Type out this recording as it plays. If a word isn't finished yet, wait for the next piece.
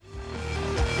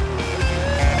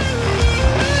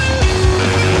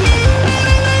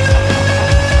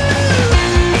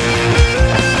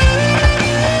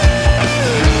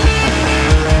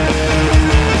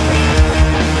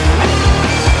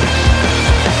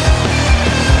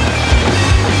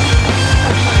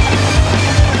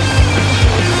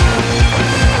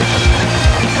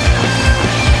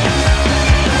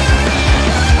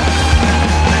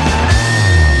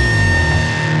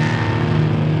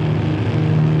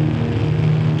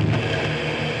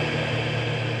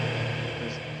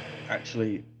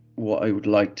actually, what I would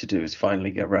like to do is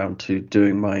finally get around to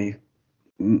doing my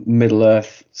Middle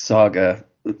Earth saga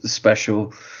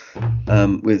special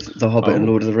with The Hobbit and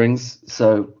Lord of the Rings.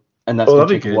 So, and that's going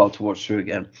to take a while to watch through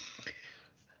again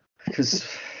because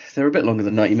they're a bit longer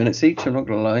than 90 minutes each. I'm not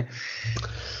going to lie.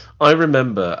 I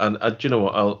remember, and do you know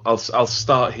what? I'll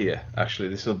start here. Actually,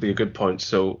 this will be a good point.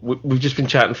 So we've just been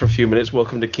chatting for a few minutes.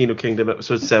 Welcome to Kino Kingdom,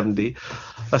 episode 70.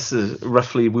 That's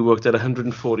roughly, we worked at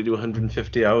 140 to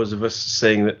 150 hours of us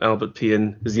saying that Albert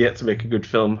Pian is yet to make a good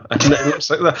film, and it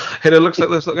looks like that. And it looks like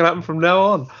that's not going to happen from now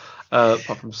on,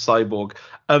 apart from Cyborg.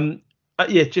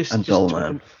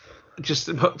 Just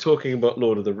about talking about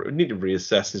Lord of the Rings. Need to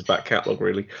reassess his back catalogue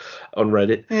really on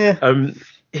Reddit. Yeah.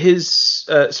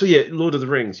 Lord of the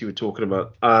Rings you were talking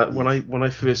about. When I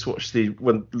first watched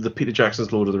the Peter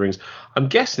Jackson's Lord of the Rings, I'm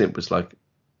guessing it was like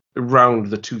around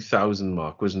the 2000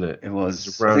 mark, wasn't it? It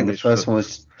was. I think the first one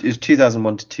was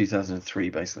 2001 to 2003,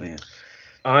 basically.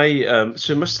 Yeah.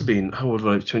 So it must have been, how old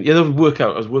was I? Yeah, that would work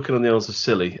out. I was working on the Isles of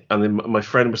Scilly, and then my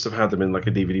friend must have had them in like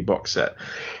a DVD box set.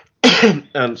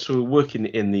 And so we're working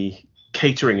in the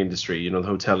catering industry, the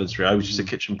hotel industry. I was just a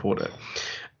kitchen porter,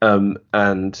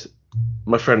 and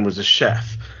my friend was a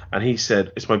chef, and he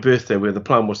said, it's my birthday, where the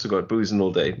plan was to go out boozing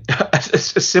all day.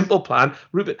 It's a simple plan.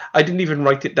 Rupert, I didn't even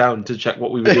write it down to check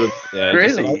what we were doing. Yeah,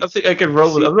 really? I think I can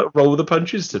roll with the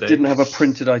punches today. Didn't have a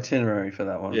printed itinerary for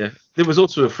that one. Yeah. There was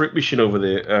also a fruit machine over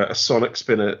there, a sonic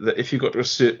spinner, that if you got to a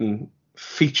certain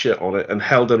feature on it and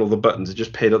held down all the buttons, it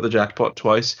just paid out the jackpot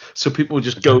twice. So people would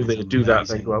just go there, do that,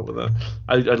 then go out with that.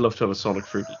 I'd love to have a sonic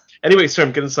fruit. Anyway, so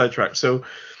I'm getting sidetracked. So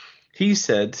he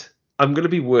said, I'm going to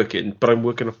be working, but I'm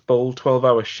working a full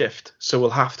 12-hour shift, so we'll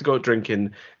have to go out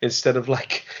drinking instead of going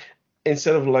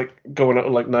out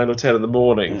at like 9 or 10 in the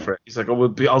morning. Yeah. He's like,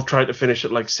 I'll try to finish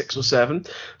at like 6 or 7.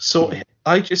 So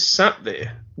I just sat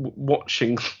there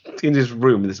watching in his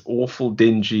room, this awful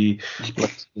dingy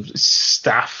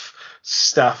staff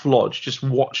lodge, just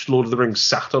watched Lord of the Rings,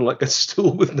 sat on like a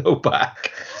stool with no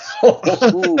back.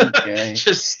 Okay.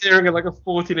 Just staring at like a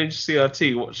 14-inch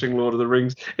CRT watching Lord of the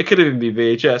Rings. It could even be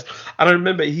VHS. And I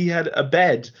remember he had a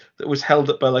bed that was held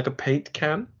up by like a paint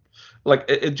can. Like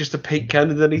just a paint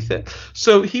can underneath it.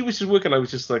 So he was just working. I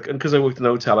was just like, and because I worked in a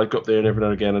hotel, I'd go up there and every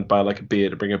now and again and buy like a beer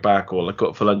to bring it back, or like go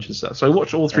up for lunch and stuff. So I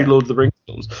watched all 3 Lord of the Rings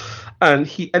films,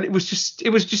 and it was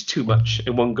just too much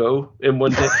in one go, in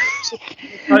one day.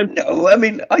 No, I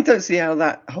mean, I don't see how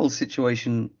that whole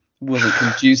situation wasn't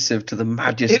conducive to the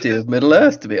majesty of Middle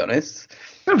Earth, to be honest.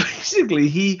 Basically,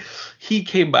 he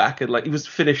came back and like he was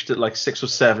finished at like 6 or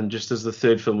 7, just as the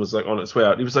third film was like on its way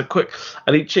out. He was like, quick,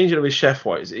 and he changed it to his chef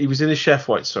whites. He was in his chef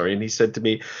white, sorry, and he said to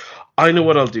me, I know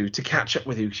what I'll do to catch up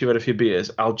with you because you had a few beers.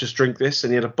 I'll just drink this,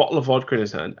 and he had a bottle of vodka in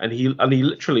his hand, and he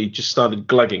literally just started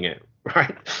glugging it,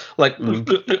 right? Like,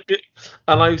 and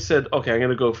I said, okay, I'm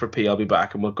gonna go for a pee. I'll be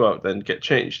back, and we'll go out then get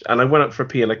changed. And I went out for a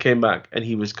pee, and I came back, and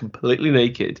he was completely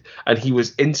naked, and he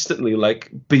was instantly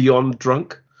like beyond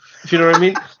drunk. If you know what I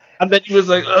mean? And then he was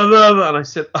like, and I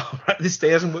said, right, this day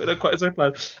hasn't worked out quite as I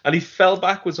planned. And he fell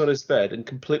backwards on his bed and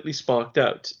completely sparked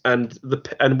out. And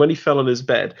when he fell on his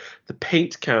bed, the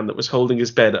paint can that was holding his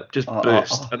bed up just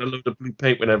burst, and a load of blue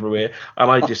paint went everywhere.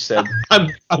 And I just said, I'm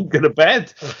going to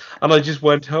bed. And I just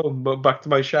went home, back to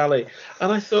my chalet.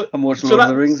 And I thought, I'm watching Lord of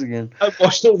the Rings again. I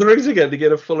watched Lord of the Rings again to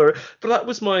get a fuller. But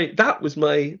that's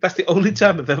the only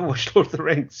time I've ever watched Lord of the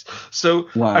Rings. So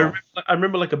wow. I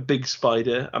remember like a big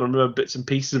spider, and I remember bits and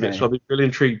pieces of it. So I'll be really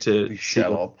intrigued to see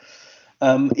so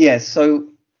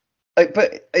when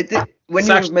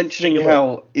you were mentioning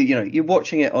how you're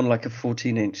watching it on like a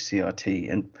 14-inch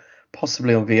CRT and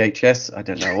possibly on VHS, I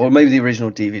don't know, or maybe the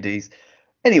original DVDs.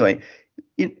 Anyway,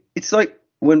 it's like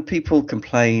when people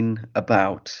complain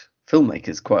about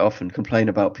filmmakers, quite often complain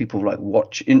about people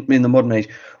like in the modern age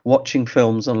watching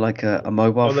films on like a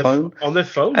mobile phone on their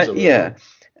phones. Yeah.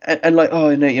 And like,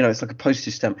 oh no, it's like a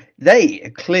postage stamp. They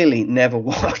clearly never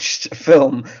watched a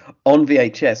film on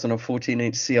VHS on a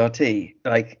 14-inch CRT,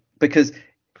 like, because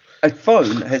a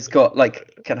phone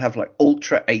can have like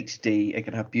ultra HD, it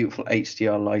can have beautiful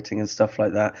HDR lighting and stuff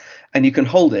like that, and you can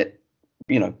hold it,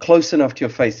 close enough to your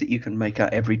face that you can make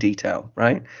out every detail,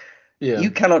 right? Yeah.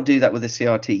 You cannot do that with a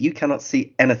CRT. You cannot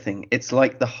see anything. It's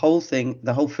like the whole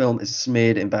film is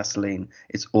smeared in Vaseline.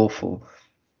 It's awful.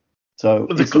 So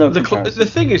the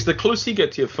thing is, the closer you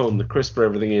get to your phone, the crisper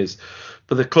everything is.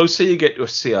 But the closer you get to a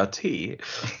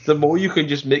CRT, the more you can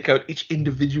just make out each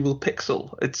individual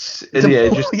pixel.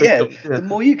 The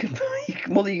more you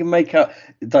can make out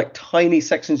like tiny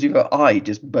sections of your eye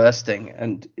just bursting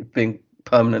and being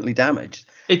permanently damaged.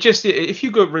 It just, if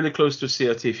you go really close to a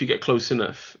CRT, if you get close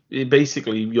enough,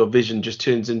 basically your vision just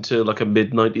turns into like a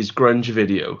mid-90s grunge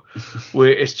video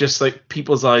where it's just like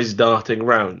people's eyes darting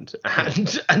around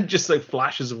and just like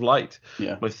flashes of light.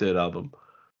 Yeah. My third album.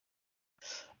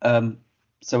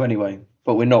 So anyway,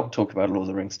 but we're not talking about Lord of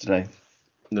the Rings today.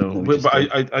 No, but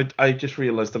I just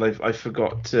realised that I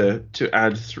forgot to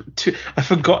add I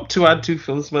forgot to add 2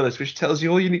 films to my list, which tells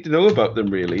you all you need to know about them,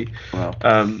 really. Wow.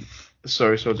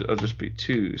 Sorry, so I'll just be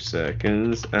 2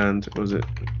 seconds. And what was it?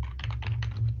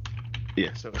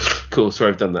 Yeah, so cool.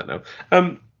 Sorry, I've done that now.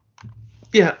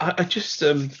 Yeah, I just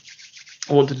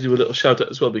wanted to do a little shout out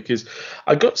as well because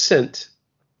I got sent.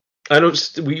 I know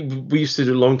we used to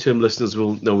do, long-term listeners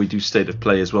will know we do State of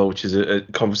Play as well, which is a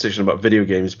conversation about video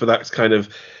games, but that's kind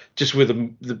of just where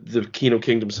the Kino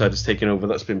Kingdom side has taken over.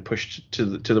 That's been pushed to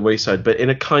the wayside. But in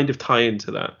a kind of tie-in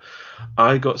to that,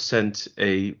 I got sent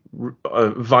a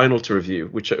vinyl to review,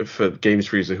 which for Games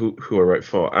Freezer, who I write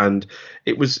for, and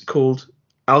it was called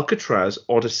Alcatraz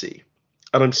Odyssey.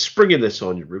 And I'm springing this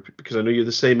on you, Rupert, because I know you're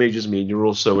the same age as me, and you're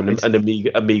also an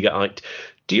Amigaite.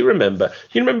 Do you remember?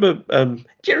 We can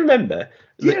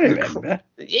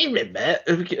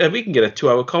get a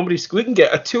 2-hour comedy. We can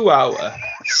get a 2-hour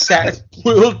set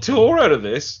world tour out of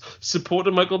this.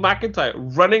 Supporting Michael McIntyre,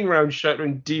 running around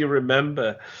shouting, "Do you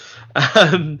remember?"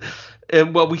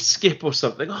 Well, we skip or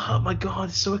something. Oh my God,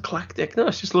 it's so eclectic. No,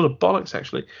 it's just a lot of bollocks,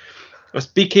 actually.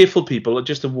 Be careful, people.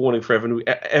 Just a warning for everyone.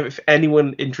 If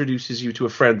anyone introduces you to a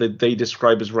friend that they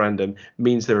describe as random,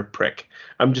 means they're a prick.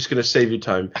 I'm just going to save you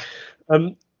time.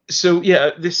 So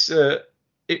yeah, this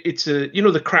it's a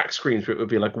the crack screens where it would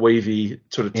be like wavy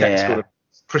sort of text, sort of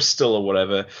crystal or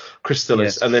whatever, crystallis,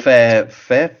 yes, and then Fairlight.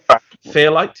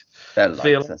 Fairlight,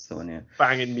 that's the one, yeah.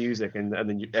 Banging music, and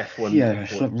then you F1. Yeah,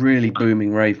 it's like really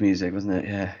booming rave music, wasn't it?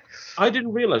 Yeah. I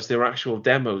didn't realize there were actual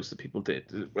demos that people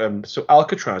did. So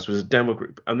Alcatraz was a demo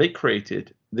group, and they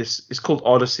created this. It's called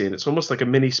Odyssey, and it's almost like a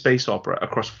mini space opera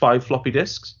across 5 floppy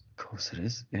disks. Of course it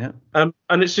is, yeah. And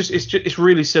it's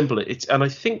really simple. And I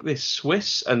think this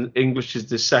Swiss and English is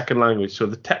the second language, so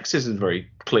the text isn't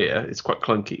very clear. It's quite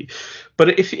clunky.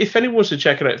 But if anyone wants to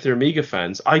check it out, if they're Amiga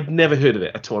fans, I'd never heard of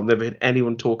it at all. I've never heard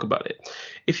anyone talk about it.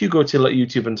 If you go to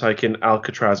YouTube and type in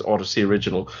Alcatraz Odyssey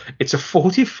Original, it's a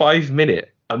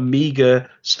 45-minute Amiga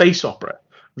space opera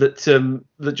that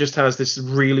just has this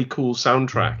really cool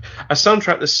soundtrack. A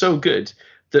soundtrack that's so good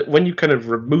that when you kind of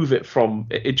remove it from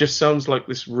it just sounds like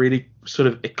this really sort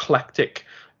of eclectic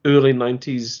early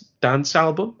 90s dance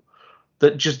album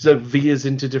that just veers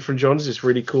into different genres. It's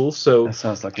really cool. So that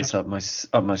sounds like it's up my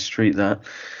street. That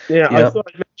I thought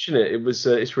I'd mention it. It was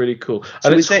it's really cool.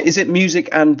 So is it music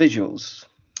and visuals?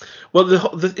 Well,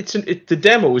 the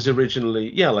demo was originally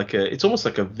it's almost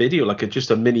like a video, like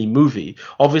just a mini movie.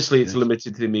 Obviously, it's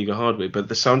limited to the Amiga hardware, but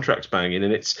the soundtrack's banging,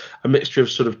 and it's a mixture of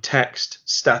sort of text,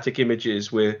 static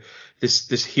images, where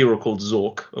this hero called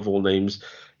Zork, of all names,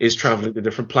 is traveling to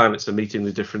different planets and meeting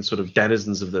the different sort of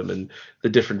denizens of them and the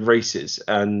different races.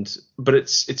 But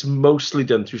it's mostly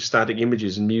done through static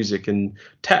images and music and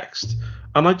text.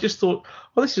 And I just thought,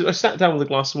 I sat down with a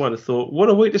glass of wine and thought, what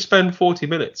a way to spend 40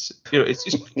 minutes. It's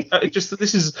just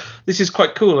that this is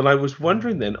quite cool. And I was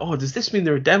wondering then, does this mean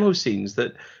there are demo scenes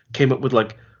that came up with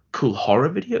like cool horror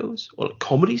videos or like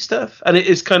comedy stuff? And it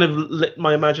has kind of lit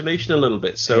my imagination a little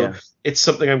bit. So it's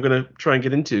something I'm going to try and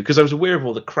get into, because I was aware of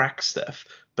all the crack stuff,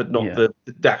 but not the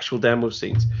actual demo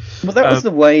scenes. Well, that was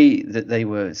the way that they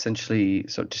were essentially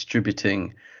sort of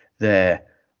distributing their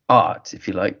art, if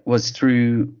you like, was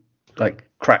through like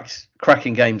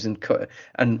cracking games and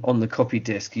on the copy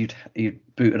disc you'd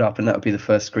boot it up, and that would be the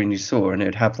first screen you saw, and it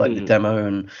would have like the demo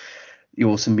and the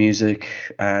awesome music,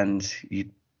 and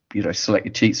you'd select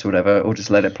your cheats or whatever, or just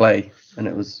let it play. And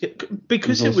it was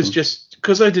because it was just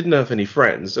because I didn't have any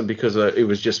friends, and because it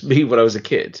was just me when I was a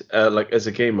kid, like as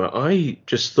a gamer, I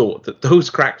just thought that those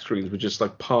crack screens were just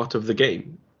like part of the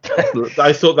game.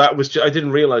 I thought that was I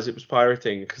didn't realize it was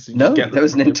pirating, because there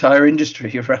was an entire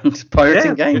industry around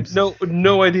pirating games.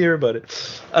 No idea about it.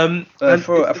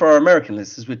 For our American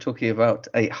listeners, we're talking about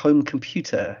a home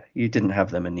computer. You didn't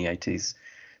have them in the 80s,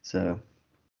 so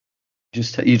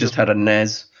you just had a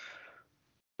NES.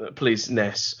 Please,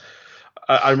 NES.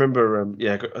 I remember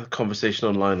a conversation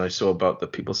online I saw about the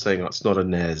people saying, it's not a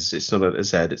NES, it's not a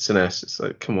Z, it's an S. It's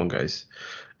like, come on, guys.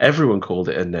 Everyone called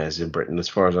it a NES in Britain, as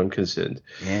far as I'm concerned.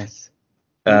 Yes.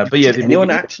 But yeah, did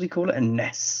anyone actually call it a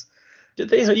NES? Did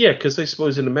they? Yeah, because I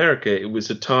suppose in America it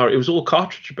was it was all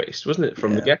cartridge based, wasn't it,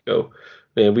 from the get go?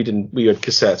 Yeah, we had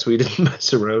cassettes. We didn't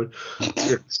mess around.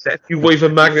 You wave a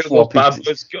magnet, God.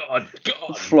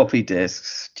 Floppy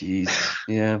disks. Jeez.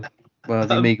 Yeah. Well,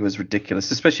 the Amiga was ridiculous,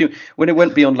 especially when it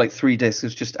went beyond like 3 discs. It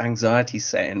was just anxiety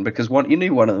setting because you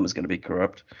knew one of them was going to be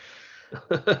corrupt.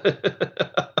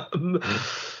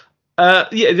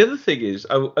 The other thing is,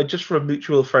 I just for a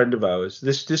mutual friend of ours,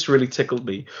 this really tickled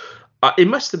me. It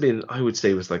must have been, I would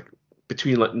say, it was like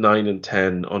between like 9 and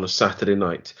 10 on a Saturday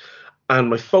night, and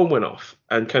my phone went off,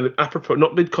 and kind of apropos,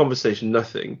 not mid conversation,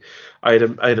 nothing. I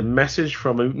had a message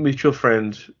from a mutual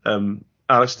friend,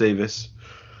 Alex Davis,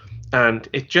 and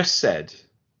it just said,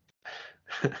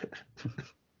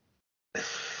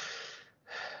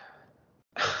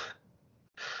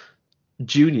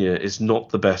 Junior is not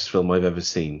the best film I've ever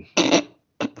seen.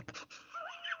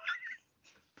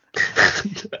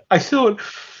 I thought,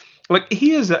 like,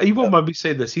 you won't mind me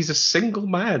saying this, he's a single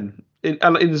man in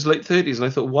his late 30s, and I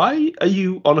thought, why are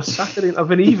you on a Saturday of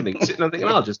an evening sitting and thinking,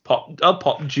 I'll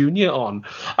pop Junior on?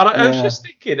 And I was just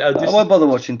thinking, I won't bother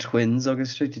watching Twins. I'll go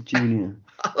straight to Junior.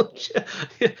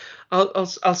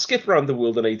 I'll skip around the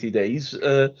world in 80 days.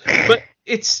 But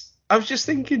I was just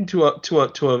thinking to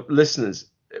our listeners,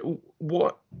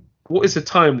 what is the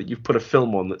time that you've put a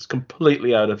film on that's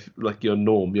completely out of like your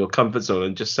norm, your comfort zone,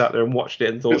 and just sat there and watched it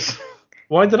and thought,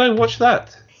 why did I watch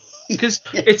that? Because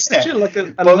it's such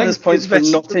a bonus points for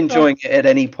not enjoying it at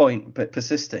any point but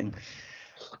persisting.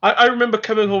 I remember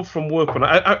coming home from work when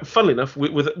funnily enough,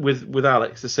 with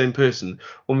Alex, the same person,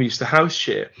 when we used to house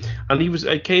share, and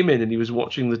I came in and he was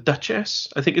watching The Duchess,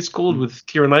 I think it's called, with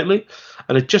Keira Knightley,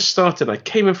 and it just started. I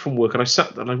came in from work and I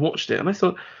sat there and I watched it, and I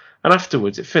thought, and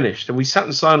afterwards it finished, and we sat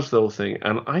in silence for the whole thing,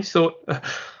 and I thought,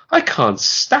 I can't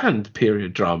stand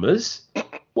period dramas.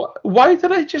 Why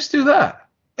did I just do that?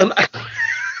 And I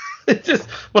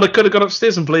could have gone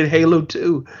upstairs and played Halo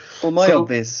 2. Well, my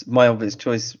obvious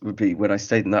choice would be when I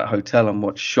stayed in that hotel and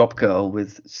watched Shop Girl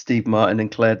with Steve Martin and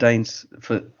Claire Danes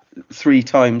for 3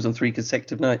 times on 3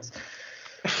 consecutive nights.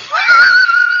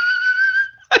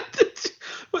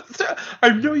 I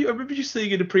remember you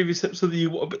saying in a previous episode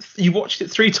that you watched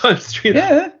it 3 times.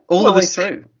 All the way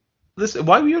through.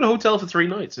 Why were you in a hotel for 3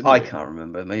 nights? Anyway? I can't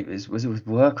remember. Maybe was it with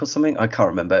work or something? I can't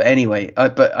remember. Anyway,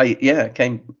 it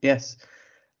came. Yes.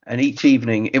 And each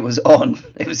evening it was on.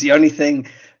 It was the only thing,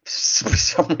 for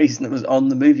some reason, that was on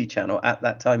the movie channel at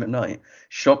that time at night.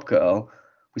 Shop Girl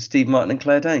with Steve Martin and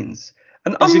Claire Danes.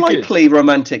 An unlikely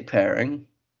romantic pairing.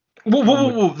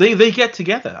 Whoa. They get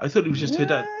together. I thought it was just her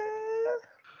dad.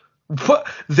 What?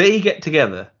 They get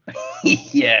together?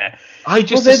 Yeah. They're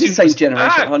the same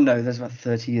generation. Oh, no, there's about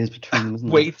 30 years between them, isn't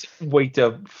there? Wait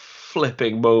a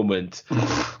flipping moment.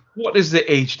 What is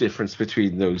the age difference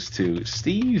between those two?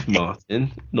 Steve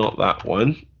Martin, not that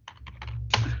one.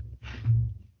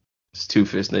 It's 2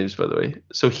 first names, by the way.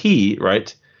 So he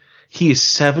is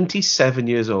 77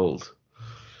 years old.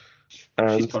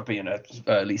 She's probably in her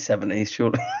early 70s,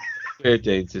 surely. Claire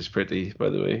Danes is pretty, by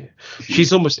the way.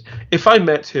 She's almost... If I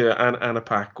met her and Anna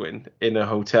Paquin in a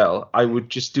hotel, I would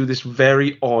just do this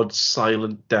very odd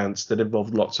silent dance that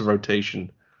involved lots of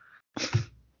rotation.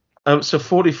 So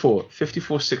 54,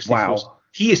 64. Wow.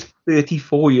 He is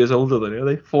 34 years older than her.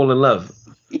 They fall in love.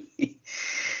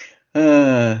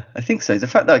 I think so. The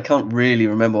fact that I can't really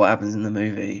remember what happens in the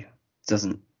movie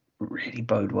doesn't really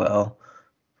bode well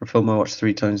for a film I watched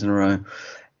 3 times in a row.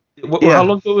 How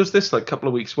long ago was this? Like a couple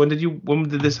of weeks. When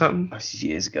did this happen? This is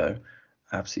years ago.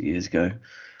 Absolutely years ago.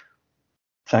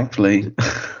 Thankfully.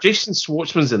 Jason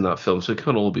Schwartzman's in that film, so it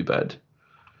can't all be bad.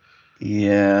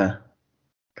 Yeah.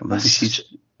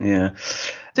 Yeah.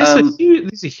 There's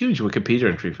a huge Wikipedia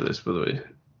entry for this, by the way.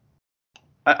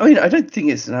 I mean, I don't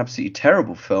think it's an absolutely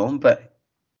terrible film, but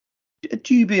a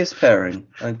dubious pairing.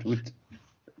 I would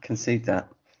concede that.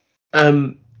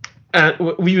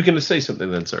 Were you going to say something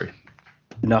then? Sorry.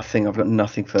 Nothing. I've got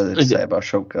nothing further to say about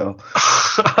Shop Girl.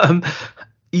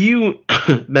 You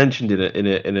mentioned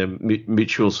in a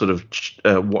mutual sort of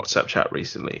WhatsApp chat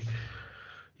recently.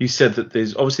 You said that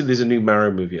there's a new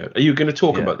Mario movie out. Are you going to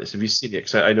talk about this? Have you seen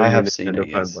it? I know I have seen it.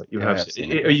 Yes. You have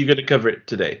seen it. Are you going to cover it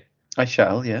today? I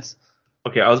shall. Yes.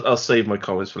 Okay, I'll save my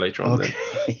comments for later on.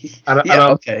 Okay. Then.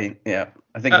 Okay. Yeah.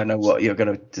 I think I know what you're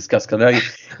going to discuss. Because I know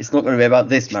it's not going to be about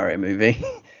this Mario movie.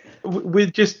 We're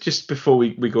just before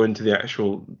we go into the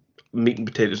actual meat and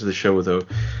potatoes of the show, though.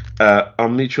 Our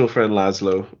mutual friend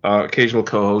Laszlo, our occasional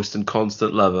co-host and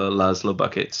constant lover, Laszlo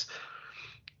Buckets,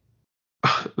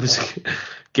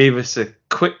 gave us a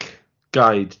quick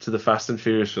guide to the Fast and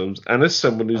Furious films, and as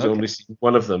someone who's only seen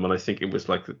one of them, and I think it was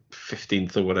like the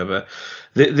 15th or whatever,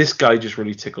 this guide just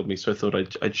really tickled me, so I thought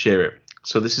I'd share it.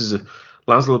 So this is a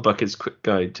Laszlo Bucket's quick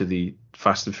guide to the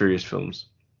Fast and Furious films.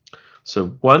 So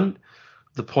 1,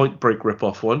 the Point Break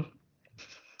rip-off one.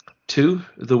 2,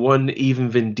 the one even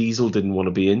Vin Diesel didn't want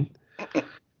to be in.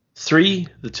 3,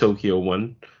 the Tokyo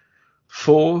one.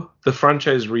 4, the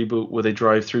franchise reboot where they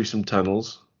drive through some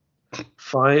tunnels.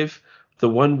 5, the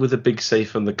one with a big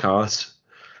safe on the cars.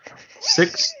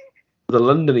 6, the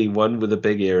London-y one with a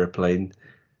big aeroplane.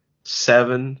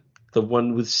 7, the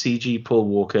one with CG Paul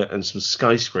Walker and some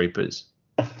skyscrapers.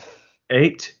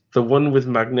 8, the one with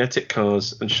magnetic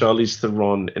cars and Charlize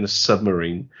Theron in a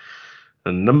submarine.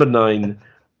 And number 9,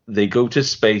 they go to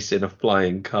space in a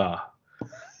flying car.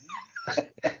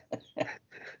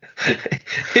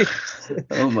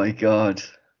 Oh my god.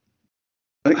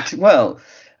 Well,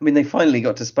 I mean, they finally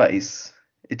got to space.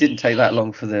 It didn't take that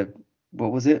long for the,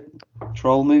 what was it?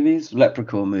 Troll movies?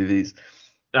 Leprechaun movies.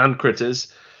 And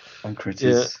Critters. And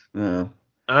Critters. Yeah.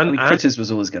 And, I mean, Critters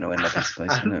was always going to end up in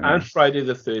space. And Friday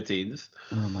the 13th.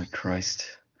 Oh my Christ.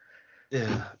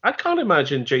 Yeah. I can't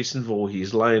imagine Jason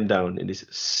Voorhees lying down in his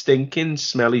stinking,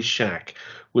 smelly shack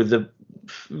with the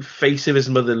face of his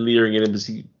mother leering at him as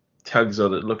he tugs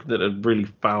on it, looking at a really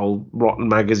foul, rotten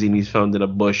magazine he's found in a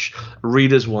bush.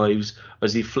 Reader's Wives,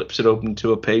 as he flips it open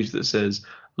to a page that says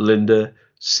Linda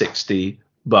 60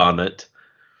 Barnett,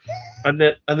 and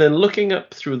then looking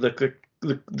up through the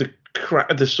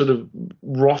sort of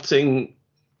rotting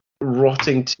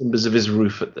timbers of his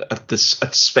roof at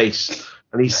space,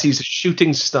 and he sees a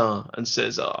shooting star and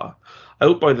says, I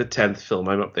hope by the 10th film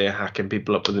I'm up there hacking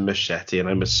people up with a machete and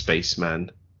I'm a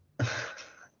spaceman.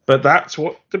 But that's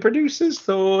what the producers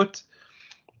thought.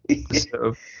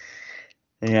 So,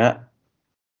 yeah.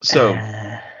 So,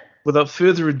 without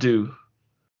further ado,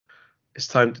 it's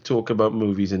time to talk about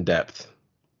movies in depth.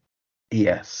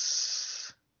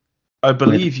 Yes. I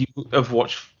believe you have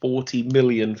watched 40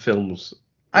 million films.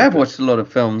 I have watched a lot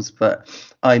of films, but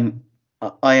I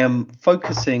am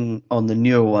focusing on the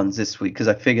newer ones this week because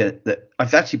I figure that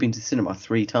I've actually been to cinema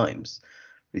 3 times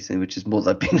recently, which is more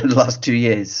than I've been in the last 2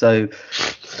 years. So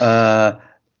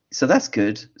that's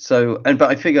good. But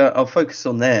I figure I'll focus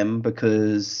on them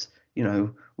because,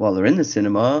 while they're in the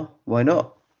cinema, why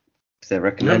not? If they're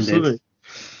recommended. Absolutely.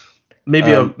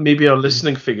 Maybe our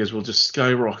listening figures will just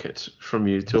skyrocket from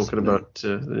you talking about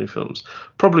the new films.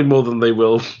 Probably more than they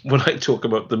will when I talk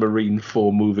about the Marine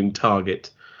 4 moving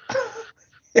target.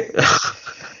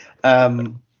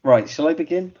 Right, shall I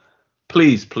begin?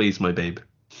 Please, my babe.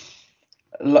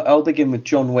 I'll begin with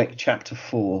John Wick Chapter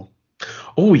 4.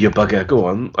 Oh, you bugger. Go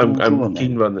on. I'm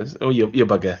keen on this. Oh, you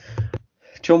bugger.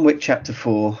 John Wick Chapter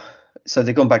 4. So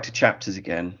they've gone back to chapters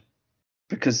again.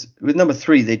 Because with number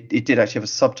 3, it did actually have a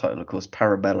subtitle, of course,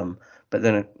 Parabellum. But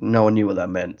then no one knew what that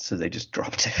meant, so they just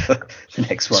dropped it for the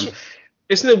next one.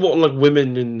 Isn't it what like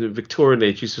women in the Victorian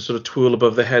age used to sort of twirl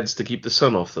above their heads to keep the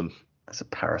sun off them? That's a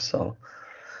parasol.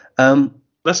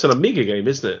 That's an Amiga game,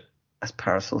 isn't it? That's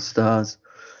Parasol Stars.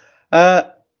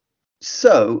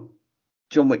 So,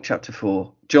 John Wick Chapter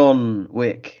 4. John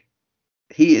Wick,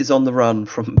 he is on the run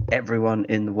from everyone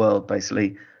in the world,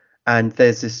 basically. And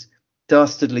there's this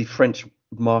dastardly French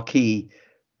marquis,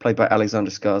 played by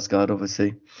Alexander Skarsgård,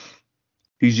 obviously,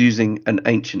 who's using an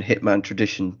ancient hitman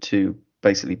tradition to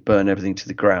basically burn everything to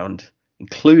the ground,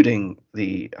 including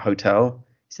the hotel.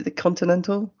 Is it the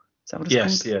Continental? Is that what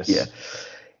it's called? Yes.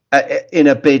 Yeah. In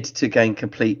a bid to gain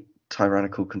complete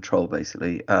tyrannical control,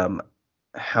 basically.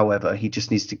 However, he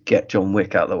just needs to get John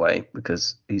Wick out of the way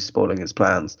because he's spoiling his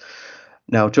plans.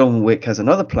 Now, John Wick has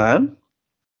another plan,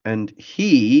 and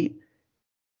he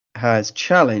has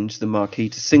challenged the Marquis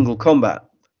to single combat,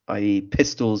 i.e.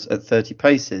 pistols at 30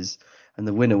 paces, and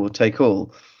the winner will take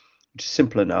all, which is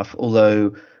simple enough,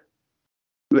 although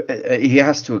he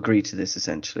has to agree to this,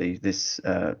 essentially. This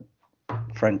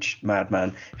French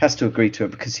madman has to agree to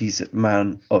it because he's a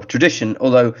man of tradition,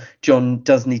 although John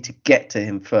does need to get to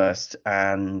him first,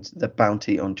 and the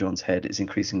bounty on John's head is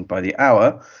increasing by the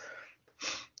hour.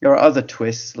 There are other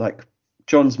twists, like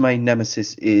John's main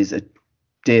nemesis is a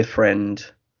dear friend,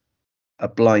 a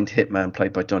blind hitman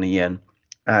played by Donnie Yen,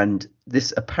 and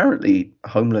this apparently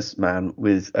homeless man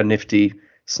with a nifty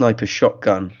sniper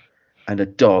shotgun and a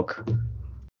dog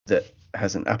that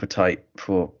has an appetite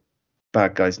for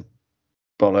bad guys'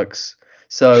 bollocks.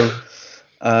 So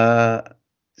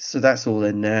that's all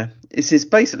in there. This is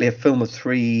basically a film of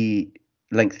 3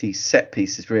 lengthy set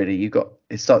pieces, really.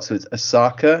 It starts with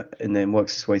Osaka and then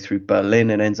works its way through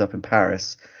Berlin and ends up in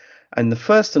Paris. And the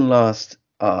first and last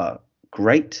are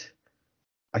great.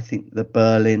 I think the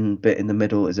Berlin bit in the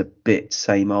middle is a bit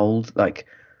same old. Like,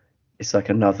 it's like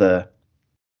another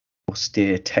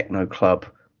austere techno club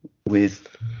with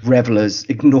revelers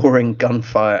ignoring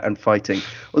gunfire and fighting.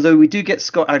 Although we do get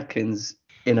Scott Adkins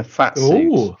in a fat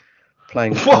suit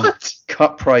playing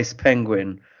cut price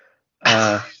penguin.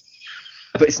 But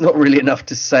it's not really enough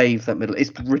to save that middle.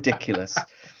 It's ridiculous.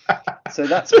 So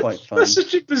that's quite fun. That's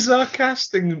such a bizarre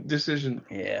casting decision.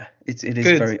 Yeah, it is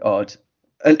Good. very odd.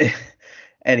 And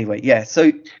anyway, yeah.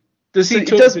 So Does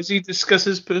he discuss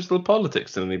his personal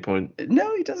politics at any point?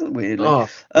 No, he doesn't. Weirdly,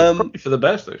 probably for the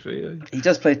best, actually. Yeah. He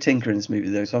does play a tinker in this movie,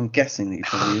 though, so I'm guessing that he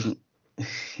probably isn't.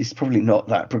 He's probably not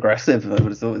that progressive, I would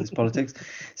have thought, with his politics.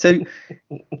 So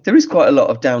there is quite a lot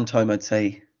of downtime, I'd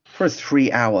say, for a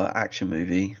 3-hour action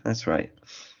movie. That's right.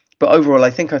 But overall, I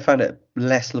think I found it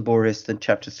less laborious than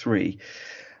Chapter 3.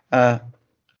 And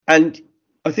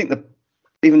I think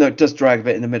even though it does drag a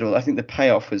bit in the middle, I think the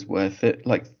payoff is worth it.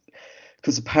 Like,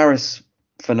 because the Paris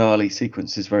finale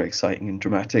sequence is very exciting and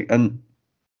dramatic. And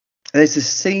there's this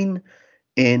scene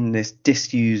in this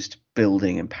disused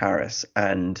building in Paris,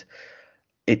 and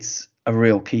it's a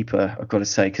real keeper, I've got to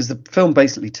say, because the film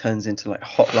basically turns into like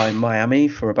Hotline Miami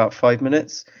for about 5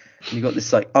 minutes. And you've got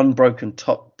this like unbroken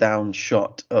top-down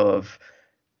shot of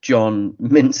John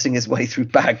mincing his way through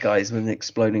bad guys with an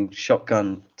exploding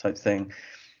shotgun type thing.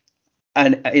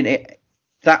 And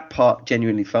that part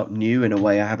genuinely felt new in a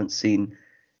way I haven't seen.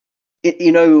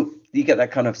 You get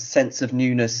that kind of sense of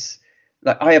newness.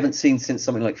 Like I haven't seen since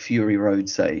something like Fury Road,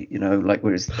 say, like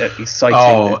where it's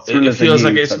exciting. It feels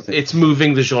like it's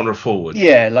moving the genre forward.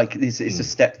 Yeah, like it's a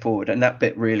step forward, and that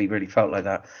bit really, really felt like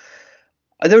that.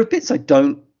 There are bits I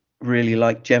don't really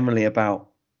like generally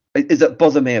that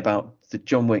bother me about the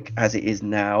John Wick as it is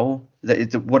now,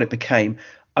 what it became.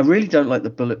 I really don't like the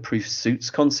bulletproof suits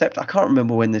concept. I can't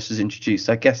remember when this was introduced.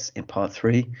 I guess in part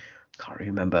 3. Can't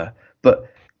remember,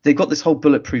 but they got this whole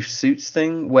bulletproof suits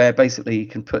thing where basically you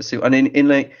can put a suit, and in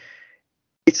like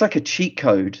it's like a cheat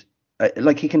code.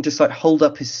 Like he can just like hold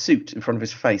up his suit in front of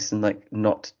his face and like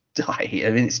not die.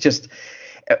 I mean, it's just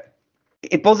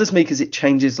it bothers me because it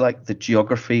changes like the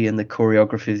geography and the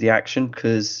choreography of the action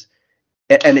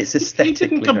and it's aesthetically.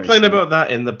 He didn't complain about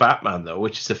that in the Batman though,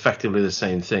 which is effectively the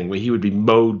same thing, where he would be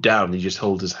mowed down. He just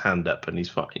holds his hand up and he's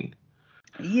fine.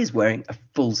 He is wearing a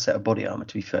full set of body armor,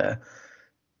 to be fair.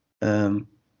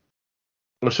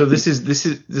 So this is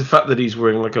the fact that he's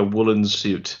wearing like a woolen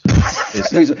suit.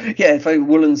 Yeah, a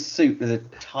woolen suit with a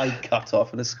tie cut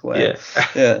off and a square.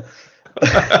 Yeah.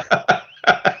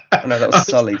 I know that was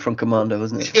Sully from Commando,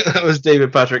 wasn't it? That was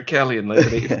David Patrick Kelly in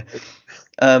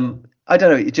 1980. I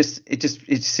don't know. It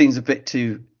just seems a bit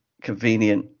too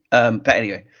convenient. But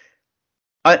anyway,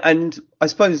 I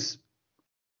suppose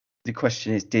the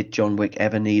question is, did John Wick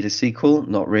ever need a sequel?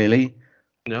 Not really.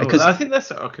 No, because I think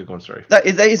that's okay. Go on, sorry. That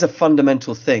is a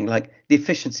fundamental thing. Like the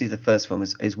efficiency of the first one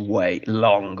is way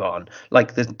long gone.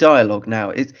 Like the dialogue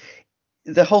now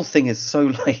the whole thing is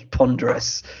so like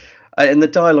ponderous, and the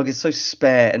dialogue is so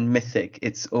spare and mythic.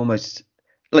 It's almost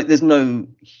like there's no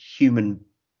human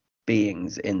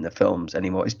beings in the films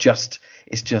anymore. It's just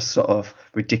sort of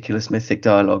ridiculous mythic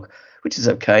dialogue, which is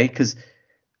okay because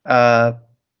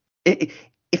it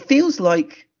feels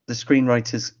like the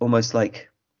screenwriters almost like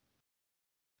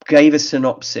gave a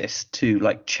synopsis to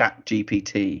like Chat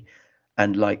GPT,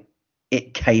 and like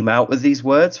it came out with these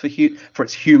words for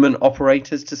its human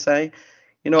operators to say.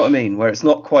 You know what I mean? Where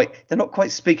they're not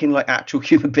quite speaking like actual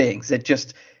human beings. They're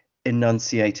just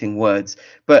enunciating words.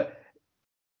 But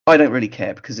I don't really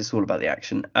care because it's all about the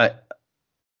action.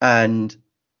 And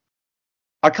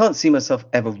I can't see myself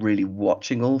ever really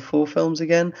watching all 4 films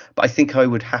again. But I think I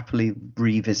would happily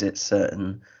revisit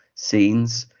certain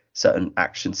scenes, certain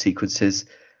action sequences.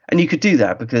 And you could do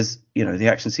that because, the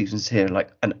action sequences here are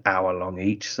like an hour long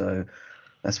each. So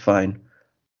that's fine.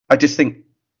 I just think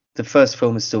the first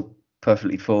film is still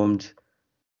perfectly formed.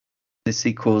 The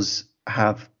sequels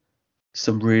have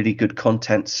some really good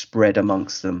content spread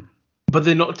amongst them. But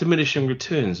they're not diminishing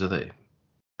returns, are they?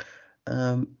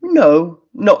 No,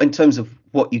 not in terms of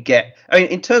what you get. I mean,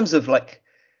 in terms of like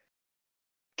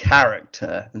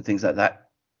character and things like that,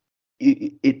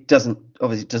 it doesn't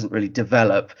really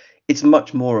develop. It's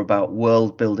much more about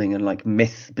world building and like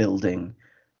myth building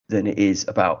than it is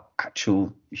about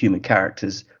actual human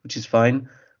characters, which is fine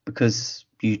because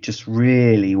you just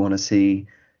really want to see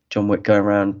John Wick go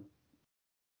around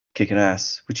kicking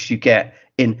ass, which you get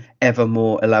in ever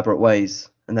more elaborate ways,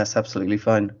 and that's absolutely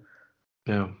fine.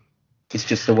 Yeah, it's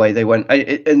just the way they went,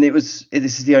 and this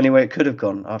is the only way it could have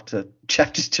gone after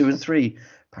chapters 2 and 3,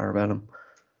 Parabellum.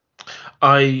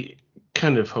 I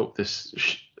kind of hope this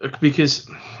because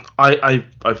I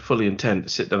fully intend to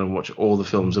sit down and watch all the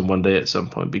films in one day at some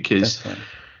point, because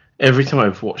every time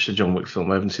I've watched a John Wick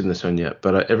film, I haven't seen this one yet,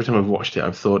 but every time I've watched it,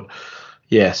 I've thought,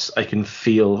 yes, I can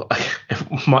feel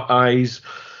my eyes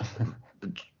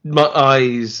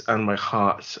and my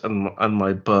heart and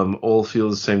my bum all feel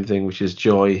the same thing, which is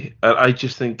joy. And I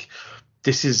just think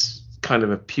this is kind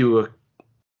of a pure.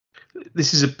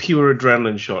 this is a pure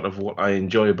adrenaline shot of what I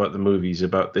enjoy about the movies,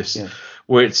 about this, Yeah.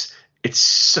 where it's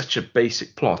such a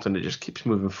basic plot and it just keeps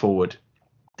moving forward.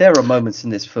 There are moments in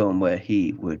this film where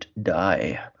he would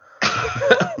die.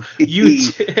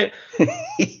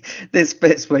 There's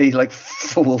bits where he like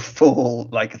will fall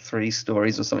like 3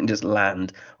 stories or something, just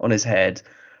land on his head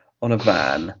on a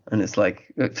van, and it's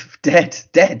like,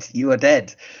 dead, you are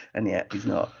dead, and yet he's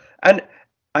not. And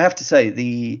I have to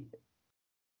say,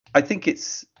 I think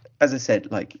it's, as I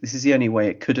said, like, this is the only way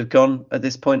it could have gone at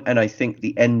this point, and I think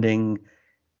the ending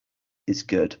is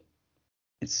good.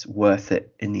 It's worth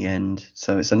it in the end,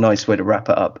 so it's a nice way to wrap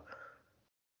it up.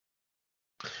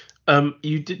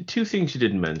 You did 2 things you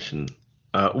didn't mention.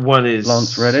 One is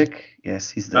Lance Reddick.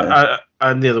 Yes, he's there.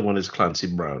 And the other one is Clancy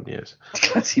Brown. Yes,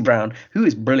 Clancy Brown, who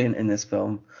is brilliant in this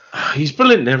film. He's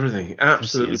brilliant in everything.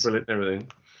 Absolutely brilliant in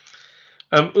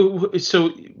everything.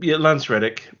 So yeah, Lance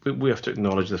Reddick. We have to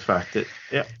acknowledge the fact that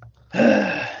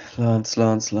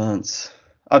Lance.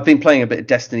 I've been playing a bit of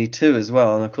Destiny 2 as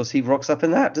well, and of course he rocks up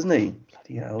in that, doesn't he?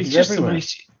 Bloody hell, he's everywhere.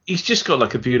 He's just got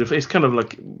like a beautiful. It's kind of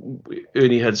like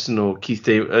Ernie Hudson or Keith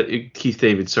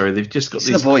David. Sorry, they've just got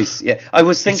the voice. Yeah, I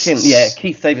was thinking. Yeah,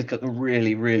 Keith David's got a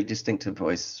really, really distinctive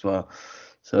voice as well.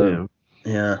 So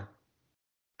yeah.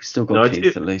 We still got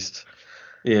Keith at least.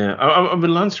 Yeah, I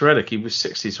mean Lance Reddick. He was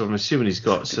 60, so I'm assuming he's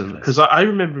got some. Because I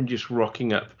remember him just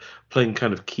rocking up, playing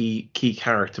kind of key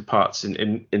character parts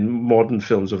in modern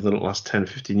films over the last 10,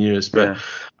 15 years. But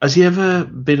has he ever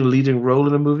been a leading role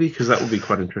in a movie? Because that would be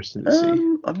quite interesting to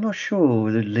see. I'm not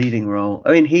sure the leading role.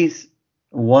 I mean, he's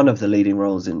one of the leading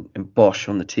roles in Bosch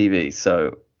on the TV.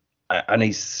 So, and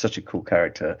he's such a cool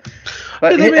character.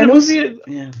 But they made a movie.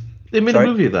 They made a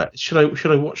movie of that. Should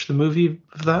I watch the movie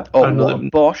of that? Oh,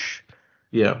 Bosch.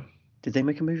 Yeah. Did they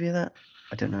make a movie of that?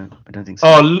 I don't know. I don't think so.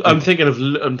 Oh, I'm thinking of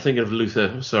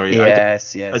Luther. Sorry.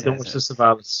 Yes. I don't watch the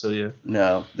Savalas, so yeah.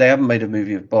 No, they haven't made a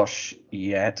movie of Bosch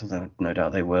yet, although no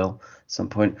doubt they will at some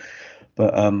point.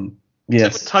 But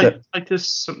yes. Titus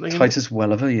something. Titus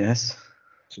Welliver, yes.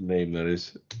 It's a name, that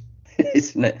is.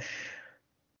 Isn't it?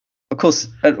 Of course.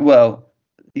 Well,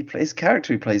 his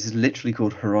character he plays is literally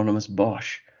called Hieronymus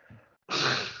Bosch.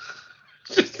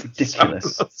 It's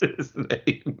ridiculous. What's his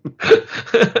name?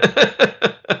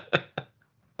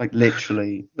 Like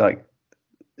literally, like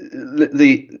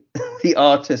the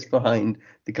artist behind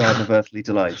the Garden of Earthly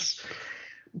Delights.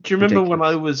 Do you remember when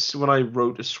I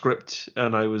wrote a script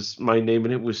and my name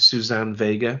in it was Suzanne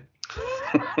Vega?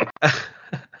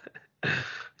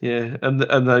 Yeah, and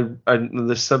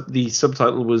the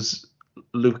subtitle was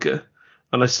Luca,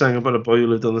 and I sang about a boy who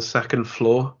lived on the second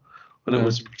floor. And it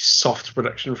was a soft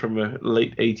production from a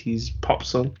late 80s pop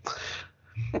song.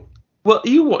 Well,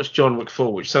 you watched John Wick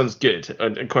 4, which sounds good,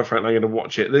 and quite frankly, I'm going to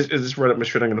watch it. This is right up my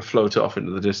street. I'm going to float it off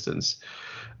into the distance.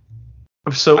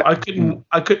 So I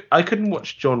couldn't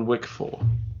watch John Wick 4,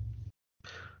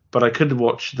 but I could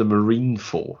watch the Marine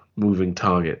 4, Moving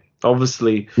Target.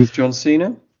 Obviously, with John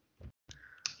Cena.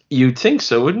 You'd think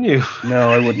so, wouldn't you?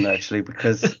 No, I wouldn't actually,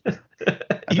 because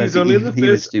he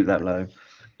would stoop that low.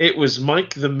 It was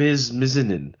Mike the Miz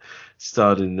Mizinin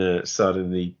starred in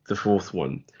the fourth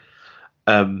one.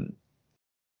 There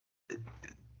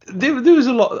was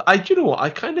a lot. You know what? I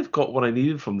kind of got what I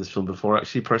needed from this film before I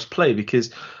actually pressed play,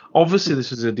 because obviously this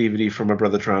was a DVD from my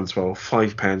brother Transvaal,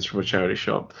 £5 from a charity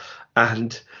shop,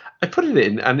 and I put it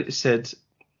in, and it said,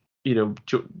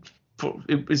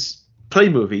 it was play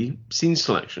movie scene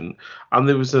selection, and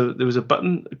there was a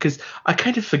button, because I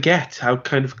kind of forget how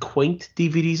kind of quaint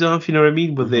DVDs are, if you know what I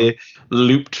mean, where they're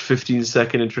looped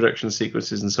 15-second introduction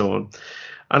sequences and so on,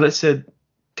 and it said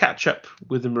catch up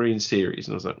with the Marine series,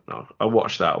 and I was like, no, I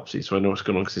watched that obviously, so I know what's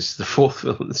going on, because this is the 4th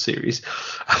film in the series,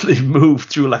 and they've moved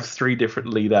through like 3 different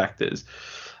lead actors,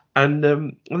 and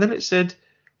then it said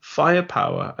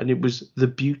Firepower, and it was The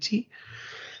Beauty.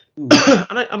 and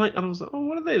I was like, oh,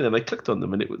 what are they then? I clicked on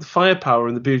them, and it was the Firepower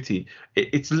and The Beauty.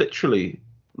 It's literally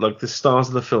like the stars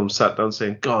of the film sat down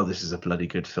saying, God, this is a bloody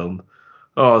good film.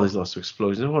 Oh, there's lots of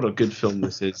explosions. What a good film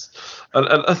this is. And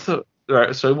I thought,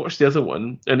 right, so I watched the other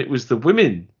one, and it was the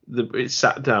women. It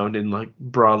sat down in like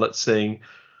bralettes saying,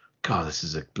 God, this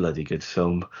is a bloody good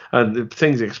film. And the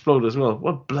things explode as well.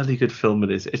 What a bloody good film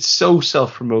it is. It's so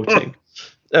self-promoting.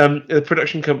 The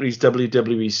production company's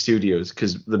WWE Studios,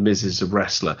 because The Miz is a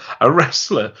wrestler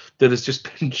that has just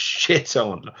been shit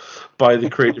on by the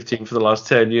creative team for the last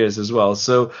 10 years as well.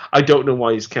 So I don't know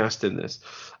why he's cast in this.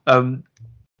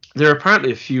 There are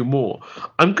apparently a few more.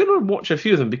 I'm going to watch a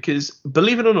few of them because,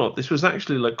 believe it or not, this was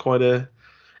actually like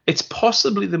it's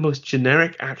possibly the most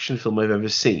generic action film I've ever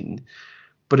seen,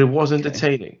 but it was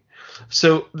entertaining.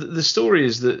 So the story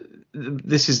is that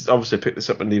this is obviously I picked this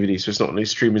up on DVD, so it's not on any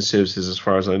streaming services as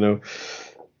far as I know.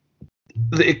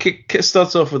 It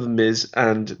starts off with Miz,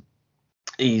 and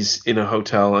he's in a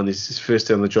hotel, and it's his first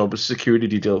day on the job as security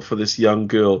detail for this young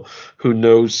girl who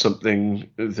knows something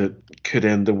that could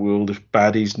end the world if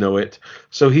baddies know it.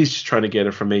 So he's just trying to get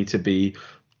her from A to B.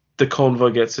 The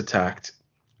convoy gets attacked,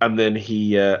 and then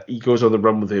he goes on the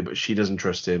run with her, but she doesn't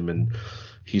trust him, and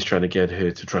he's trying to get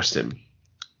her to trust him.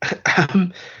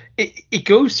 It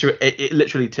goes through. It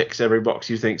literally ticks every box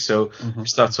you think. So Mm-hmm.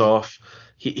 Starts off.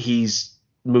 He's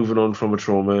moving on from a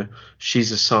trauma.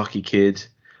 She's a sarky kid.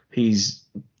 He's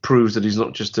proves that he's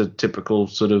not just a typical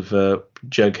sort of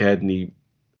jughead,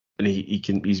 and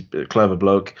he's a clever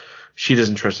bloke. She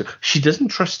doesn't trust him. She doesn't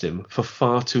trust him for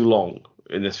far too long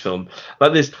in this film.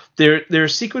 Like this, there are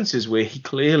sequences where he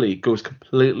clearly goes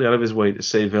completely out of his way to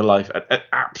save her life at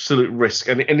absolute risk,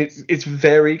 and it's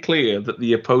very clear that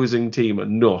the opposing team are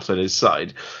not on his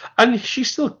side. And she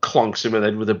still clonks him in the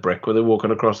head with a brick when they're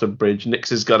walking across a bridge, nicks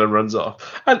his gun and runs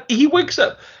off. And he wakes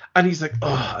up and he's like,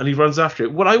 oh, and he runs after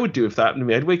it. What I would do if that happened to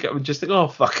me, I'd wake up and just think, oh,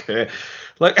 fuck her.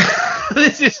 Like,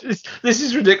 this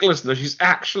is ridiculous. No, she's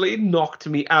actually knocked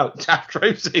me out after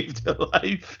I've saved her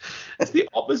life. It's the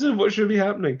opposite of what should be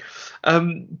happening.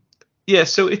 Yeah,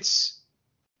 so it's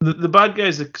the bad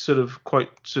guys are sort of quite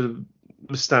sort of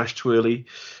moustache twirly,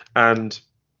 and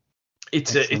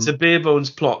it's a bare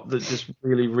bones plot that just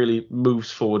really, really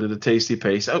moves forward at a tasty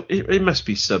pace. Oh, it must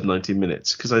be sub 90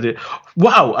 minutes because I did.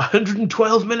 Wow,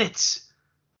 112 minutes.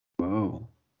 Whoa.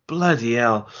 Bloody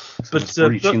hell. But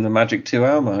reaching the magic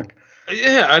 2-hour mark.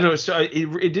 Yeah, I know.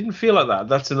 It didn't feel like that.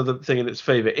 That's another thing in its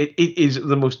favour. It is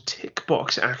the most tick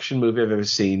box action movie I've ever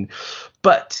seen.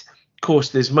 But, of course,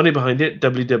 there's money behind it.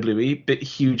 WWE, big,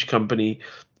 huge company.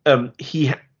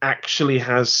 He actually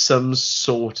has some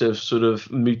sort of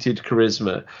muted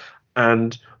charisma.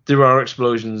 And there are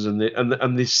explosions, and the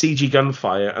CG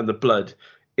gunfire and the blood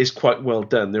is quite well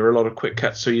done. There are a lot of quick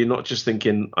cuts, so you're not just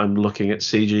thinking, I'm looking at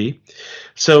CG.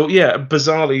 So, yeah,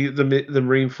 bizarrely, the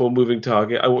Marine 4 Moving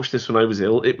Target, I watched this when I was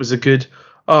ill. It was a good,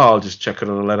 I'll just check it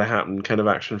on and let it happen kind of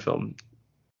action film.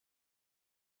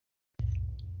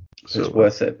 So it's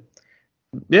worth it.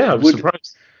 Yeah, I was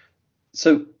surprised.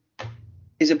 So,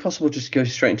 is it possible just to go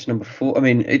straight into number 4? I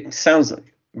mean, it sounds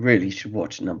like really you should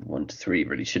watch number 1 to 3,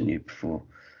 really, shouldn't you, before?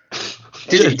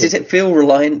 Does it feel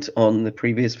reliant on the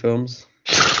previous films?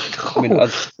 I mean,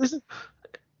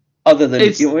 other than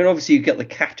obviously you get the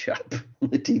catch up on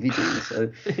the DVD.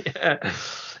 So yeah,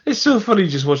 it's so funny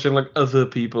just watching like other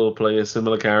people play a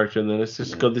similar character, and then it's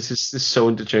just God, this is so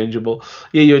interchangeable.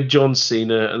 Yeah, you had John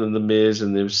Cena, and then The Miz,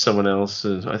 and there was someone else,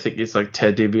 and I think it's like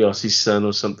Ted DiBiase's son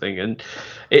or something, and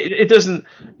it doesn't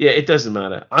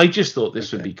matter. I just thought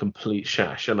this would be complete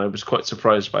shash, and I was quite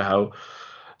surprised by how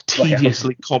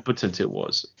tediously competent it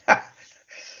was.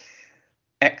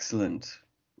 Excellent.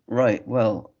 Right,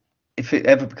 well, if it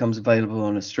ever becomes available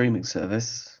on a streaming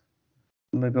service,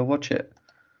 maybe I'll watch it.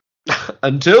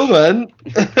 Until then.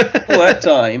 All that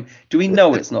time, do we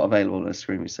know it's not available on a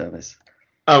streaming service?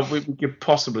 We could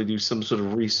possibly do some sort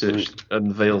of research that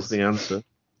unveils the answer.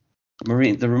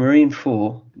 The Marine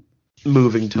 4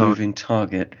 Moving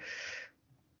Target.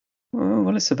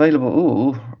 Well, it's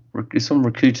available. It's on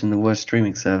Rakuten, the worst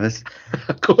streaming service.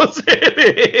 Of course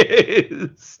it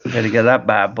is. Better get that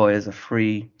bad boy as a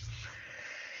free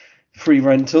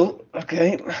rental.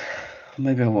 Okay.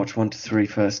 Maybe I'll watch 1 to 3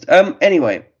 first.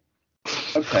 Anyway.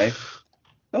 Okay.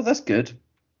 Oh, that's good.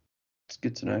 It's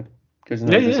good to know. Because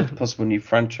there's a possible new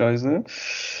franchise there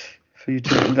for you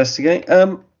to investigate.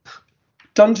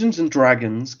 Dungeons and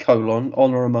Dragons,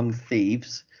 Honor Among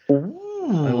Thieves.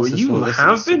 Ooh, you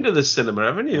have been to the cinema,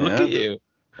 haven't you? Yeah. Look at you.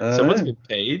 Someone's been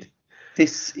paid.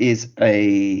 This is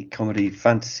a comedy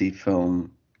fantasy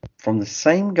film from the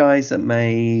same guys that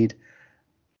made...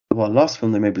 Well, the last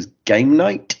film they made was Game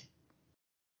Night,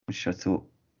 which I thought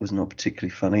was not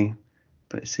particularly funny,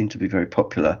 but it seemed to be very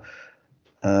popular.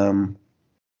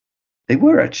 They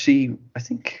were actually, I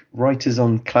think, writers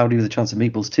on Cloudy with a Chance of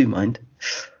Meatballs too, mind.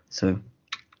 So,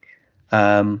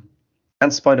 and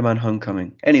Spider-Man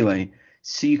Homecoming. Anyway,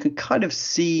 so you can kind of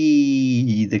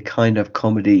see the kind of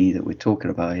comedy that we're talking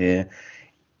about here.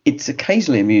 It's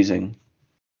occasionally amusing,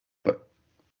 but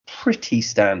pretty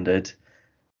standard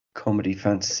comedy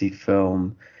fantasy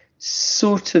film.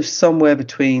 Sort of somewhere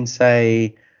between,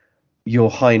 say, Your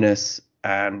Highness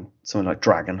and something like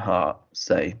Dragonheart,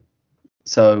 say.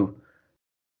 So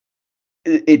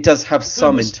it does have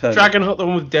some internal... Dragonheart, the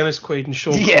one with Dennis Quaid and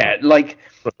Sean. Yeah, like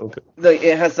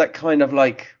it has that kind of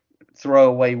like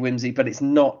throwaway whimsy, but it's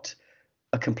not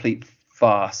a complete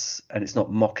farce and it's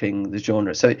not mocking the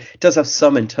genre. So it does have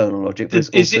some internal logic, but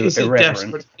it's also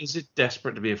irreverent. Is it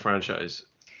desperate to be a franchise?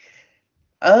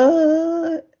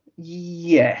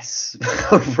 Yes,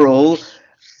 overall.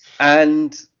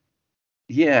 And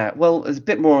yeah, well, there's a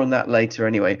bit more on that later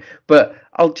anyway. But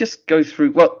I'll just go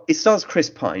through. Well, it stars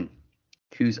Chris Pine,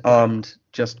 who's armed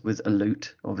just with a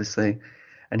lute, obviously.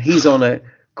 And he's on a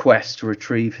quest to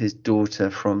retrieve his daughter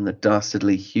from the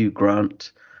dastardly Hugh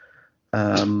Grant.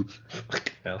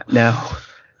 Now,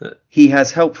 he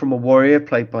has help from a warrior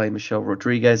played by Michelle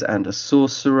Rodriguez and a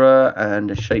sorcerer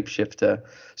and a shapeshifter.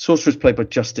 Sorcerer's played by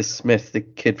Justice Smith, the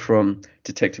kid from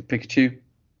Detective Pikachu,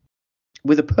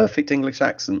 with a perfect English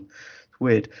accent. It's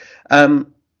weird.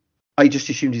 I just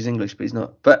assumed he's English, but he's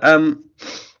not. But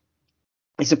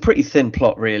it's a pretty thin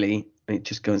plot, really.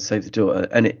 Just go and save the daughter,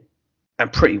 and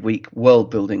pretty weak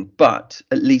world building. But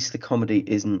at least the comedy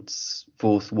isn't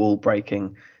fourth wall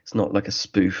breaking. It's not like a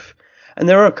spoof. And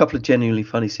there are a couple of genuinely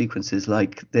funny sequences.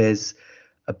 Like there's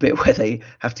a bit where they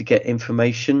have to get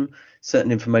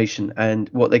certain information, and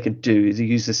what they can do is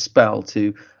use a spell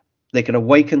they can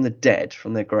awaken the dead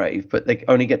from their grave, but they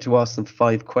only get to ask them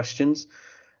 5 questions.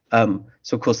 So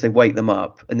of course they wake them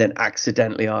up and then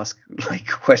accidentally ask like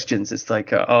questions. It's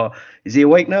like, oh, is he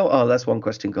awake now? Oh, that's one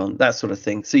question gone. That sort of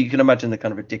thing. So you can imagine the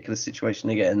kind of ridiculous situation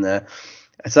they get in there.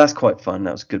 So that's quite fun.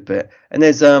 That was a good bit. And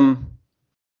there's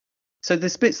so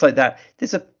there's bits like that.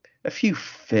 There's a few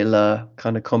filler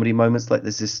kind of comedy moments. Like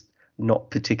there's this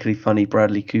not particularly funny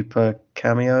Bradley Cooper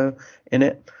cameo in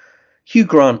it. Hugh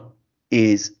Grant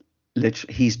is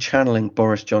literally, he's channeling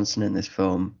Boris Johnson in this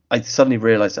film. I suddenly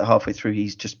realized that halfway through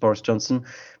he's just Boris Johnson,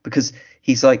 because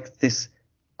he's like this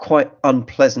quite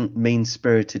unpleasant,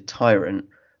 mean-spirited tyrant,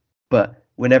 but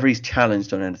whenever he's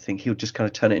challenged on anything, he'll just kind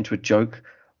of turn it into a joke,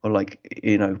 or like,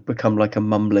 you know, become like a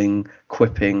mumbling,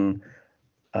 quipping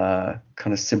kind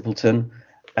of simpleton,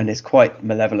 and it's quite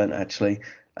malevolent actually.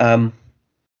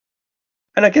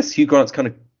 And I guess Hugh Grant's kind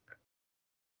of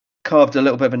carved a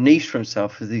little bit of a niche for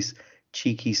himself with these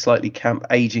cheeky, slightly camp,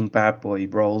 aging bad boy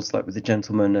roles, like with The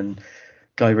Gentleman and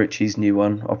Guy Ritchie's new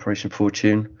one, Operation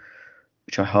Fortune,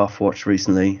 which I half watched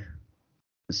recently. It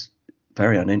was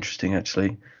very uninteresting,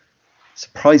 actually.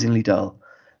 Surprisingly dull.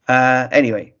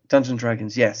 Anyway, Dungeons and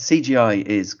Dragons, yes, CGI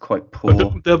is quite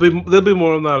poor. There'll be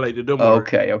more on that later. Don't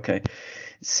worry. Okay.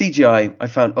 CGI,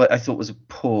 I thought was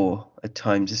poor at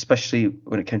times, especially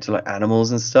when it came to like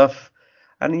animals and stuff.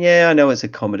 And yeah, I know it's a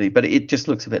comedy, but it just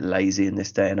looks a bit lazy in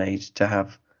this day and age to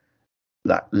have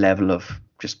that level of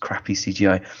just crappy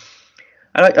CGI.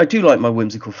 And I do like my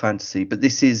whimsical fantasy, but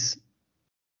this is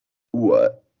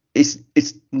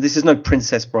this is no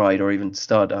Princess Bride or even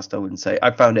Stardust, I wouldn't say.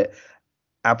 I found it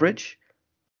average,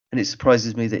 and it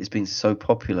surprises me that it's been so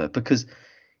popular, because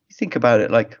you think about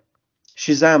it, like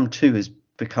Shazam 2 has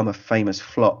become a famous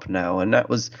flop now, and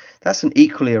that's an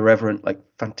equally irreverent, like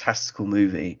fantastical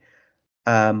movie.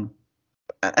 And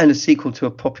a sequel to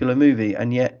a popular movie,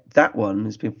 and yet that one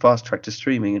has been fast tracked to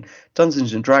streaming. And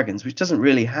Dungeons and Dragons, which doesn't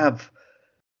really have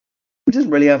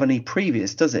any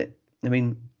previous, does it? I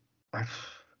mean,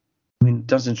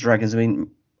 Dungeons and Dragons. I mean,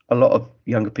 a lot of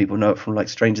younger people know it from like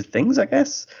Stranger Things, I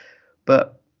guess.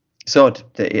 But it's odd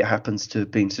that it happens to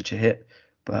have been such a hit.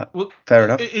 But fair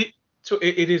enough. So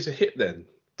it is a hit then.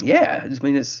 Yeah, I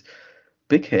mean it's a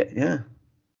big hit. Yeah.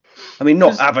 I mean,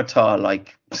 not Avatar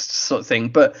like sort of thing,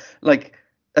 but like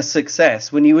a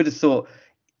success. When you would have thought,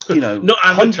 you know, not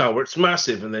Avatar, where it's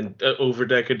massive, and then over a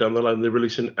decade down the line they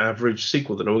release an average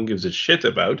sequel that no one gives a shit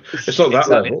about. It's not that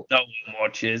level. No one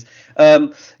watches.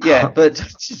 Yeah, but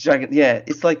yeah,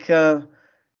 it's like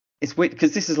it's weird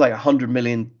because this is like $100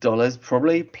 million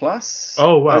probably plus.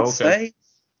 Oh wow, I'd say.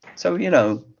 So you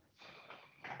know,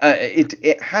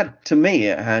 it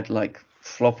had like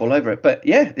flop all over it, but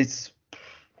yeah,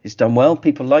 it's done well.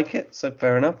 People like it, so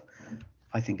fair enough.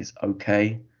 I think it's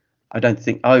okay. I don't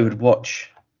think I would watch.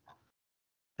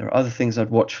 There are other things I'd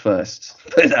watch first.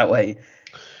 Put it that way.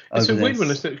 It's a weird one,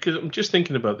 because I'm just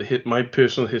thinking about my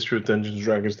personal history with Dungeons and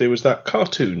Dragons. There was that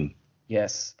cartoon.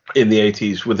 Yes. In the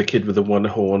 80s, with the kid with the one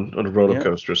horn on a roller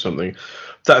coaster or something.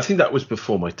 I think that was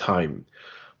before my time.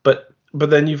 But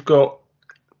then you've got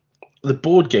the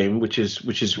board game, which is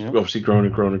obviously grown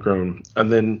and grown and grown,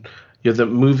 and then you have the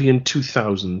movie in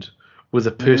 2000 with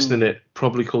a person in it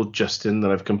probably called Justin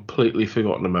that I've completely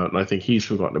forgotten about, and I think he's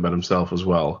forgotten about himself as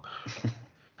well.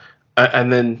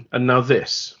 And now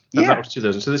this. And that was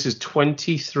 2000. So this is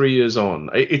 23 years on.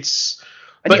 It's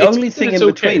And But the only thing it's in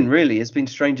okay. between really has been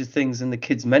Stranger Things and the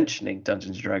kids mentioning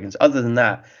Dungeons and Dragons. Other than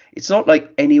that, it's not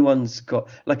like anyone's got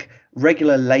like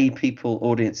regular lay people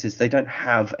audiences. They don't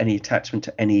have any attachment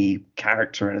to any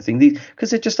character or anything because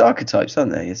they're just archetypes,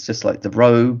 aren't they? It's just like the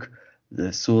rogue,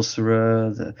 the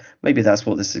sorcerer. Maybe that's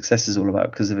what the success is all about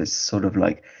because of its sort of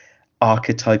like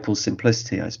archetypal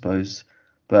simplicity, I suppose.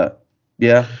 But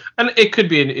yeah. And it could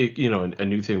be a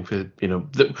new thing for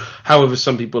however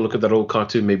some people look at that old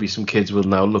cartoon. Maybe some kids will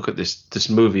now look at this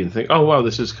movie and think, oh wow,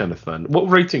 this is kind of fun. What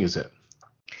rating is it?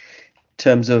 In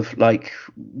terms of like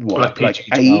what, Like like PG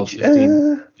 12, age?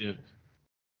 15. Yeah.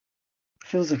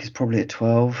 Feels like it's probably a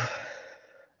 12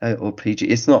 or PG.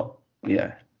 It's not.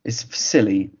 Yeah, it's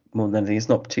silly more than anything. It's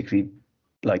not particularly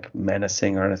like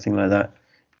menacing or anything like that.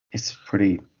 It's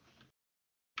pretty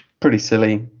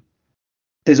silly.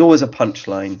 There's always a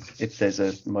punchline if there's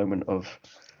a moment of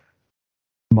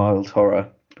mild horror,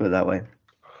 put it that way.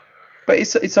 But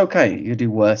it's okay. You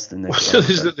do worse than this. So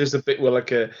there's a bit where like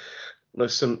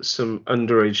some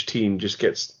underage teen just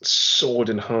gets sawed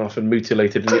in half and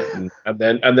mutilated and eaten, and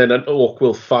then an orc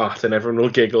will fart and everyone will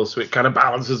giggle, so it kind of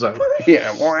balances out.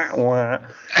 Yeah, wah, wah.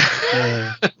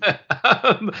 Yeah.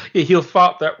 Yeah, he'll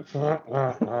fart that.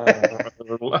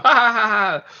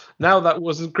 Now that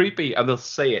wasn't creepy, and they'll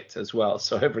say it as well,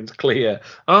 so everyone's clear.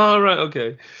 Oh, right,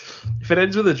 okay. If it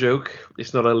ends with a joke,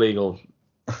 it's not illegal.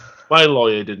 My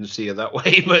lawyer didn't see it that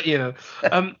way, but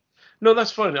no,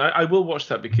 that's fine. I will watch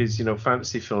that because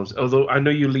fantasy films. Although I know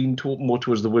you lean more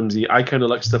towards the whimsy, I kind of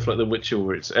like stuff like The Witcher,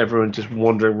 where it's everyone just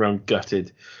wandering around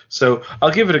gutted. So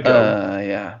I'll give it a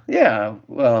go. Yeah.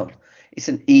 Well, it's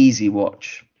an easy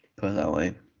watch, put it that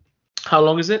way. How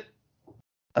long is it?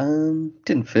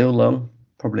 Didn't feel long.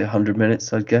 Probably 100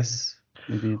 minutes, I'd guess.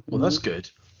 Maybe. Well, that's good.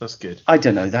 That's good. I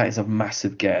don't know. That is a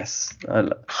massive guess. I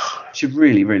should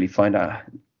really, really find out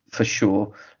for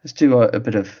sure. Let's do a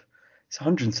bit of. It's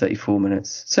 134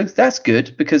 minutes. So that's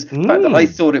good because the fact that I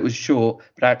thought it was short,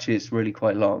 but actually it's really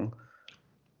quite long.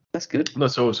 That's good.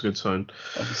 That's always a good sign.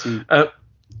 Obviously,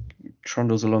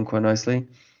 trundles along quite nicely.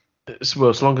 It's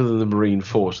longer than the Marine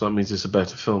Force. That means it's a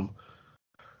better film.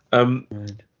 Right.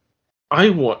 I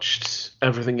watched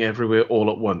Everything Everywhere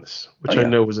All at Once, which I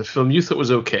know was a film you thought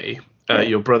was okay.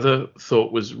 Your brother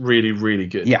thought was really, really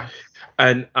good. Yeah.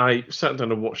 And I sat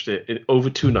down and watched it over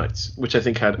 2 nights, which I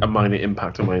think had a minor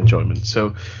impact on my enjoyment.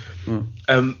 So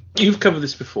you've covered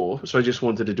this before, so I just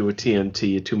wanted to do a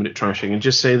TNT, a 2-minute trashing, and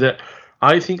just say that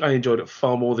I think I enjoyed it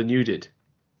far more than you did.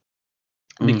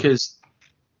 Because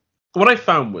what I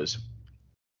found was,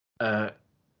 I'm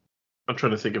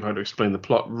trying to think of how to explain the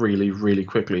plot really, really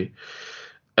quickly.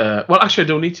 Well, actually, I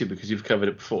don't need to because you've covered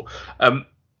it before.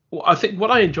 Well, I think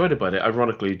what I enjoyed about it,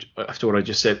 ironically, after what I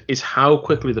just said, is how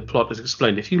quickly the plot is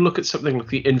explained. If you look at something like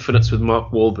The Infinites with Mark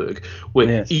Wahlberg,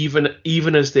 where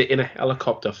even as they're in a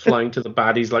helicopter flying to the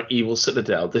baddies like Evil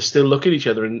Citadel, they still look at each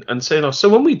other and saying, "Oh, so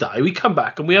when we die, we come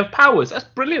back and we have powers." That's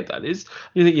brilliant, that is.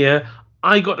 And you think,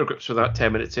 I got to grips with that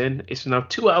 10 minutes in. It's now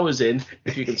 2 hours in.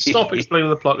 If you can stop explaining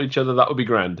the plot to each other, that would be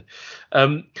grand.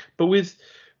 But with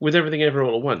Everything Ever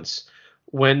All at Once,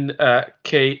 when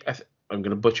Kay... I'm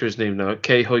going to butcher his name now.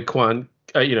 Kei Hoi Kwan,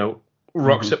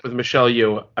 rocks up with Michelle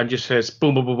Yeoh and just says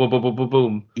boom, boom, boom, boom, boom, boom, boom,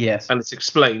 boom. Yes. And it's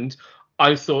explained.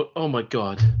 I thought, oh my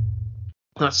God,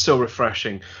 that's so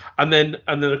refreshing. And then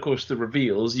of course the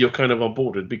reveals, you're kind of on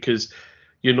boarded because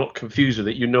you're not confused with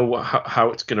it. You know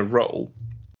how it's going to roll,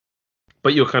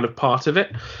 but you're kind of part of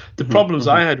it. The problems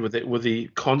I had with it were the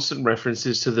constant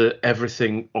references to the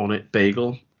everything on it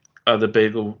bagel, the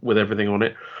bagel with everything on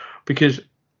it, because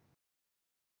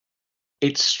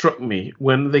it struck me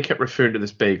when they kept referring to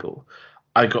this bagel,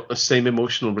 I got the same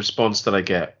emotional response that I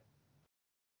get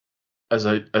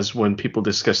as when people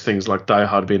discuss things like Die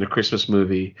Hard being a Christmas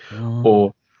movie,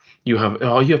 or you have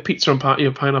pizza and you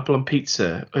have pineapple on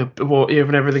pizza, or you have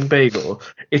an everything bagel.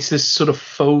 It's this sort of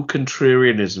faux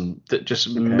contrarianism that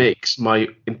just makes my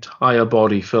entire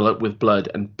body fill up with blood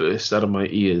and burst out of my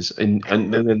ears, and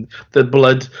then the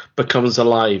blood becomes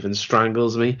alive and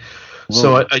strangles me.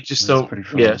 So I just don't.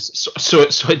 Yes. So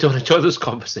I don't enjoy those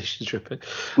conversations, Rupert.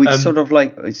 It's sort of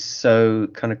like it's so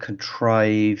kind of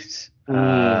contrived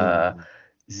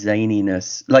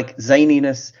zaniness,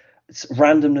 it's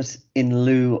randomness in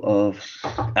lieu of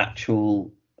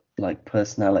actual like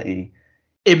personality.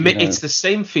 It's the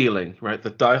same feeling, right? The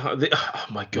Die Hard. Oh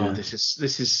my God, this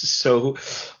is so.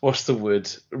 What's the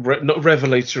word? Not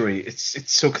revelatory.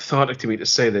 It's so cathartic to me to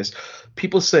say this.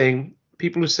 People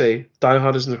who say Die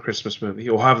Hard isn't a Christmas movie,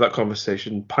 or have that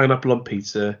conversation, pineapple on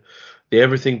pizza, the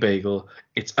everything bagel,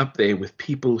 it's up there with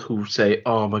people who say,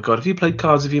 oh my God, have you played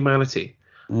Cards of Humanity?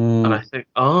 And I think,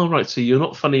 oh, right, so you're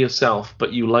not funny yourself,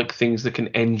 but you like things that can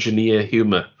engineer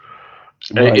humor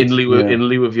Right. in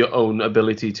lieu of your own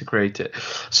ability to create it.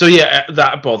 So yeah,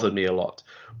 that bothered me a lot.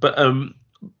 But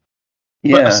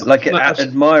Yeah, like that,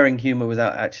 admiring humor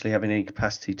without actually having any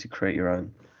capacity to create your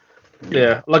own.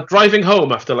 yeah, like driving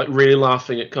home after like really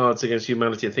laughing at Cards Against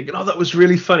Humanity and thinking, oh, that was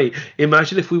really funny.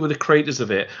 Imagine if we were the creators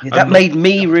of it. Yeah, that made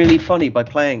me really funny by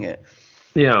playing it.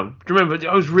 Yeah, do you remember?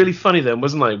 I was really funny then,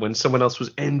 wasn't I? When someone else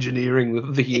was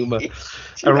engineering the humor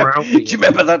around me. Do you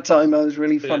remember that time I was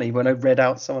really funny when I read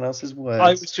out someone else's words?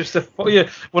 I was just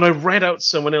when I read out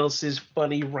someone else's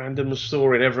funny random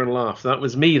story and everyone laughed. That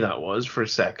was me. That was for a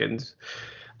second.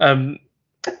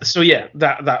 So yeah,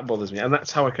 that bothers me, and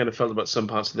that's how I kind of felt about some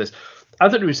parts of this. I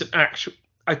thought it was an actual.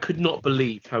 I could not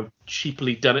believe how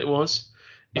cheaply done it was.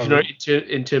 If you know,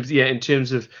 in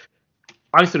terms of.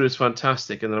 I thought it was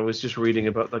fantastic, and then I was just reading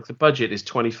about like the budget is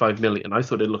 25 million. I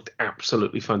thought it looked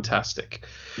absolutely fantastic.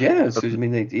 Yeah, so, I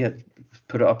mean, they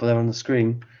put it up there on the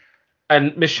screen.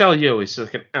 And Michelle Yeoh is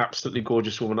like an absolutely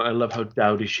gorgeous woman. I love how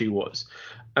dowdy she was,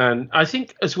 and I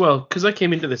think as well because I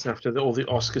came into this after all the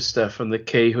Oscar stuff and the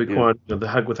Kei Hui Kwan, the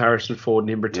hug with Harrison Ford and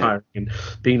him retiring and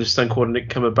being the stunt coordinator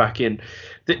coming back in.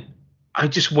 That I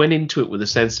just went into it with a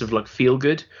sense of like feel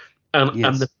good. And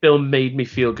the film made me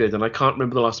feel good, and I can't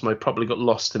remember the last time I probably got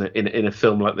lost in a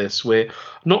film like this. Where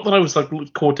not that I was like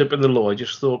caught up in the lore, I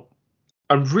just thought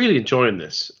I'm really enjoying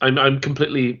this. I'm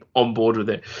completely on board with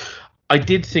it. I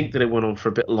did think that it went on for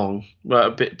a bit long, a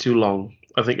bit too long.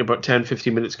 I think about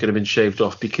 10-15 minutes could have been shaved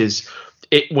off because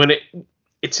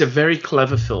it's a very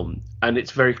clever film, and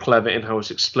it's very clever in how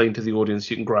it's explained to the audience.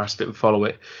 You can grasp it and follow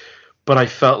it, but I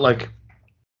felt like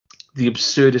the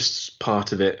absurdist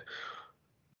part of it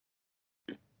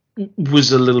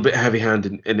was a little bit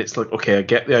heavy-handed, and it's like, okay, I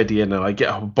get the idea now. I get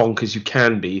how bonkers you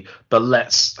can be, but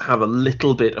let's have a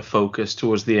little bit of focus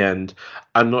towards the end,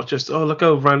 and not just, oh, look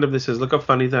how random this is, look how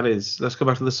funny that is. Let's go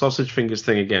back to the sausage fingers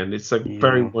thing again. It's like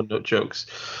very one-note jokes,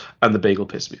 and the bagel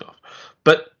pissed me off.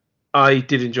 But I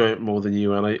did enjoy it more than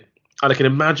you, and I can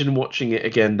imagine watching it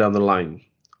again down the line.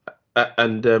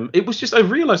 And it was just, I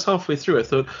realized halfway through, I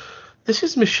thought, this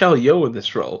is Michelle Yeoh in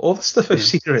this role. All the stuff I've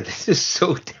seen her in, this is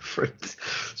so different.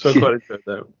 So I quite enjoyed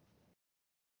that.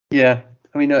 Yeah,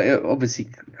 I mean, obviously,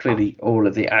 clearly, all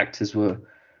of the actors were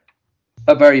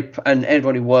and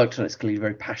everyone who worked on it's clearly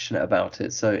very passionate about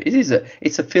it. So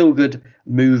it's a feel good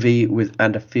movie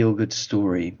and a feel good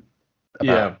story.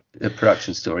 About the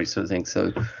production story sort of thing.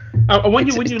 So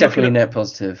it's definitely net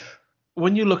positive.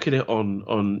 When you look at it on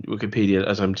Wikipedia,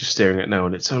 as I'm just staring at now,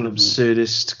 and it's an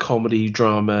absurdist comedy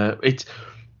drama, it's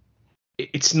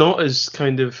not as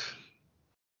kind of,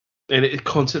 and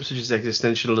concepts such as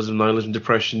existentialism, nihilism,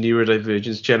 depression,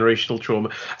 neurodivergence, generational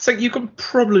trauma. It's like you can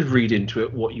probably read into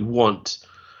it what you want.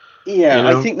 Yeah, you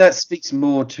know? I think that speaks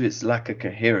more to its lack of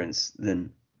coherence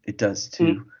than it does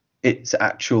to its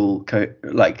actual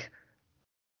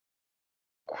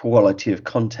quality of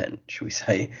content, should we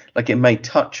say? Like, it may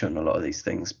touch on a lot of these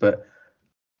things, but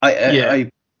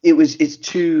it was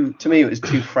too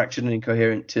fractured and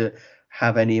incoherent to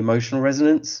have any emotional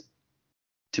resonance.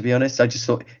 To be honest, I just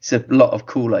thought it's a lot of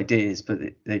cool ideas, but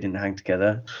they didn't hang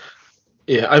together.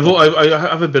 Yeah, I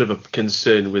have a bit of a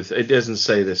concern with, it doesn't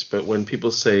say this, but when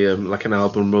people say like an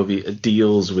album movie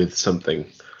deals with something,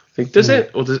 I think, does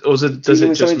it? Or does it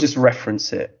just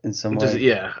reference it in some way?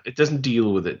 It doesn't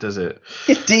deal with it, does it?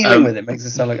 Dealing with it makes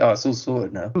it sound like, oh, it's all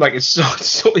sorted now. Like it's so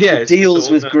yeah. It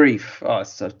deals with grief. Oh,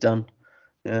 it's so done.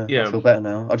 Yeah, I feel better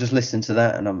now. I'll just listen to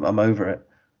that and I'm over it.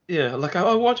 Yeah, like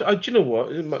I watch. Do you know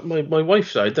what? My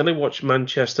wife died. Then I watched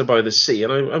Manchester by the Sea,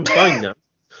 and I'm fine now.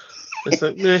 It's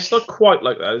like, it's not quite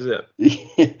like that, is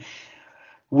it?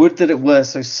 Would that it were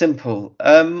so simple.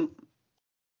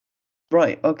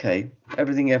 Right, okay.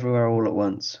 Everything Everywhere All at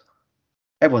Once.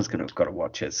 Everyone's got to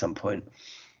watch it at some point.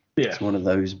 Yeah. It's one of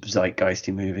those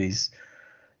zeitgeisty movies.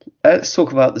 Let's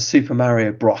talk about the Super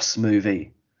Mario Bros.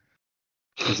 Movie.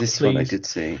 Because this one I did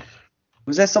see.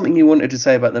 Was there something you wanted to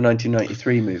say about the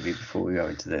 1993 movie before we go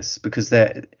into this? Because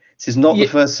this is not the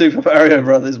first Super Mario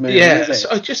Brothers movie. Yeah, so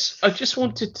I just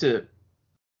wanted to,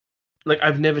 like, I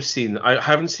haven't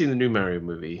seen the new Mario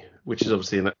movie, which is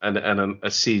obviously a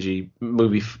CG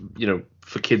movie,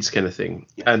 for kids kind of thing.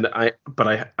 Yeah.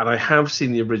 I have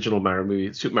seen the original Mario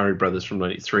movie, Super Mario Brothers from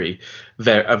 '93,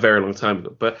 a very long time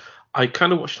ago. But I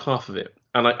kind of watched half of it,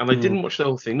 and I didn't watch the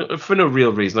whole thing for no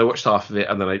real reason. I watched half of it,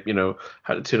 and then I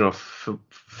had to turn off for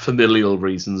familial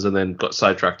reasons, and then got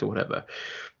sidetracked or whatever.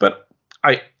 But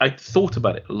I thought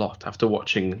about it a lot after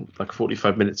watching like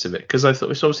 45 minutes of it, because I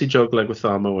thought it's obviously Joe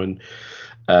Leguizamo, and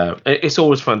it's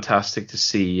always fantastic to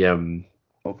see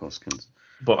Bob Hoskins.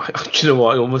 But do you know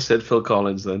what? I almost said Phil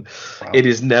Collins then. Wow. It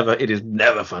is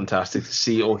never fantastic to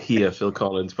see or hear Phil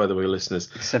Collins, by the way, listeners.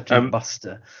 Except in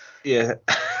Buster. Yeah.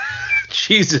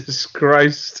 Jesus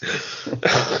Christ.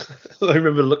 I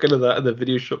remember looking at that in the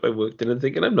video shop I worked in and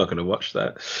thinking, I'm not going to watch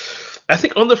that. I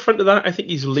think on the front of that, I think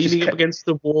he's leaning up against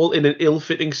the wall in an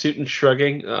ill-fitting suit and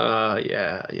shrugging.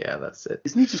 Yeah, that's it.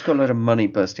 Isn't he just got a lot of money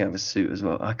bursting out of his suit as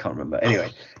well? I can't remember.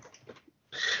 Anyway,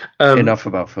 enough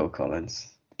about Phil Collins.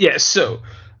 Yeah, so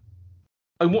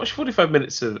I watched 45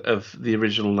 minutes of the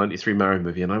original 93 Mario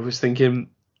movie, and I was thinking,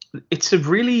 it's a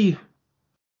really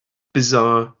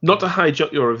bizarre, not to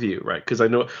hijack your review, right? Because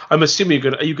I'm assuming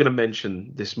are you going to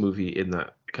mention this movie in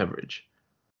that coverage?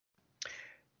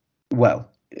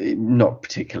 Well, not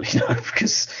particularly, no,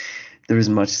 because there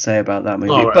isn't much to say about that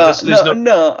movie. Right, but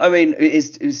no, I mean,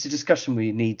 it's a discussion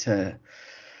we need to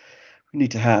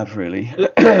have, really.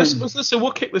 So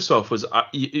what kicked this off was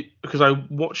because I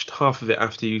watched half of it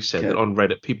after you said that on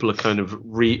Reddit people are kind of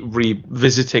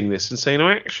revisiting this and saying,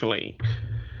 actually.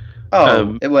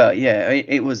 Well, yeah,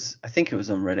 it was. I think it was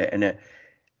on Reddit,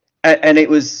 and it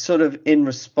was sort of in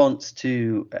response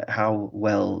to how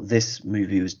well this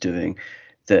movie was doing.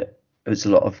 That there was a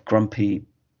lot of grumpy,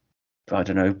 I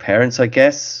don't know, parents, I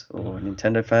guess, or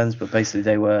Nintendo fans, but basically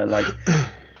they were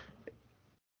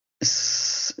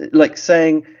like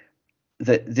saying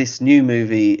that this new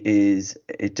movie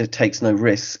it takes no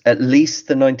risks. At least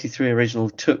the 93 original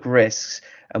took risks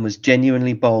and was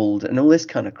genuinely bold and all this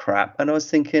kind of crap. And I was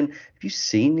thinking, have you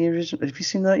seen the original? Have you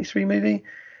seen the 93 movie?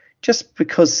 Just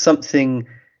because something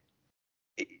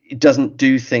it doesn't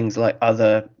do things like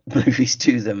other movies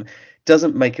do them,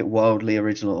 doesn't make it wildly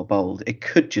original or bold. It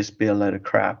could just be a load of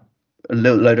crap, a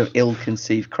load of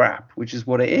ill-conceived crap, which is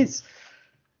what it is.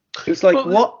 It was like,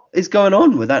 what is going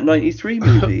on with that 93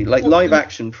 movie? Like live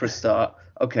action for a start.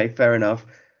 Okay, fair enough.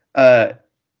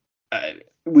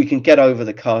 We can get over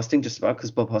the casting just about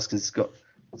because Bob Hoskins has got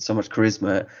so much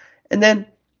charisma. And then,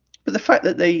 but the fact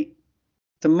that the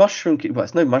Mushroom Kingdom, well,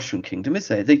 it's no Mushroom Kingdom, is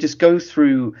there? They just go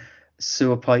through a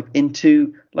sewer pipe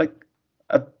into like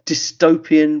a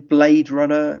dystopian Blade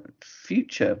Runner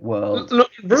future world.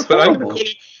 Look, Rupert,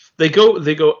 they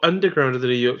go underground in the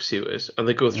New York sewers and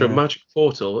they go through a magic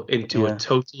portal into a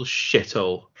total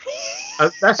shithole.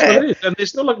 And that's what it is. And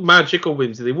it's not like magic or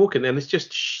whimsy. They walk in and it's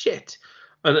just shit.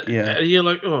 And you're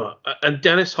like, oh. And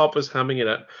Dennis Hopper's hamming it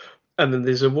up. And then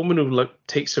there's a woman who like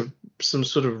takes some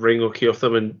sort of ring or key off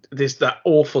them, and there's that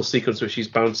awful sequence where she's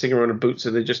bouncing around her boots,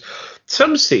 and they just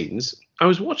some scenes. I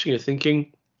was watching it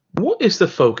thinking, what is the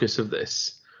focus of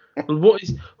this? And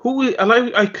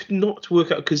I could not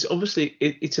work out because obviously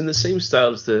it's in the same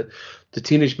style as the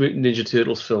Teenage Mutant Ninja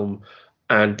Turtles film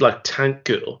and like Tank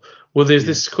Girl, where there's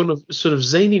this kind of sort of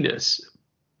zaniness,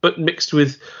 but mixed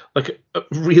with like a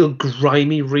real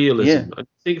grimy realism. I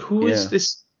think who is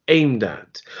this aimed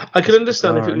at? I can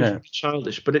understand if it was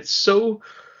childish, but it's so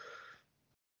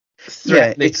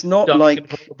threatening. It's not like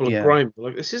grime.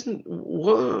 Like this isn't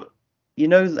what. You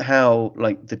know how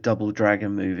like the Double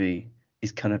Dragon movie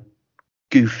is kind of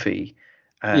goofy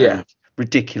and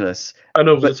ridiculous,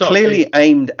 but clearly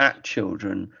aimed at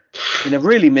children in a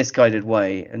really misguided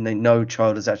way, and they know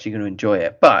child is actually going to enjoy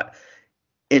it. But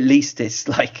at least it's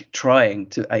like trying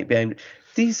to be aimed.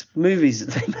 These movies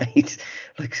that they made,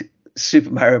 like Super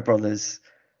Mario Brothers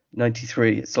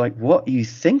 93, it's like, what are you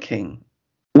thinking?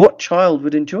 What child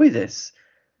would enjoy this?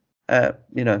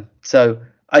 So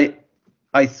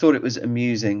I thought it was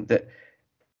amusing that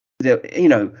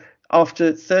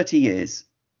after 30 years,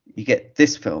 you get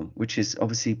this film, which is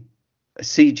obviously a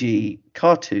CG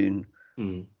cartoon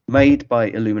made by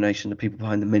Illumination, the people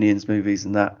behind the Minions movies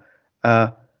and that,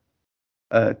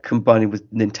 combining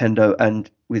with Nintendo and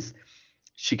with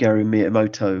Shigeru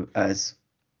Miyamoto as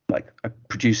like a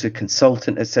producer,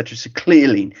 consultant, etc. So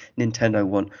clearly Nintendo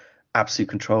want absolute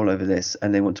control over this,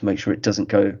 and they want to make sure it doesn't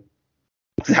go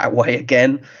that way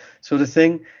again, sort of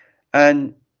thing.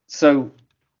 And so,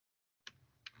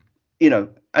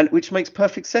 and which makes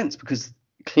perfect sense because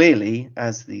clearly,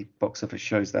 as the box office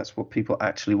shows, that's what people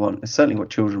actually want. It's certainly what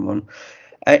children want.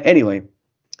 Anyway,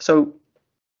 so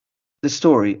the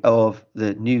story of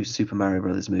the new Super Mario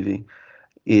Brothers movie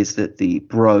is that the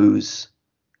bros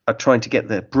are trying to get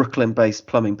their Brooklyn-based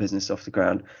plumbing business off the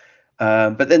ground.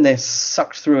 But then they're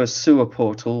sucked through a sewer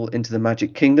portal into the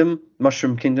Mushroom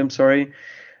Kingdom,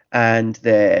 and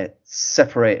they're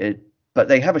separated, but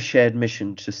they have a shared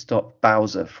mission to stop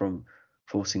Bowser from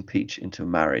forcing Peach into a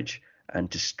marriage and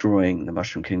destroying the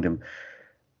Mushroom Kingdom.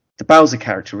 The Bowser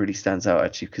character really stands out,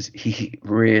 actually, because he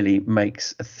really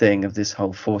makes a thing of this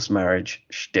whole forced marriage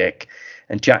shtick,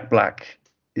 and Jack Black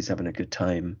is having a good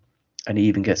time, and he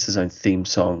even gets his own theme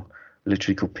song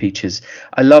literally called Peaches.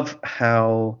 I love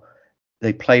how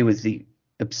they play with the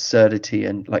absurdity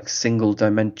and like single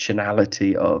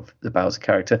dimensionality of the Bowser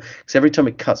character, because every time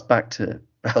it cuts back to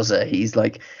Bowser, he's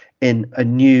like in a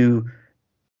new,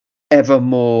 ever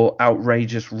more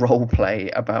outrageous role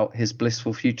play about his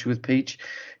blissful future with Peach.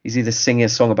 He's either singing a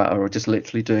song about her or just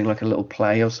literally doing like a little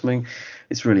play or something.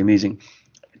 It's really amusing.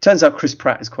 It turns out Chris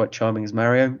Pratt is quite charming as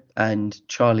Mario, and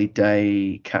Charlie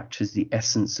Day captures the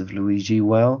essence of Luigi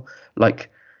well.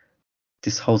 Like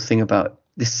this whole thing about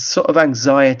this sort of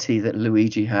anxiety that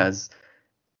Luigi has,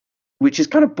 which is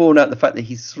kind of born out of the fact that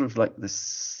he's sort of like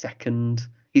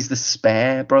he's the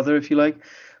spare brother, if you like.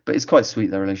 But it's quite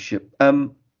sweet, their relationship.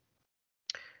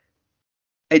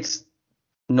 It's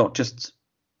not just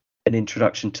an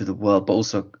introduction to the world, but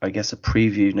also, I guess, a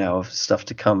preview now of stuff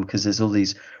to come, because there's all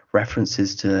these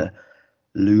references to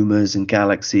Lumas and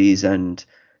galaxies, and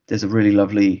there's a really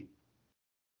lovely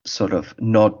sort of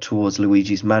nod towards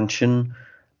Luigi's mansion,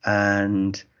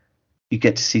 and you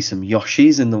get to see some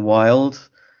Yoshis in the wild,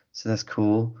 so that's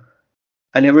cool.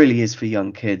 And it really is for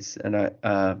young kids, and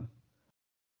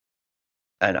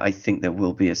I think there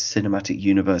will be a cinematic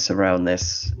universe around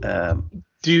this.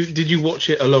 Did you watch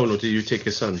it alone, or did you take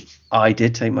your son? I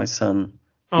did take my son,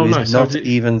 Oh, who nice. is not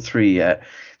even 3 yet,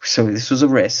 so this was a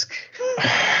risk.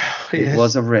 It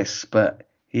was a risk, but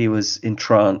he was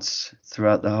entranced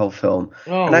throughout the whole film.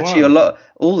 Oh, and actually, wow.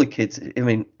 all the kids, I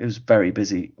mean, it was very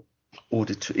busy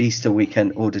Easter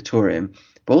weekend auditorium,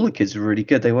 but all the kids were really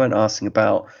good. They weren't asking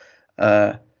about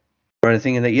or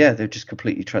anything, and they're just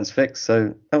completely transfixed.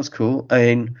 So that was cool. I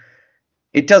mean,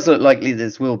 it does look likely there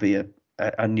will be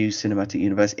a new cinematic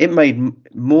universe. It made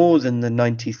more than the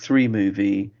 '93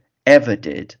 movie ever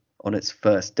did on its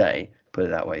first day, put it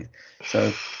that way.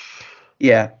 So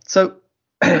yeah, so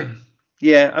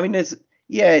yeah, I mean,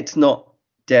 it's not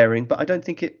daring, but I don't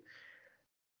think it.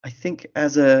 I think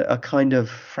as a kind of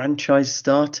franchise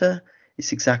starter,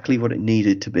 it's exactly what it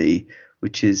needed to be,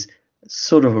 which is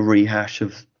sort of a rehash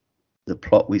of the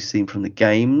plot we've seen from the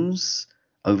games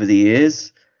over the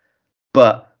years,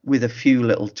 but with a few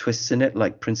little twists in it,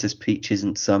 like Princess Peach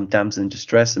isn't some damsel in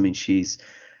distress. I mean, she's,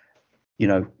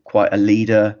 quite a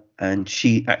leader, and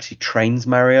she actually trains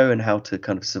Mario and how to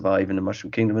kind of survive in the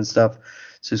Mushroom Kingdom and stuff.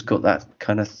 So it's got that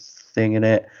kind of thing in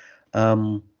it.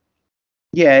 It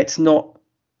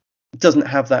doesn't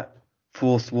have that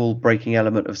fourth wall breaking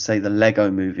element of, say, the Lego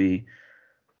movie.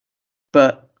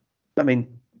 But, I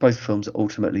mean, both films are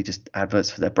ultimately just adverts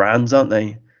for their brands, aren't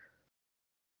they?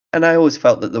 And I always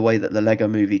felt that the way that the Lego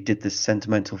movie did this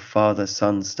sentimental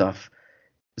father-son stuff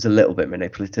was a little bit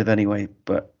manipulative anyway.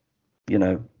 But,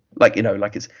 like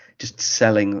it's just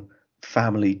selling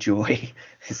family joy.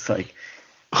 It's like,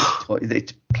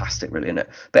 it's plastic really, isn't it?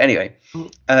 But anyway,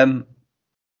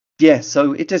 yeah,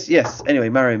 so it does, yes. Anyway,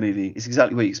 Mario movie is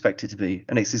exactly what you expect it to be,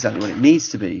 and it's exactly what it needs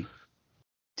to be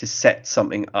to set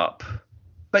something up.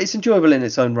 But it's enjoyable in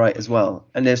its own right as well,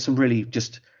 and there's some really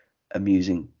just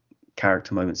amusing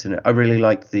character moments in it. I really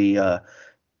like there's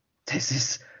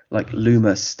this like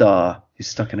Luma star who's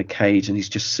stuck in a cage and he's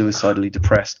just suicidally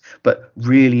depressed, but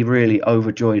really, really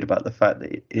overjoyed about the fact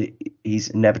that he's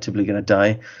inevitably going to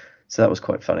die. So that was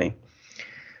quite funny.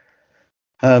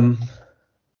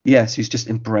 Yeah, so he's just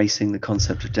embracing the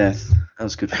concept of death. That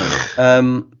was good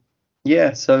fun.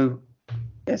 Yeah, so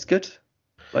yeah, it's good.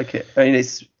 Like it. I mean,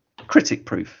 it's critic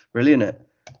proof, really, isn't it?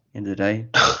 End of the day.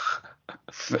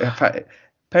 In fact,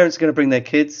 parents are going to bring their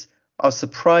kids. I was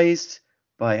surprised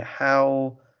by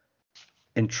how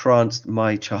entranced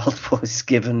my child was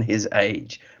given his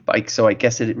age. So I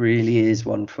guess it really is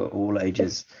one for all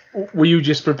ages. Were you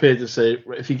just prepared to say,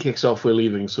 if he kicks off, we're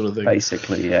leaving, sort of thing?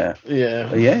 Basically, yeah. Yeah.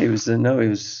 But yeah, he was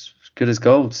good as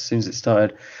gold as soon as it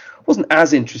started. Wasn't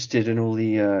as interested in all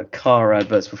the car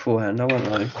adverts beforehand, I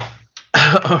won't lie.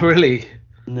 Oh, really?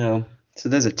 No. So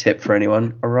there's a tip for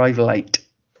anyone. Arrive late.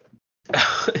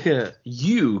 Yeah.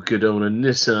 You could own a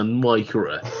Nissan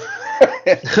Micra.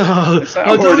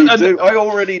 I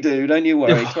already do. Don't you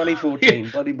worry. 2014,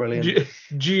 bloody brilliant.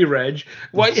 G-Reg.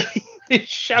 Why he's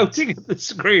shouting at the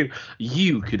screen?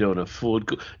 You could own a Ford.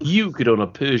 You could own a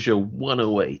Peugeot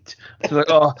 108. It's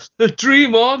like,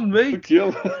 dream on, mate.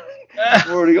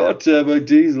 I've already got a turbo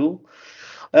diesel.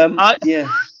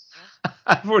 Yeah.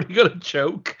 I've already got a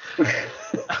choke.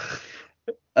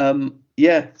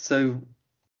 Yeah. So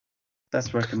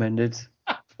that's recommended.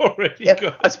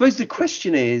 Got. I suppose the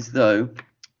question is, though,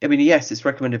 I mean, yes, it's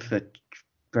recommended for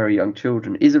very young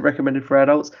children. Is it recommended for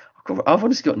adults? I've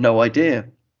honestly got no idea.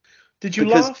 Did you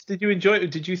laugh? Did you enjoy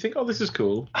it? Did you think, this is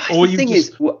cool? Or were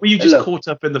you just caught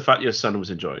up in the fact your son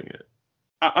was enjoying it?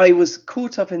 I was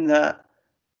caught up in that.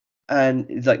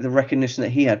 and like the recognition that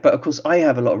he had. But of course, I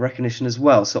have a lot of recognition as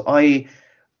well. So I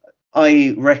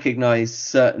recognize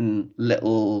certain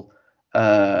little,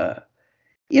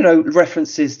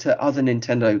 references to other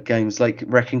Nintendo games like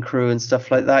Wrecking Crew and stuff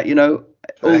like that. All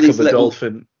Echo these the little.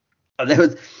 Dolphin.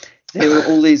 There were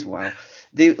all these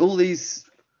all these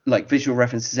like visual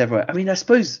references everywhere. I mean, I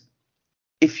suppose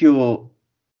if you're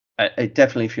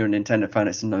definitely if you're a Nintendo fan,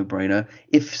 it's a no-brainer.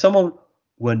 If someone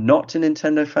were not a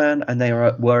Nintendo fan and they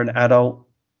were an adult,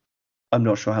 I'm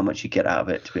not sure how much you get out of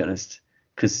it, to be honest,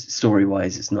 because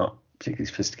story-wise, it's not particularly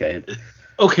sophisticated.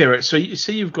 Okay, right. So you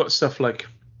say you've got stuff like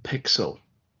Pixel.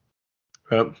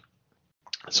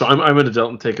 So I'm an adult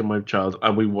and taking my child,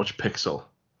 and we watch Pixel.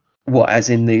 What, as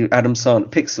in the Adam Sandler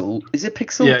Pixel? Is it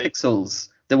Pixel? Yeah. Pixels,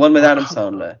 the one with Adam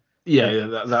Sandler.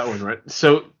 Yeah, that one, right?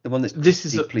 So the one that's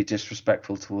deeply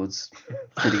disrespectful towards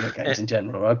video games in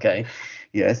general. Okay,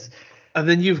 yes. And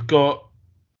then you've got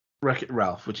Wreck-It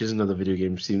Ralph, which is another video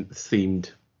game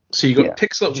themed. So you got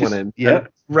Pixel at one end, and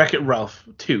Wreck-It Ralph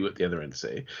 2 at the other end.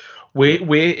 Say,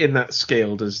 where in that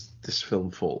scale does this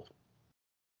film fall?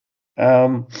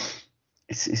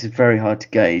 It's very hard to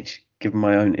gauge given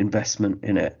my own investment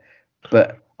in it,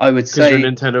 but I would say you're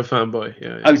a Nintendo fanboy.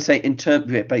 Yeah. I would say in terms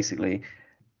of it, basically,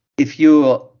 if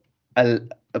you're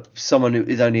someone who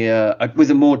is only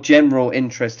with a more general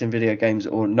interest in video games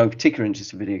or no particular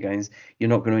interest in video games, you're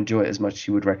not going to enjoy it as much as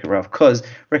you would Wreck-It Ralph, because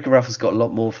Wreck-It Ralph has got a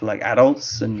lot more for like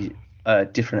adults and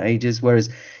different ages, whereas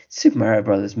Super Mario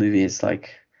Brothers movie is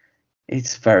like,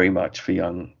 it's very much for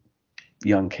young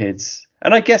kids.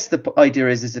 And I guess the idea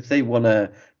is if they want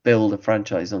to build a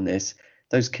franchise on this,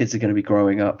 those kids are going to be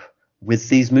growing up with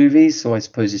these movies, so I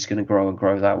suppose it's going to grow and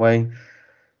grow that way.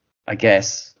 I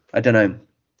guess. I don't know.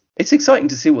 It's exciting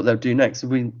to see what they'll do next.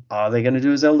 Are they going to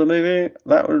do a Zelda movie?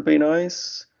 That would be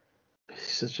nice.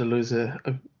 He's such a loser.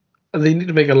 And they need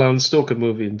to make a Alan Stalker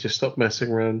movie and just stop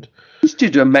messing around. Just do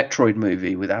a Metroid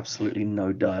movie with absolutely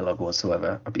no dialogue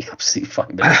whatsoever. I'd be absolutely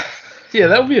fine with it. Yeah,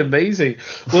 that would be amazing.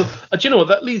 Well, do you know what?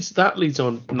 That leads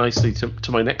on nicely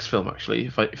to my next film, actually,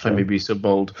 if I may be so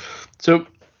bold. So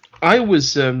I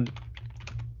was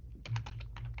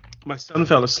my son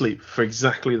fell asleep for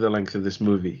exactly the length of this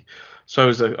movie. So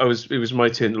it was my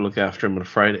turn to look after him on a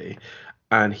Friday,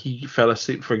 and he fell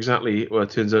asleep for exactly what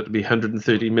turns out to be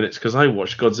 130 minutes because I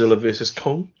watched Godzilla vs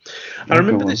Kong. I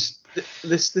remember this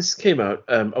came out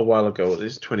a while ago. It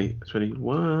was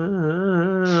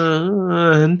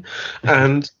 2021,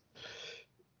 and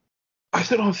I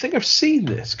thought, I think I've seen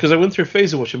this because I went through a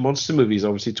phase of watching monster movies.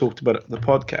 Obviously, talked about it in the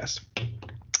podcast.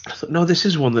 I thought, no, this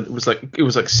is one that was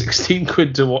like 16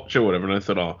 quid to watch or whatever, and I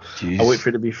thought, I'll wait for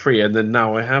it to be free, and then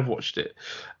now I have watched it,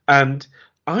 and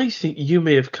I think you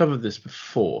may have covered this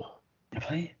before. Have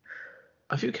I?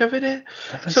 Have you covered it?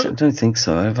 I don't think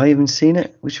so. Have I even seen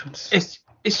it? Which one's?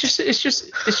 It's just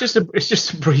a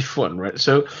brief one, right?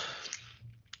 So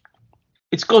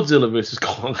it's Godzilla versus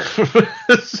Kong.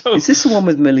 So, is this the one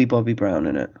with Millie Bobby Brown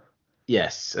in it?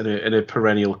 Yes, and a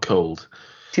perennial cold.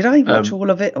 Did I watch all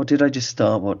of it, or did I just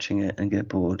start watching it and get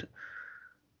bored?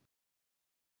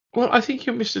 Well, I think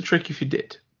you missed a trick if you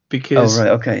did, because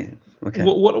okay.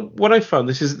 What I found,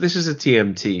 this is a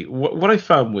TMT. What I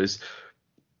found was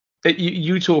that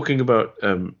you talking about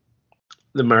the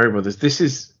Mario Brothers.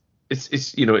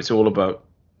 It's all about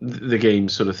the game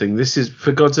sort of thing. This is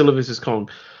for Godzilla vs Kong.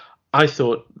 I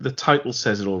thought the title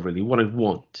says it all really. What I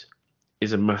want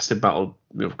is a massive battle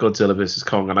of Godzilla versus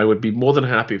Kong, and I would be more than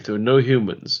happy if there were no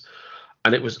humans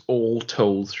and it was all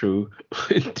told through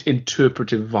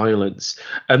interpretive violence.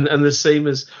 And the same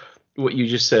as what you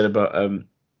just said about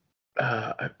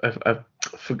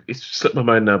it's slipped my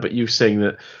mind now, but you saying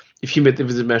that if there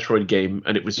was a Metroid game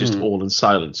and it was just all in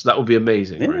silence, that would be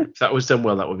amazing, right? If that was done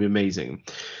well, that would be amazing.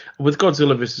 With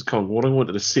Godzilla vs Kong, what I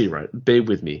wanted to see, right? Bear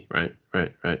with me, right?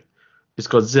 It's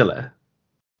Godzilla,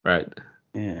 right?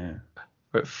 Yeah.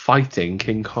 Fighting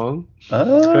King Kong.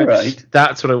 Oh, right.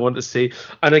 That's what I want to see.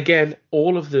 And again,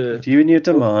 all of the... You and your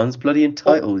demands, bloody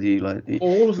entitled you, like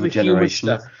all of the human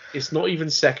stuff. It's not even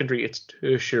secondary, it's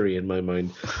tertiary in my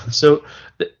mind. So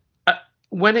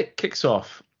when it kicks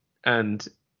off, and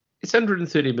it's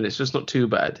 130 minutes, so it's not too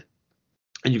bad.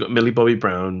 And you've got Millie Bobby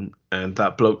Brown and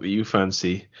that bloke that you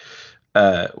fancy.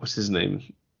 What's his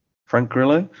name? Frank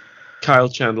Grillo? Kyle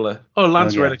Chandler. Oh,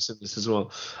 Lance Reddick's in this as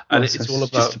well. And it's all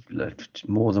about... Just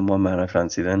more than one man I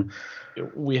fancy then.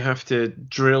 We have to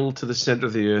drill to the center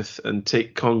of the earth and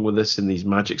take Kong with us in these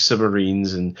magic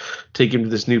submarines and take him to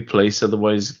this new place.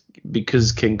 Otherwise,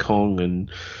 because King Kong and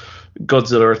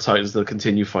Godzilla are titans, they'll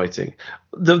continue fighting.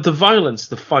 The violence,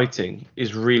 the fighting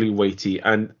is really weighty.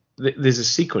 And there's a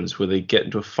sequence where they get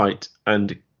into a fight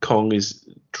and Kong is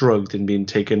drugged and being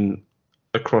taken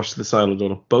across this island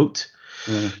on a boat.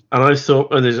 Mm. And I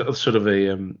thought, and there's a sort of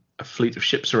a fleet of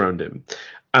ships around him.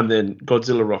 And then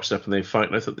Godzilla rocks up and they fight.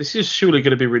 And I thought, this is surely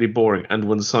going to be really boring and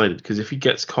one-sided, because if he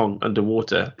gets Kong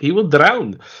underwater, he will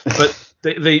drown. But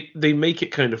they make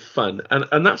it kind of fun.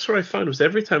 And that's what I found was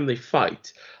every time they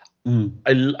fight,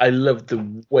 I love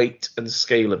the weight and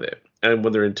scale of it. And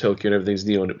when they're in Tokyo and everything's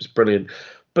neon, it was brilliant.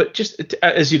 But just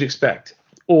as you'd expect,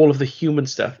 all of the human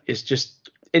stuff is just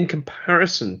in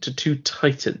comparison to two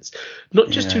titans. Not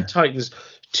just two titans,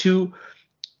 two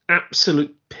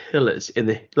absolute pillars in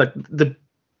the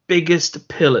biggest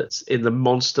pillars in the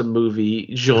monster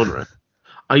movie genre.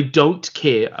 I don't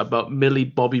care about Millie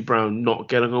Bobby Brown not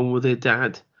getting on with her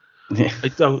dad. Yeah.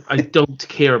 I don't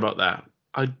care about that.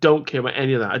 I don't care about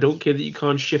any of that. I don't care that you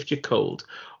can't shift your cold.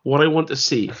 What I want to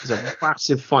see is a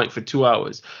massive fight for 2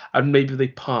 hours, and maybe they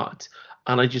part,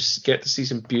 and I just get to see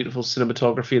some beautiful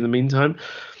cinematography in the meantime.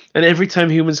 And every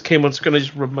time humans came on screen, I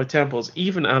just rubbed my temples.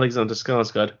 Even Alexander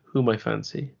Skarsgård, whom I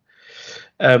fancy.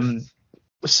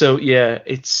 So yeah,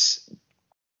 it's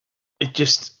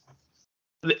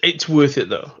worth it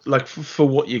though. Like for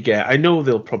what you get. I know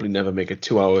they'll probably never make a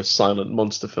 2-hour silent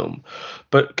monster film,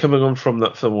 but coming on from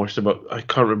that film I watched about, I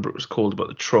can't remember what it was called, about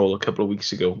the troll a couple of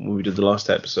weeks ago when we did the last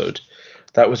episode.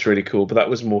 That was really cool, but that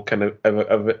was more kind of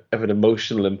an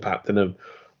emotional impact than a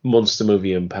monster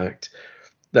movie impact.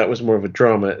 That was more of a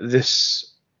drama.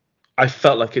 This, I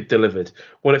felt like it delivered.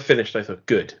 When it finished, I thought,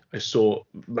 good. I saw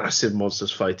massive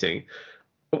monsters fighting,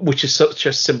 which is such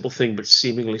a simple thing, but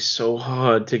seemingly so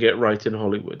hard to get right in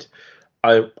Hollywood.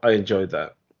 I enjoyed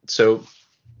that. So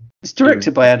it's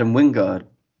directed by Adam Wingard,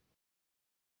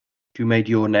 who made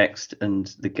Your Next and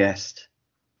The Guest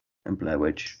and Blair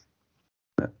Witch.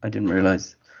 I didn't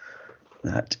realise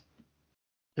that.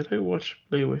 Did I watch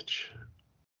Blair Witch?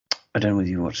 I don't know whether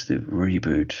you watched the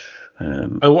reboot.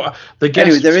 The Guest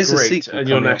anyway, there is great, a sequel, and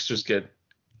Your Next was good.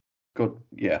 Good,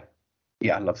 yeah,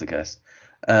 I love The Guest.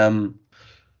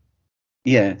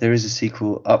 Yeah, there is a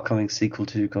upcoming sequel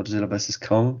to Godzilla vs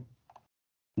Kong,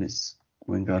 and it's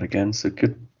Wingard again. So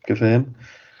good for him.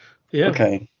 Yeah.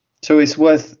 Okay, so it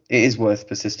is worth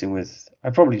persisting with.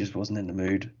 I probably just wasn't in the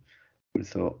mood. Would have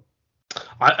thought.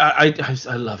 I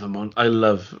love him. I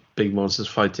love big monsters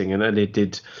fighting, and it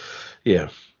did. Yeah.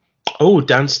 Oh,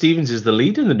 Dan Stevens is the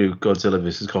lead in the new Godzilla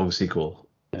vs Kong sequel.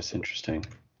 That's interesting.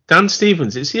 Dan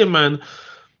Stevens, is he a man?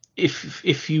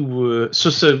 If you were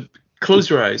so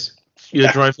close your eyes.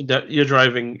 You're driving down.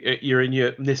 You're in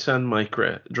your Nissan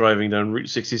Micra driving down Route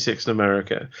 66 in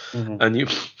America, and you.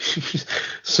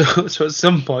 so at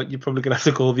some point you're probably gonna have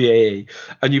to call the AA,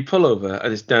 and you pull over,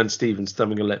 and it's Dan Stevens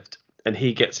thumbing a lift, and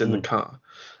he gets in the car,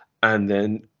 and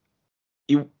then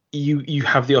you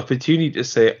have the opportunity to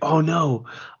say, "Oh no,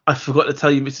 I forgot to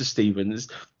tell you, Mr. Stevens,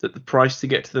 that the price to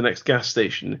get to the next gas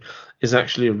station is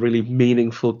actually a really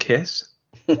meaningful kiss."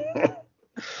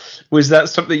 Was that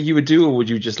something you would do, or would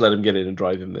you just let him get in and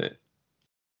drive him there?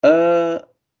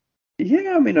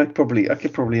 Yeah, I mean, I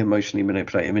could probably emotionally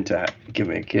manipulate him into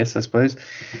giving me a kiss, I suppose.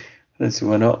 Let's see,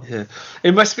 why not? Yeah,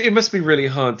 it must be really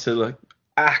hard to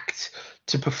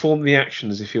to perform the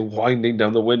actions if you're winding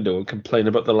down the window and complain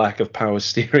about the lack of power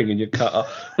steering in your car,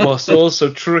 whilst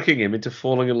also tricking him into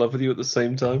falling in love with you at the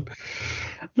same time.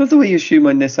 I love the way you assume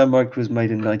my Nissan Micra was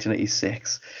made in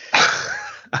 1986.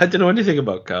 I don't know anything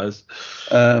about cars.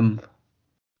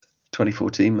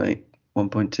 2014, mate.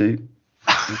 1.2.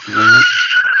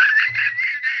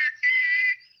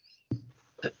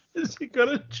 Has he got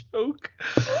a joke?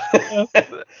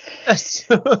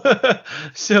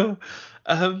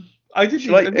 I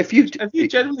didn't. Have you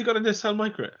generally got a Nissan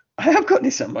Micra? I have got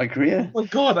Nissan Micra, yeah. Oh my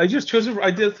God, I just chose.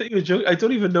 I didn't think you were joking. I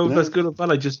don't even know if that's good or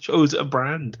bad. I just chose a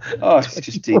brand. Oh, it's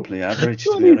just deeply average,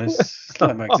 to be honest. It's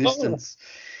like my existence.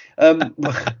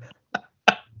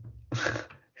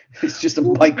 It's just a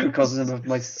microcosm of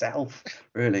myself,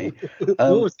 really.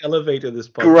 What was elevated this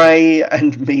podcast? Grey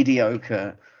and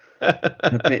mediocre.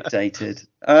 And a bit dated.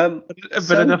 But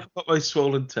enough about my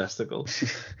swollen testicles.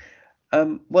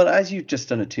 Well, as you've just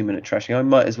done a 2-minute trashing, I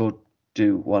might as well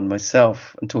do one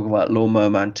myself and talk about Lawnmower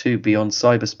Man 2 Beyond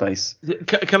Cyberspace.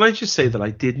 Can I just say that I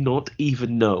did not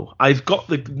even know? I've got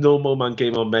the Lawnmower Man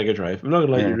game on Mega Drive. I'm not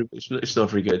going to lie to you, it's not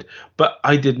very good. But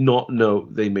I did not know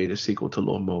they made a sequel to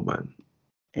Lawnmower Man.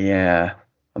 Yeah.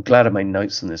 I'm glad I made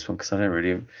notes on this one because I don't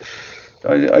really...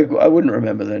 I wouldn't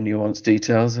remember the nuanced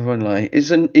details. I won't lie. It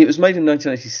was made in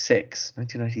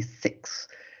 1986.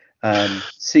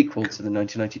 Sequel to the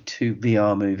 1992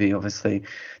 VR movie, obviously.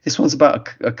 This one's about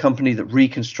a company that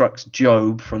reconstructs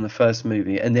Job from the first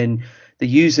movie, and then they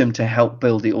use him to help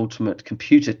build the ultimate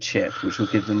computer chip, which will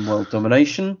give them world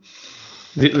domination.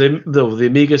 The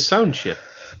Amiga sound chip.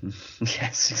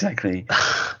 Yes, exactly.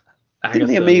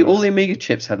 Agatha. All the Amiga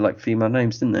chips had like female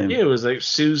names, didn't they? Yeah, it was like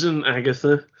Susan,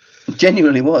 Agatha, It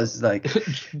genuinely was like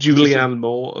Julianne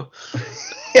Moore.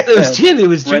 yeah, It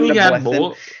was Brenda Julianne Blethyn.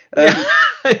 Moore.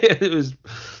 It was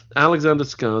Alexander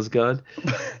Skarsgård.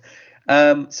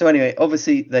 So anyway,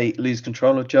 obviously they lose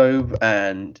control of Job,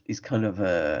 and he's kind of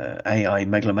a AI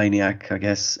megalomaniac, I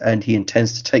guess, and he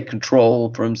intends to take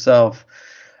control for himself.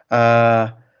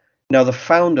 Now the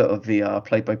founder of VR,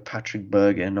 played by Patrick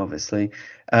Bergin, obviously,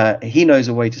 he knows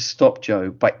a way to stop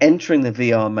Job by entering the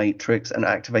VR matrix and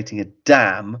activating a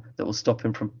dam that will stop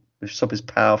his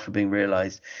power from being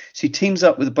realized. So he teams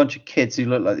up with a bunch of kids who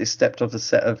look like they stepped off the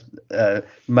set of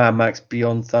Mad Max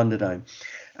Beyond Thunderdome.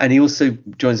 And he also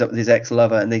joins up with his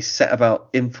ex-lover, and they set about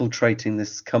infiltrating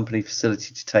this company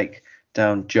facility to take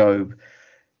down Job.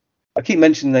 I keep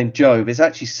mentioning the name Job. It's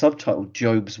actually subtitled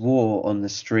Job's War on the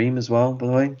stream as well, by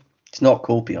the way. It's not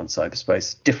called Beyond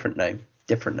Cyberspace. Different name.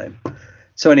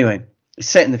 So anyway, it's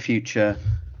set in the future.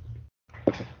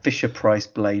 Fisher-Price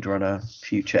Blade Runner,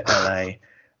 future LA.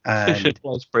 And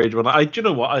Fisher-Price Blade Runner. Do you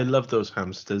know what? I love those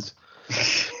hamsters.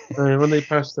 When they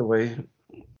passed away.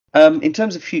 In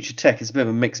terms of future tech, it's a bit of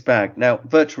a mixed bag. Now,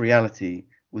 virtual reality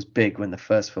was big when the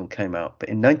first film came out, but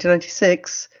in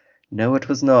 1996, no, it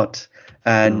was not.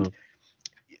 And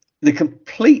the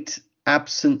complete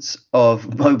absence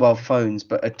of mobile phones,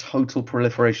 but a total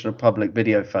proliferation of public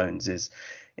video phones is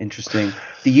interesting.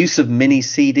 The use of mini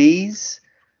CDs,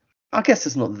 I guess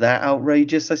it's not that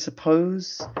outrageous, I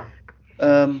suppose.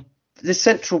 The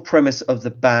central premise of the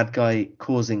bad guy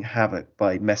causing havoc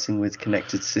by messing with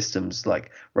connected systems like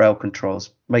rail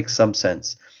controls makes some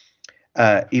sense,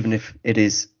 even if it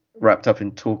is wrapped up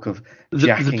in talk of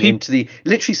jacking into the.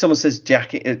 Literally, someone says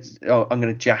jacking. I'm going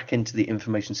to jack into the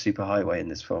information superhighway in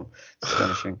this film. It's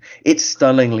astonishing. It's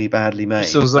stunningly badly made. It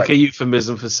sounds like a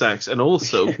euphemism for sex, and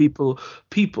also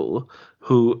people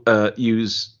who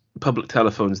use public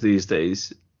telephones these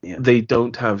days, they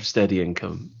don't have steady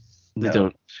income. They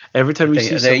don't. Every time you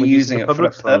see someone using it for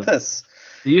a purpose.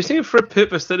 They're using it for a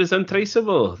purpose that is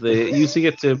untraceable. They're using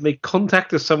it to make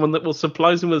contact with someone that will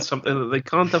supply them with something that they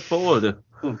can't afford.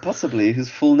 Well, possibly whose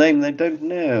full name they don't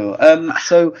know.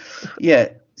 So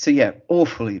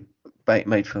awfully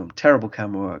made film. Terrible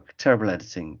camera work, terrible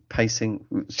editing, pacing.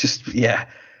 Just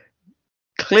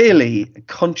clearly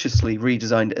consciously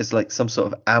redesigned as like some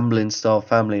sort of Amblin style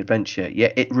family adventure,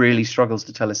 yet it really struggles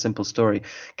to tell a simple story.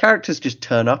 Characters just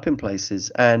turn up in places,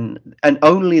 and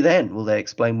only then will they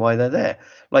explain why they're there.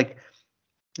 Like,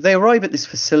 they arrive at this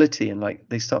facility and like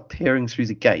they start peering through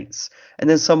the gates, and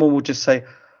then someone will just say,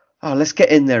 "Oh, let's get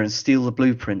in there and steal the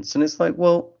blueprints." And it's like,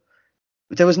 well,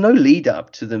 there was no lead up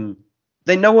to them.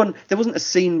 There wasn't a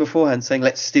scene beforehand saying,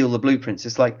 "Let's steal the blueprints."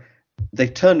 It's like,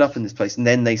 they've turned up in this place, and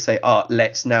then they say,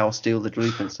 let's now steal the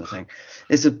blueprints and thing.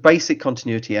 There's a basic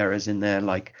continuity errors in there.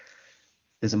 Like,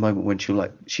 there's a moment when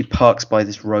she parks by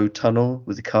this road tunnel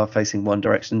with the car facing one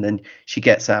direction, then she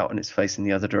gets out and it's facing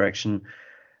the other direction.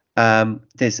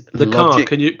 There's the logic.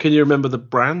 Car. Can you remember the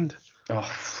brand? I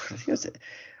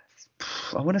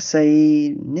want to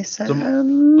say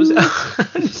Nissan. Was it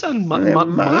Nissan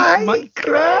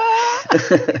Micra?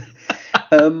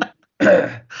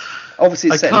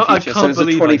 Obviously, it's set in the future, so it's a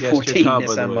 2014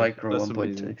 Nissan Micra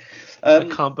 1.2.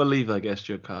 I can't believe I guessed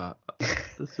your car.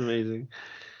 That's amazing.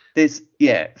 There's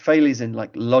failures in like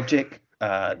logic.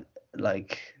 There's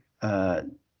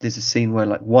a scene where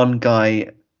like one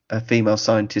guy, a female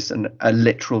scientist, and a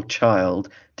literal child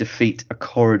defeat a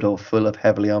corridor full of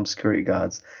heavily armed security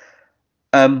guards.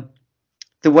 The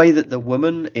way that the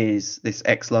woman this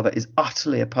ex-lover is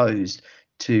utterly opposed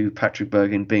to Patrick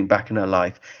Bergin being back in her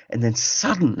life, and then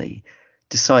suddenly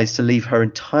decides to leave her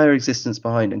entire existence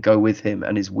behind and go with him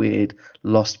and his weird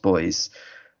Lost Boys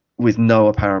with no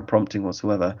apparent prompting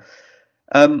whatsoever.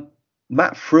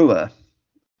 Matt Frewer,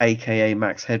 aka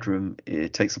Max Headroom,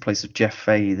 takes the place of Jeff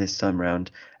Fahey this time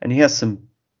around, and he has some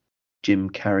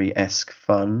Jim Carrey-esque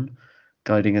fun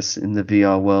guiding us in the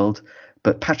VR world.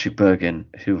 But Patrick Bergin,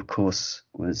 who of course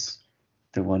was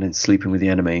the one in Sleeping with the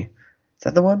Enemy, is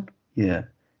that the one? Yeah.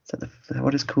 Is that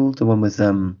what it's called? The one with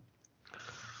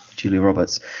Julia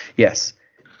Roberts. Yes.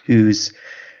 He's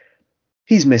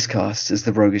miscast as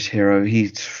the roguish hero.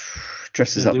 He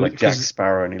dresses up like Jack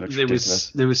Sparrow and he looks ridiculous.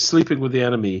 There was Sleeping with the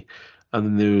Enemy, and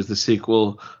then there was the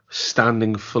sequel,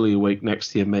 Standing Fully Awake Next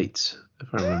to Your Mates,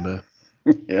 if I remember.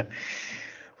 Yeah.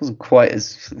 Wasn't quite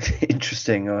as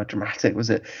interesting or dramatic, was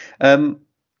it?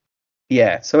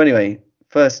 So anyway,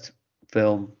 first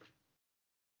film,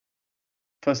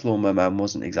 first Lawnmower Man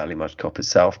wasn't exactly much cop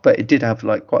itself, but it did have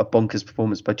like quite a bonkers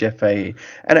performance by Jeff Fahey,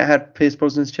 and it had Pierce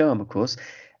Brosnan's charm, of course,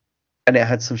 and it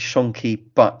had some shonky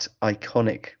but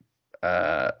iconic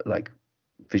like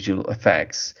visual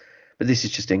effects. But this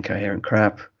is just incoherent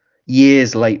crap.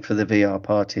 Years late for the VR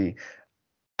party,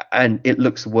 and it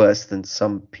looks worse than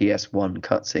some PS1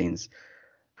 cutscenes.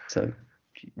 So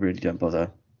really don't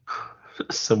bother.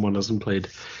 Someone hasn't played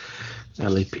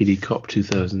LAPD Cop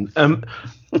 2000.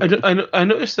 I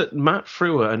noticed that Matt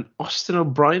Frewer and Austin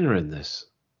O'Brien are in this.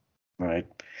 Right.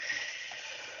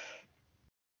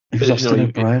 Who's Austin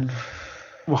O'Brien?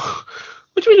 What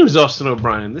do you mean it was Austin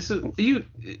O'Brien? This is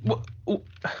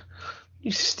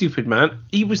you stupid man.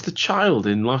 He was the child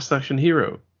in Last Action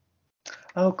Hero.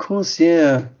 Oh, of course,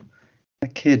 yeah. A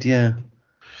kid, yeah.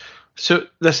 So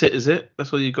that's it, is it?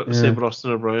 That's all you got to say about Austin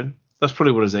O'Brien? That's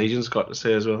probably what his agent's got to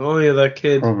say as well. Oh yeah, that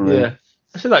kid. Probably. Yeah.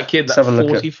 I said that kid, that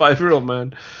 45-year-old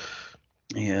man.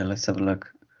 Yeah, let's have a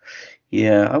look.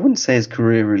 Yeah, I wouldn't say his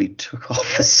career really took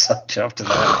off as such after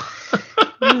that.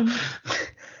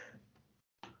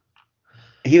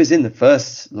 He was in the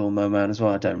first Lawnmower Man as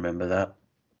well. I don't remember that.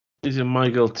 He's in My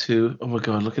Girl 2. Oh my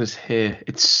god, look at his hair.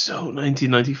 It's so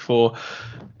 1994.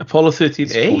 Apollo 13.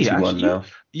 He's 41 now.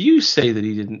 You say that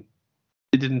he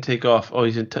didn't take off. Oh,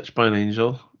 he's in Touched by an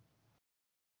Angel.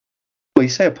 Well, you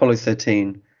say Apollo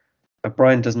 13.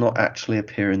 O'Brien does not actually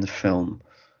appear in the film.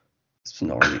 It's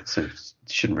not really, so it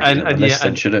shouldn't really be on the list,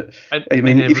 then, should it? I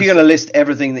mean, if you're going to list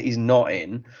everything that he's not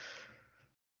in...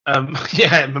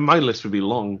 yeah, my list would be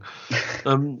long.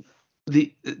 From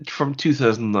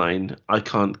 2009, I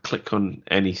can't click on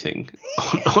anything.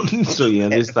 So yeah,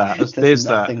 there's that. There's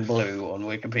nothing blue on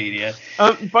Wikipedia.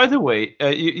 By the way,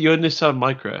 you're Nissan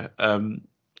Micra.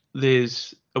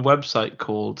 There's a website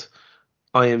called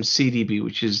IMCDB,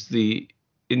 which is the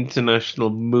International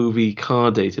Movie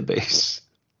Car Database.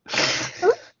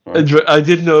 I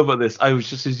didn't know about this. I was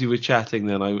just, as you were chatting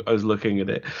then, I was looking at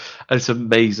it. And it's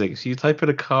amazing. So you type in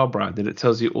a car brand and it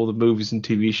tells you all the movies and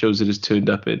TV shows it has turned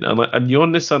up in. And your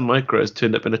Nissan Micra has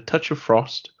turned up in A Touch of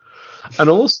Frost. And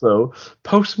also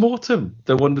Postmortem,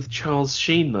 the one with Charles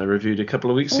Sheen I reviewed a couple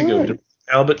of weeks ago. Right.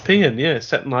 Albert Pin,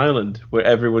 set in Ireland, where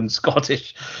everyone's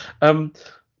Scottish.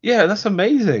 Yeah, that's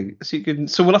amazing.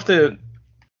 So we'll have to,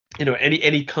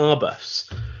 any car buffs.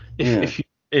 If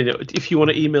you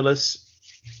want to email us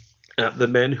at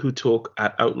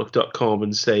themenwhotalk@outlook.com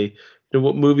and say,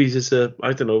 what movies is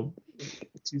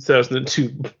 2002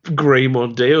 Grey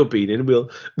Mondeo been in? We'll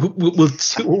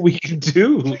see what we can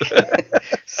do.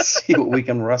 See what we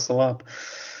can rustle up.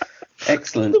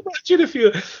 Excellent. Imagine if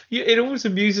it always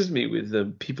amuses me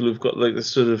with people who've got like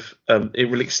this sort of a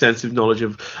really extensive knowledge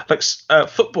of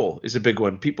football is a big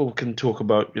one. People can talk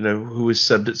about who is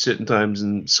subbed at certain times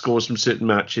and scores from certain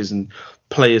matches and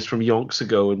players from yonks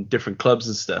ago and different clubs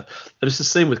and stuff. And it's the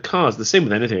same with cars, the same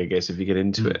with anything, I guess, if you get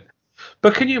into it.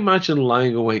 But can you imagine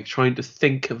lying awake trying to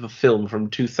think of a film from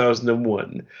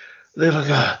 2001? They're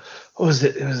like, what was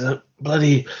it? It was a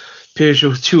bloody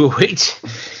Peugeot 208.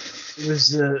 It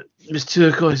was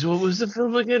turquoise. What was the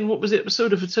film again? What was the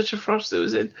episode of A Touch of Frost it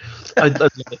was in? I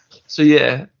love it. So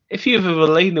yeah, if you've ever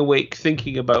lain awake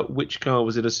thinking about which car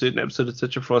was in a certain episode of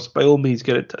Touch of Frost, by all means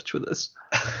get in touch with us.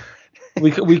 We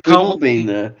can't. We've all been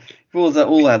there. We've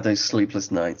all had those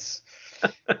sleepless nights.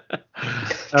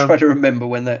 Try to remember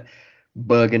when that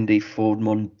burgundy Ford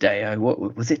Mondeo.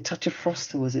 What was it? Touch of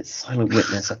Frost or was it Silent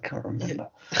Witness? I can't remember.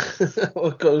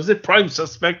 Oh God, was it Prime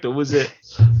Suspect or was it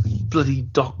bloody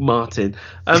Doc Martin?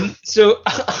 So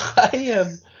I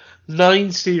am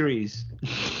 9 series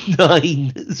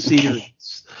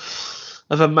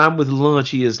of a man with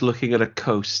large ears looking at a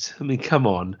coast. I mean, come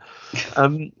on.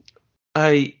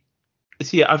 I've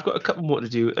got a couple more to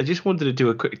do. I just wanted to do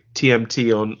a quick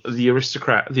TMT on the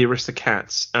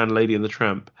Aristocats and Lady and the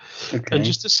Tramp. Okay. And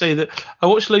just to say that I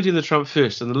watched Lady and the Tramp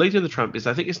first, and the Lady and the Tramp I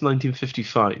think it's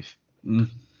 1955.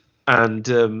 And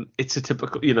it's a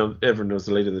typical, everyone knows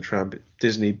the Lady and the Tramp,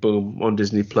 Disney, boom, on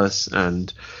Disney Plus,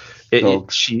 and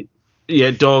dogs. She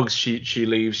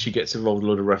leaves, she gets involved with a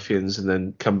load of ruffians, and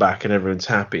then come back, and everyone's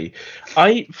happy.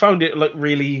 I found it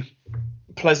really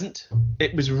pleasant.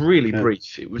 It was really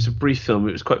brief. It was a brief film.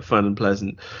 It was quite fun and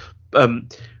pleasant. The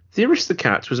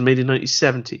Aristocats was made in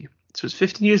 1970, so it's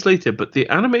 15 years later, but the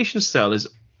animation style is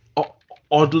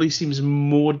oddly seems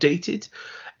more dated.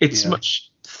 It's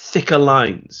much thicker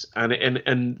lines,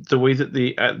 and the way that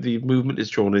the movement is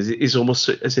drawn is almost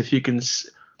as if you can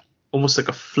almost like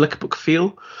a flick book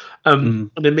feel, and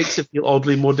it makes it feel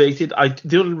oddly more dated.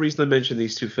 The only reason I mention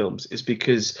these two films is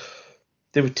because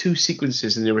there were 2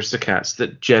 sequences in the Aristocats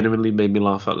that genuinely made me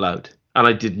laugh out loud. and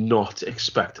I did not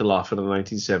expect to laugh at a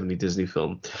 1970 Disney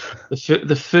film.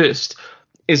 The first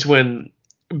is when,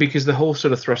 because the whole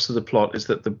sort of thrust of the plot is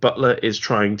that the butler is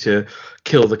trying to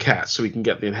kill the cat so he can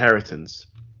get the inheritance.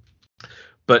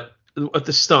 But at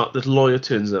the start, the lawyer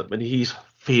turns up and he's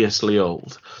fiercely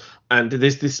old. And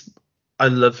there's this, I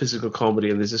love physical comedy,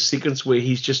 and there's a sequence where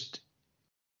he's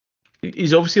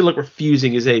obviously like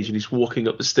refusing his age, and he's walking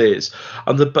up the stairs,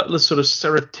 and the butler's sort of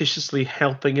surreptitiously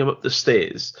helping him up the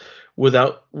stairs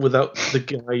without the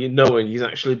guy knowing he's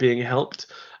actually being helped.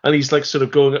 And he's like sort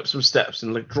of going up some steps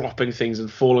and like dropping things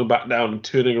and falling back down and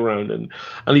turning around, and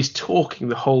he's talking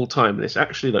the whole time. And it's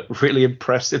actually like really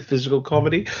impressive physical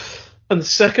comedy. And the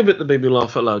second bit that made me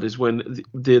laugh out loud is when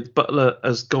the butler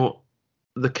has got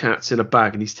the cats in a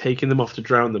bag and he's taking them off to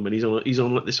drown them, and he's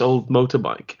on like this old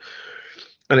motorbike,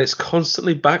 and it's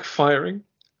constantly backfiring.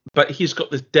 But he's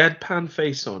got this deadpan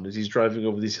face on as he's driving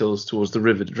over these hills towards the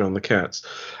river to drown the cats.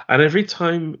 And every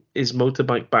time his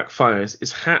motorbike backfires,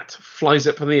 his hat flies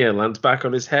up in the air, lands back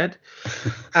on his head.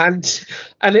 But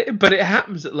it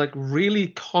happens at like really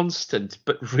constant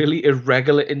but really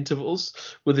irregular intervals,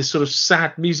 with this sort of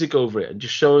sad music over it, and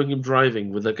just showing him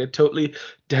driving with like a totally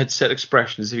dead set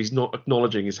expression as if he's not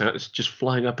acknowledging his hat. It's just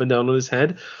flying up and down on his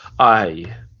head.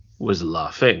 I was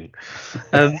laughing.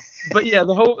 But yeah,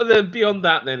 beyond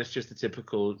that, then it's just the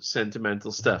typical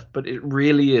sentimental stuff. But it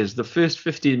really is, the first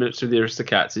 15 minutes of the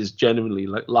Aristocats is genuinely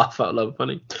like laugh out loud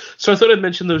funny. So I thought I'd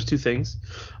mention those two things.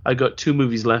 I got two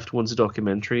movies left. One's a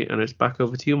documentary, and it's back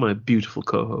over to you, my beautiful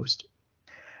co-host.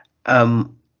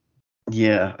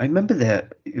 Yeah, I remember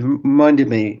that. It reminded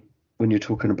me when you're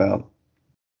talking about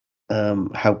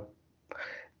how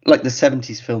like the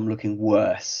 70s film looking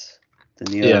worse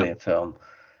than the earlier film.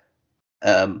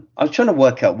 I was trying to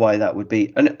work out why that would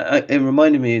be, and it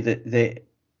reminded me that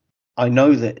I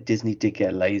know that Disney did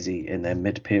get lazy in their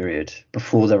mid-period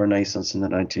before the Renaissance in the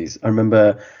 90s. I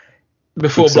remember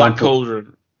before Black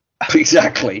Cauldron.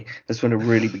 Exactly, that's when it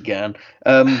really began.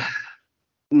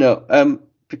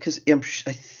 Because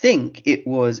I think it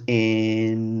was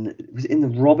in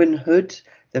the Robin Hood.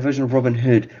 Their version of Robin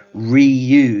Hood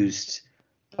reused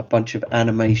a bunch of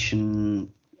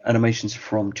animations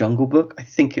from Jungle Book. I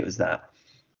think it was that.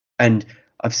 And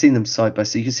I've seen them side by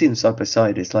side. You can see them side by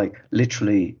side. It's like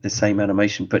literally the same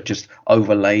animation, but just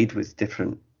overlaid with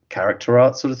different character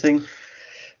art sort of thing.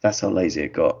 That's how lazy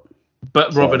it got.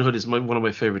 But Robin Hood is one of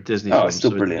my favorite Disney films. It's still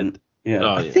brilliant.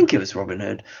 I think it was Robin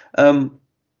Hood.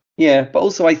 But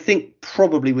also I think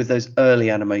probably with those early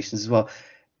animations as well,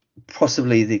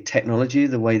 possibly the technology,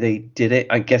 the way they did it,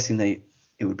 I'm guessing it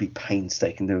would be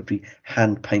painstaking. They would be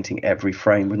hand painting every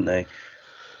frame, wouldn't they?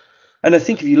 And I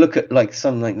think if you look at like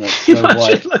something like Snow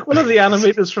White, like one of the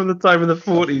animators from the time of the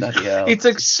 40s, it's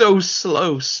like so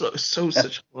slow,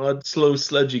 such hard, slow,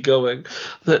 sludgy going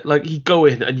that like you go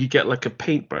in and you get like a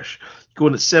paintbrush. You go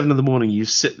in at 7 a.m, you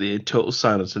sit there in total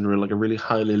silence and you're in like a really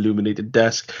highly illuminated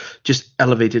desk, just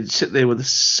elevated, sit there with a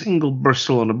single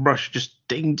bristle on a brush, just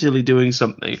daintily doing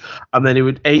something. And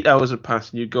then 8 hours would pass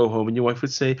and you'd go home and your wife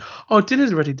would say, "Oh,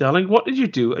 dinner's ready, darling. What did you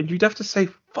do?" And you'd have to say,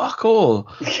 "Fuck all."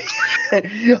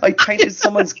 I painted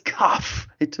someone's cuff.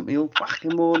 It took me all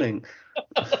fucking morning.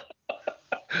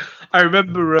 I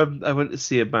remember I went to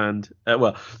see a band.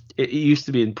 It used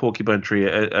to be in Porcupine Tree,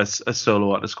 a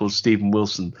solo artist called Stephen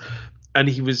Wilson. And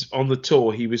he was on the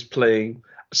tour. He was playing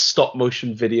a stop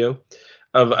motion video.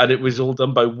 And it was all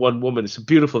done by one woman. It's a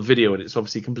beautiful video, and it's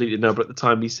obviously completed now. But at the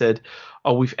time, he said,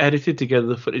 "Oh, we've edited together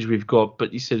the footage we've got."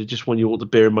 But he said, "I just want you all to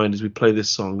bear in mind as we play this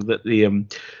song that the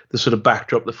sort of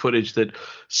backdrop, the footage, that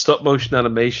stop motion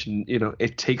animation,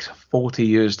 it takes 40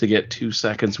 years to get 2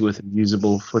 seconds worth of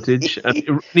usable footage."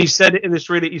 And he said it in this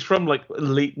really, he's from like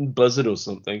Leighton Buzzard or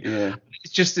something. Yeah.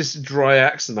 It's just this dry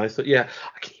accent. I thought,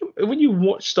 when you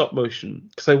watch stop motion,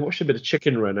 because I watched a bit of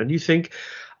Chicken Run, and you think,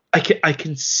 I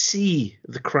can see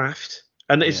the craft,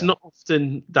 and it's not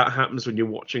often that happens when you're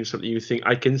watching something. You think,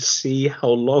 I can see how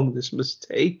long this must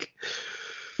take.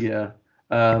 Yeah,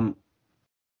 I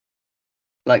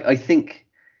think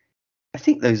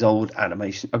those old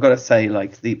animations, I've got to say,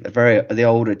 like the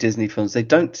older Disney films, they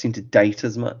don't seem to date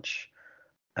as much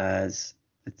as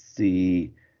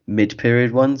the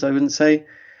mid-period ones. I wouldn't say.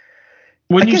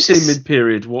 When you say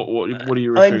mid-period, what are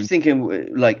you referring to? I'm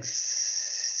thinking like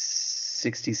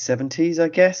 60s, 70s, I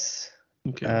guess.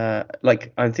 Okay.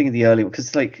 I'm thinking the early one,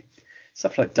 because like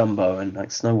stuff like Dumbo and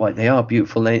like Snow White, they are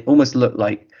beautiful. They almost look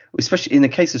like, especially in the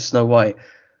case of Snow White,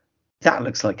 that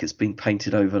looks like it's been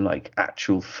painted over like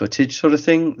actual footage sort of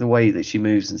thing, the way that she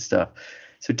moves and stuff.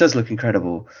 So it does look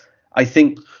incredible. I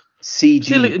think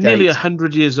CG nearly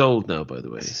 100 years old now, by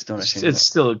the way. It's astonishing. It's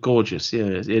still gorgeous. Yeah,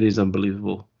 it is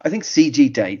unbelievable. I think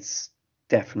CG dates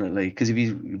definitely. Because if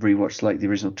you rewatch like the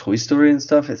original Toy Story and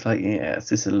stuff, it's like, yeah, it's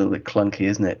just a little bit clunky,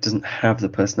 isn't it? It doesn't have the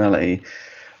personality.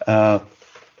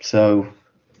 So,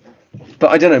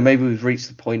 but I don't know. Maybe we've reached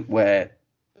the point where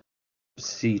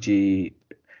CG,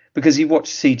 because you watch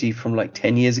CG from like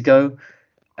 10 years ago,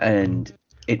 and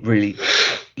it really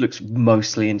looks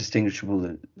mostly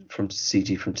indistinguishable from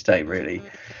CG from today, really.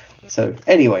 So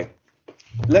anyway,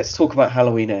 let's talk about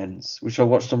Halloween Ends, which I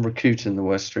watched on Rakuten, the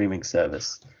worst streaming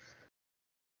service.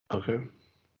 Okay.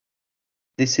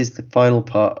 This is the final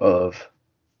part of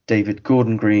David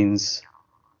Gordon Green's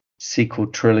sequel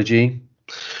trilogy.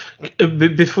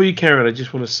 Before you carry on, I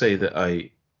just want to say that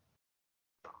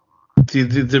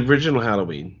the original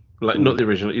Halloween, like not the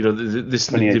original,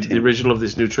 the original of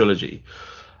this new trilogy,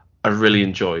 I really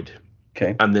enjoyed.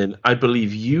 Okay. And then I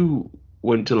believe you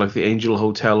went to like the Angel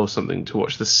Hotel or something to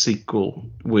watch the sequel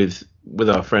with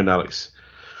our friend Alex,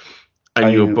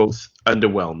 and you were both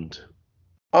underwhelmed.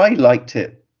 I liked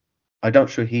it. I'm not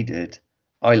sure he did.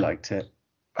 I liked it.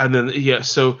 And then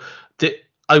so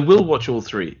I will watch all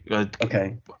three.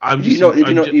 Okay. You've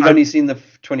only seen the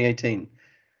 2018?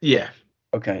 Yeah.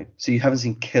 Okay, so you haven't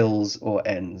seen Kills or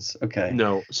Ends. Okay.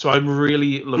 No, so I'm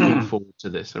really looking forward to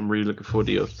this. I'm really looking forward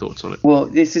to your thoughts on it. Well,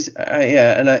 this is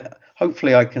and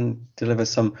hopefully I can deliver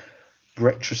some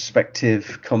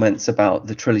retrospective comments about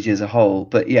the trilogy as a whole.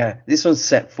 But yeah, this one's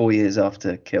set 4 years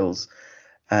after Kills,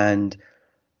 and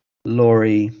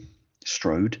Laurie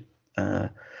Strode, Jamie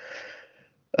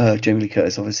Lee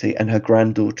Curtis, obviously, and her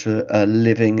granddaughter are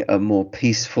living a more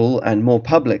peaceful and more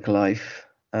public life.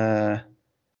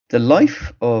 The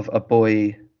life of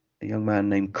a young man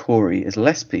named Corey, is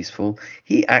less peaceful.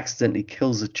 He accidentally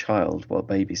kills a child while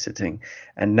babysitting,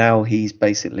 and now he's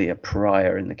basically a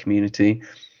pariah in the community.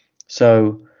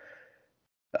 So,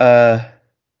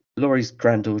 Laurie's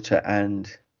granddaughter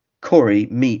and Corey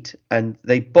meet, and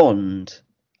they bond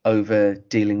over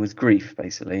dealing with grief,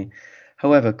 basically.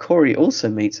 However, Corey also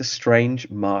meets a strange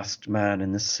masked man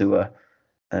in the sewer,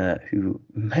 who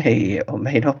may or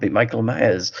may not be Michael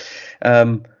Myers.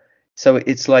 So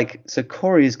it's like,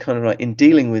 Corey is kind of like, in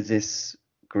dealing with this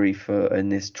grief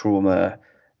and this trauma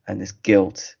and this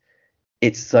guilt,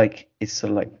 it's sort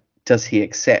of like, does he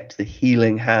accept the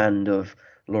healing hand of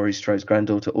Laurie Strode's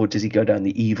granddaughter, or does he go down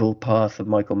the evil path of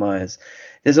Michael Myers?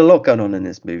 There's a lot going on in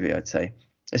this movie, I'd say.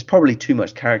 It's probably too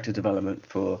much character development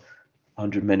for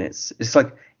 100 minutes. It's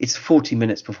like, it's 40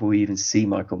 minutes before we even see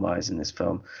Michael Myers in this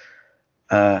film.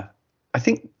 I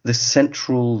think the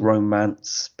central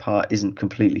romance part isn't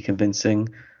completely convincing.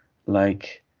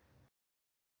 Like,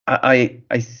 I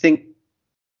think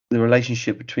the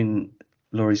relationship between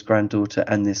Laurie's granddaughter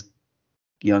and this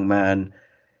young man,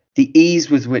 the ease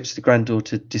with which the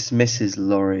granddaughter dismisses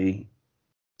Laurie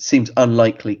seems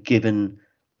unlikely given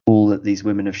all that these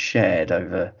women have shared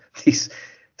over these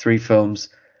 3 films.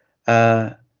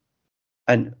 And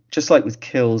just like with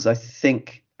Kills, I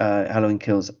think Halloween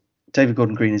Kills, David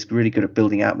Gordon Green is really good at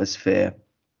building atmosphere.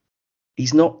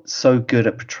 He's not so good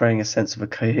at portraying a sense of a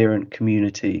coherent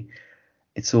community.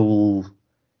 It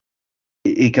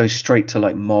goes straight to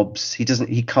like mobs. He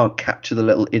can't capture the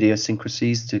little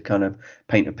idiosyncrasies to kind of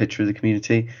paint a picture of the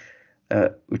community,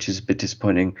 which is a bit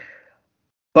disappointing.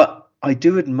 But I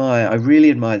really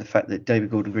admire the fact that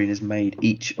David Gordon Green has made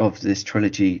each of this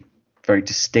trilogy very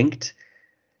distinct.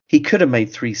 He could have made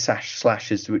 3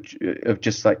 slashes, which of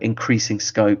just like increasing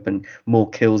scope and more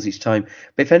kills each time.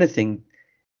 But if anything,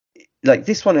 like,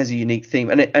 this one has a unique theme,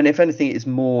 and if anything, it is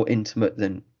more intimate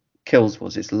than Kills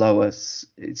was. It's lower,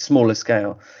 it's smaller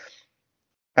scale,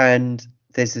 and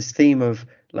there's this theme of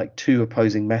like 2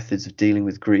 opposing methods of dealing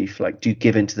with grief. Like, do you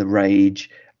give into the rage,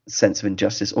 sense of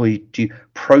injustice, or do you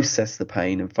process the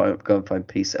pain and go and find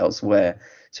peace elsewhere?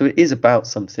 So it is about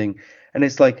something, and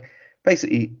it's like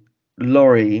basically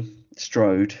Laurie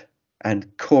Strode and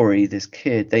Corey, this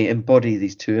kid, they embody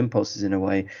these 2 impulses in a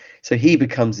way. So he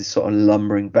becomes this sort of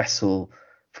lumbering vessel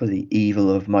for the evil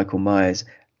of Michael Myers,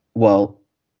 while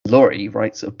Laurie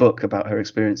writes a book about her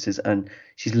experiences, and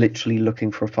she's literally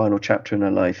looking for a final chapter in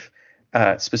her life,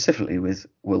 specifically with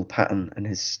Will Patton and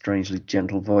his strangely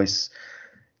gentle voice.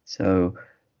 So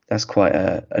that's quite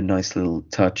a nice little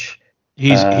touch.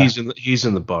 He's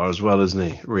in the bar as well, isn't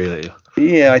he? Really?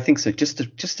 Yeah, I think so. Just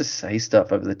to say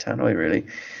stuff over the tannoy, really.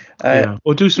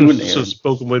 Or do some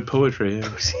spoken word poetry.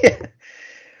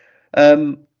 Yeah.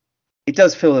 It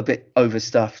does feel a bit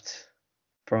overstuffed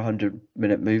for a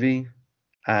 100-minute movie,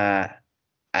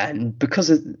 and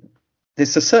because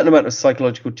there's a certain amount of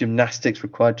psychological gymnastics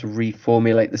required to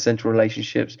reformulate the central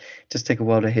relationships. It does take a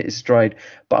while to hit its stride,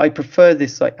 but I prefer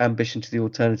this like ambition to the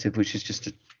alternative, which is just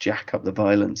to jack up the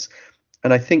violence.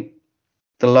 And I think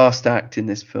the last act in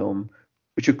this film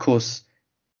which of course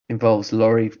involves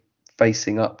Laurie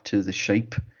facing up to the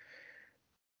Shape,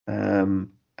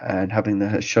 and having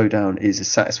her showdown is a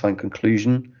satisfying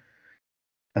conclusion.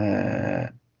 And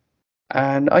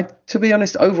to be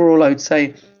honest, overall, I would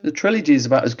say the trilogy is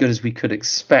about as good as we could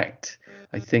expect.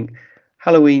 I think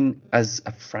Halloween as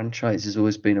a franchise has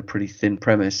always been a pretty thin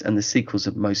premise, and the sequels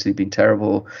have mostly been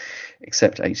terrible,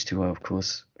 except H2O, of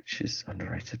course, which is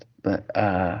underrated. But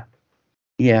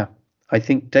yeah, I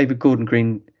think David Gordon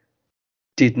Green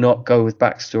did not go with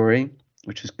backstory,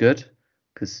 which was good,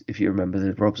 because if you remember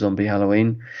the Rob Zombie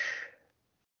Halloween,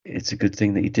 it's a good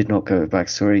thing that he did not go with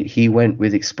backstory. He went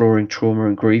with exploring trauma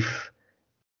and grief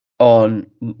on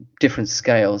different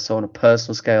scales, so on a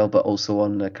personal scale, but also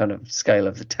on the kind of scale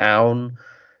of the town,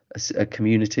 a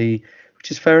community,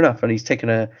 which is fair enough. And he's taken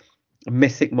a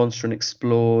mythic monster and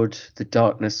explored the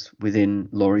darkness within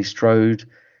Laurie Strode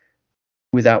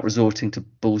without resorting to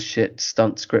bullshit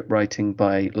stunt script writing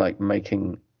by like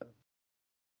making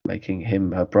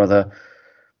him her brother,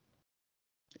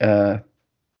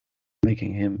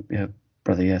 making him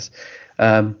brother, yes.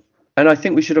 And I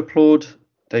think we should applaud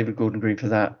David Gordon Green for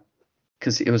that,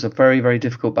 because it was a very, very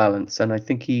difficult balance, and I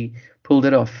think he pulled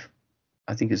it off.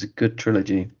 I think it's a good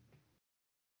trilogy,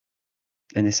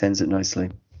 and this ends it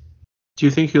nicely. Do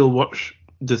you think you'll watch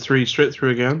the three straight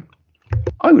through again?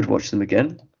 I would watch them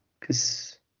again,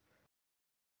 because,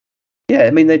 yeah, I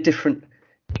mean, they're different.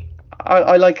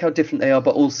 I like how different they are,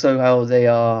 but also how they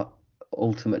are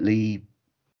ultimately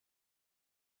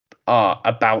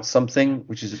about something,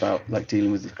 which is about like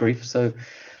dealing with grief. So,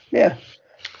 yeah.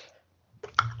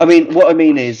 I mean, what I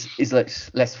mean is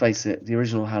let's face it, the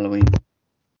original Halloween.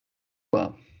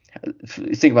 Well,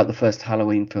 think about the first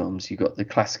Halloween films. You got the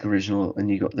classic original, and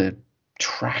you got the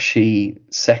trashy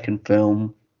second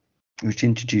film, which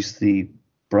introduced the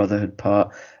Brotherhood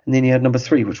part, and then you had number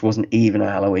 3, which wasn't even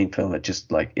a Halloween film. It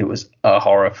just it was a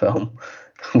horror film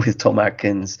with Tom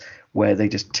Atkins, where they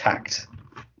just tacked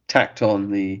on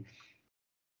the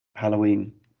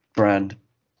Halloween brand.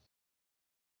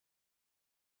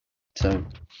 So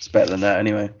it's better than that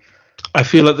anyway. I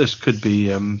feel like this could be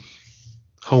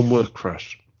homework for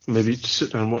us. Maybe to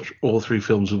sit down and watch all 3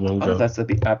 films in one go. That'd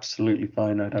be absolutely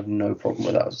fine. I'd have no problem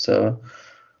with that. So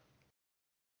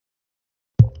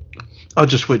I'll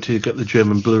just wait till you get the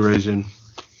German Blu-rays in.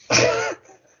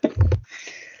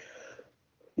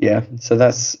 Yeah, so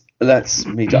that's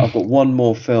me. I've got one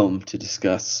more film to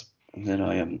discuss, and then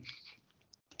I am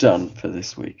done for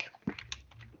this week.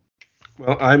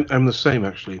 Well, I'm the same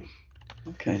actually.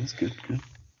 Okay, that's good.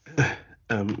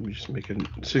 We just make a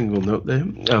single note there.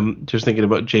 Just thinking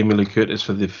about Jamie Lee Curtis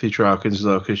for the feature arc as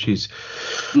well, because she's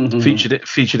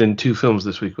featured in 2 films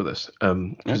this week with us.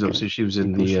 Because obviously she was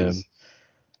in the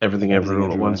Everything Everywhere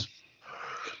All at Once.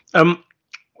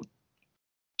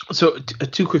 So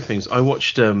 2 quick things. I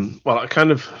watched. I'm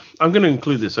going to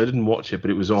include this. I didn't watch it, but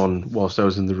it was on whilst I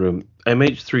was in the room.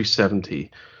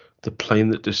 MH370, The Plane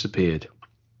That Disappeared.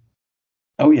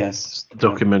 Oh yes, the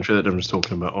documentary that everyone's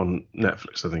talking about on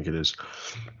Netflix, I think it is.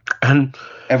 And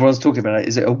everyone's talking about it.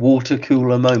 Is it a water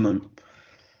cooler moment?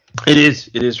 It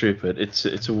is, Rupert. It's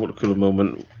a water cooler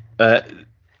moment.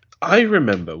 I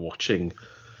remember watching.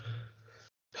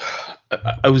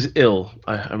 I was ill.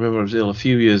 I remember I was ill a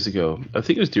few years ago. I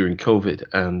think it was during COVID,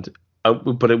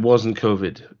 but it wasn't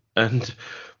COVID. And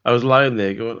I was lying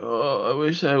there going, "Oh, I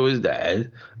wish I was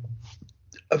dead."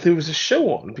 There was a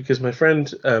show on because my friend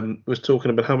was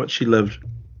talking about how much she loved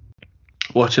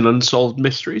watching unsolved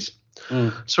mysteries.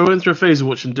 So I went through a phase of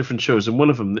watching different shows, and one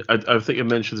of them, I think I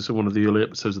mentioned this in one of the early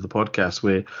episodes of the podcast,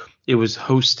 where it was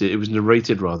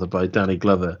narrated by Danny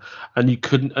Glover, and you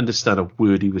couldn't understand a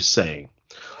word he was saying.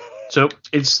 So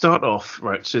it'd start off,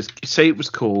 right, so say it was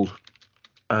called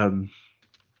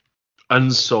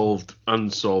Unsolved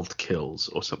Kills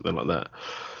or something like that.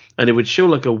 And it would show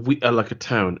like a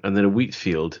town and then a wheat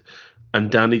field,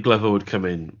 and Danny Glover would come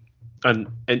in, and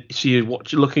she'd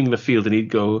watch looking in the field, and he'd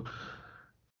go,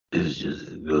 "It's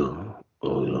just go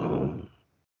along,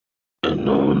 and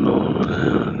no,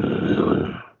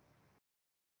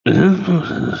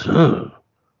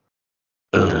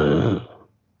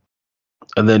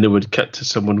 and then it would cut to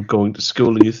someone going to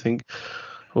school, and you think,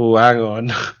 oh, hang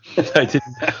on,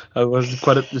 I wasn't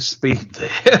quite up to speed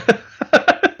there."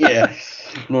 Yeah.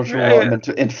 I'm not sure what I meant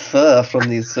to infer from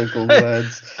these so-called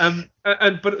words.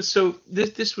 But so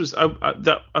this was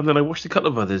that, and then I watched a couple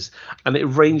of others, and it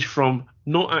ranged from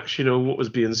not actually knowing what was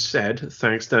being said,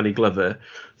 thanks Danny Glover,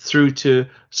 through to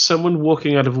someone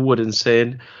walking out of a wood and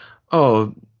saying,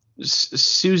 "Oh,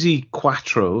 Susie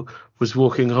Quattro was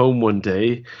walking home one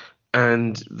day,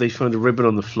 and they found a ribbon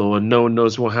on the floor, and no one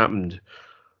knows what happened.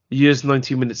 Years,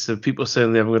 90 minutes of people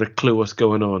saying they haven't got a clue what's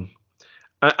going on,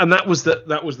 and that was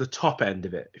the top end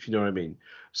of it, if you know what I mean.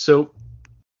 So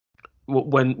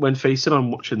when Faye said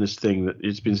I'm watching this thing that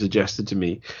it's been suggested to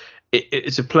me,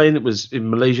 it's a plane that was in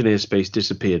Malaysian airspace,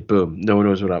 disappeared. Boom, no one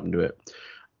knows what happened to it,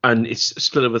 and it's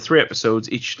split over 3 episodes,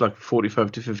 each like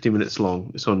 45 to 50 minutes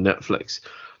long. It's on Netflix,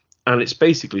 and it's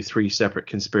basically 3 separate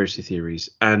conspiracy theories,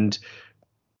 and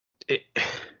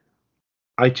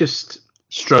I just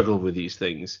struggle with these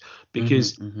things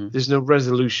because there's no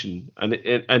resolution,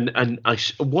 and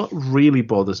what really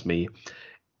bothers me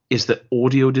is that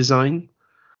audio design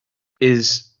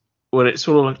is when it's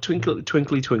sort of like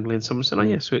twinkly, and someone said, oh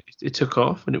yeah, so it took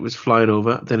off and it was flying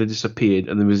over, then it disappeared,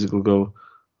 and the music will go,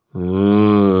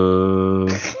 and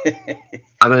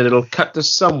then it'll cut to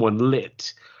someone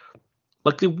lit,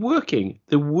 like they're working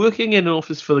in an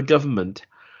office for the government,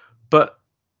 but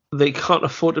they can't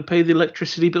afford to pay the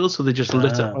electricity bill, so they're just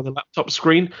lit up by the laptop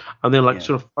screen, and they're like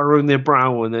sort of furrowing their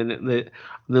brow, and then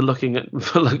they're looking at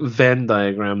like Venn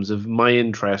diagrams of my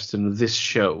interest in this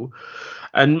show,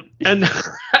 and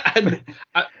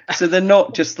so they're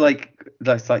not just like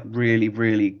really,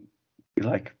 really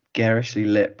like garishly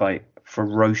lit by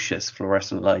ferocious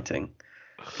fluorescent lighting,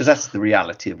 because that's the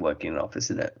reality of working in an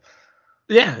office, isn't it?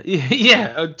 Yeah,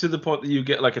 to the point that you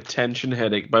get like a tension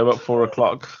headache by about 4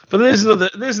 o'clock. But there's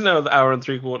another hour and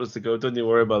 3/4 to go. Don't you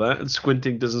worry about that. And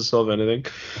squinting doesn't solve anything.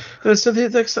 And so they're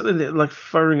like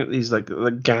firing at these like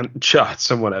Gantt charts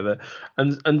and whatever,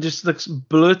 and just like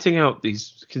blurting out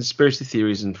these conspiracy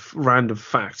theories and random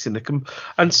facts and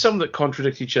some that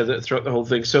contradict each other throughout the whole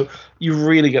thing. So you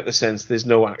really get the sense there's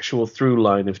no actual through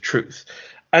line of truth.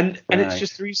 And it's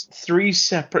just three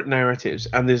separate narratives,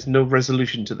 and there's no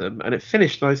resolution to them. And it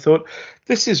finished, and I thought,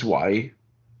 this is why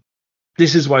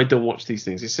I don't watch these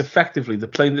things. It's effectively the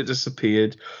plane that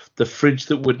disappeared, the fridge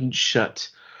that wouldn't shut,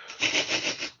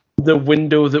 the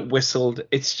window that whistled.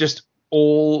 It's just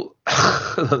all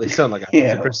they sound like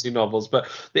Agatha Christie novels, but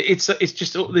it's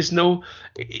just there's no.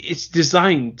 It's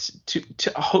designed to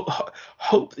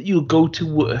hope that you'll go to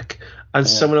work and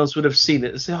someone else would have seen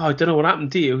it and say, "Oh, I don't know what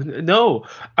happened to you." No,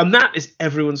 and that is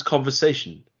everyone's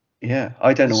conversation. Yeah,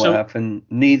 I don't know what happened.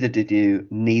 Neither did you.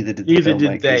 Neither did the filmmakers.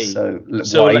 Did they.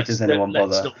 So why does anyone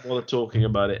bother? Let's not bother talking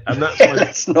about it. And that's why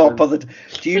let's not bother.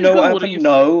 Do you know what happened?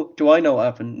 No. Do I know what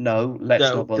happened? No. Let's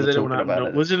not bother talking about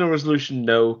it. Was there a resolution?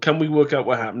 No. Can we work out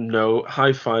what happened? No.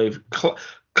 High five.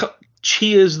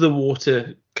 Cheers the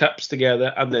water cups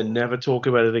together, and then never talk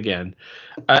about it again.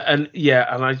 And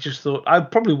I just thought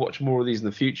I'd probably watch more of these in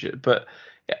the future, but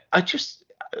I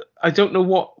don't know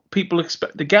what people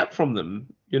expect to get from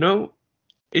them. You know,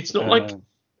 it's not like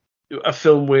a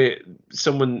film where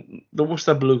what's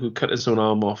that bloke who cut his own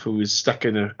arm off, who was stuck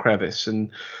in a crevice, the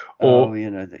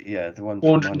one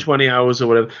 420 hours or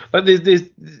whatever. Like there's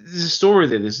a story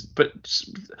there.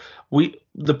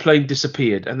 The plane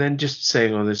disappeared, and then just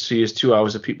saying, "Oh, there's 2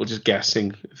 hours of people just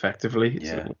guessing." Effectively,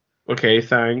 okay,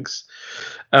 thanks.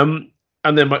 And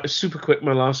then my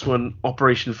last one,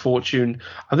 Operation Fortune.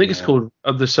 I think it's called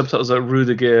the subtitles like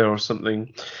Rudiger or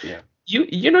something. Yeah.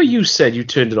 You said you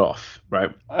turned it off,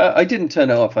 right? I didn't turn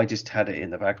it off. I just had it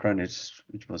in the background. It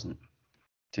wasn't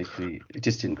particularly. It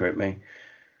just didn't grip me.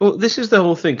 Well, this is the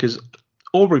whole thing, because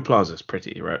Aubrey Plaza's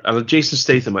pretty, right? And Jason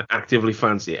Statham I actively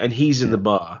fancy, and he's in the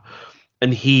bar,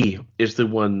 and he is the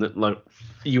one that like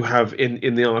you have in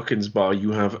the Arkins bar.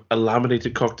 You have a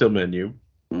laminated cocktail menu.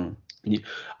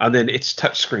 And then it's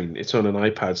touchscreen. It's on an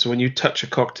iPad. So when you touch a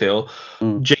cocktail,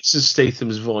 Jason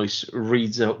Statham's voice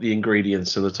reads out the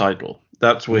ingredients and the title.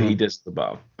 That's where he does the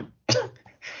bar. It's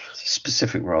a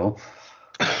specific role.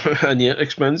 And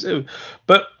expensive.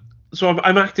 But so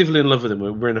I'm actively in love with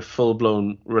him. We're in a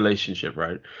full-blown relationship,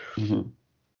 right? Mm-hmm.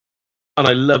 And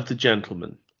I love The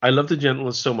Gentleman. I love The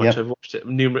Gentleman so much. I've watched it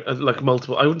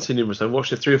multiple. I wouldn't say numerous. I've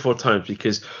watched it 3 or 4 times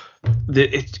because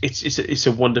it's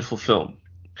a wonderful film.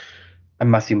 And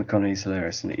Matthew McConaughey's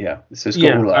hilarious, isn't it? Yeah. So it's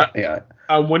got all that.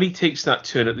 And when he takes that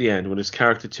turn at the end, when his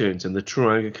character turns and the true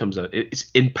anger comes out,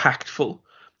 it's impactful.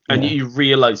 And you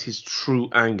realise his true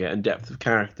anger and depth of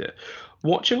character.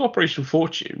 Watching Operation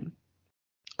Fortune,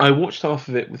 I watched half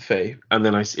of it with Faye, and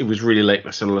then it was really late.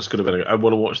 I said, let's go to bed. I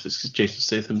want to watch this because Jason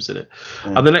Statham's in it.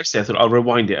 And the next day I thought, I'll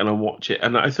rewind it and I'll watch it.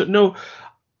 And I thought, no,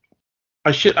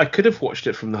 I could have watched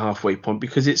it from the halfway point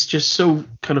because it's just so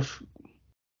kind of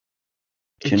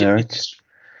generic.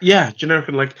 Generic,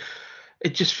 and like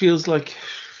it just feels like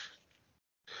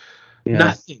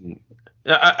nothing.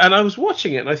 And I was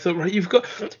watching it, and I thought, right, you've got,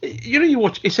 you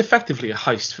watch. It's effectively a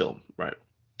heist film, right?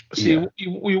 So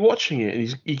you're watching it,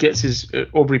 and he gets his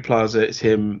Aubrey Plaza. It's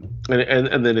him,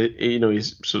 and then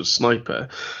he's sort of sniper,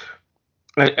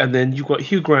 And then you've got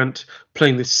Hugh Grant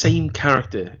playing the same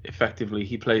character effectively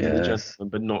he played in The Yes. Gentleman,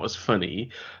 but not as funny.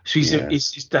 So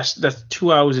Yes. that's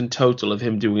 2 hours in total of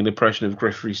him doing an impression of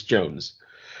Griff Rhys-Jones.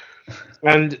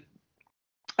 And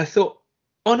I thought,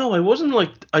 oh no, I wasn't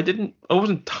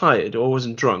tired or I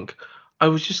wasn't drunk. I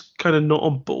was just kind of not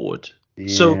on board.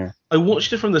 So Yeah. I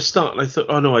watched it from the start and I thought,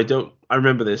 oh no, I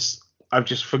remember this. I've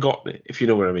just forgotten it, if you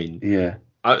know what I mean. Yeah.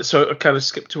 So I kind of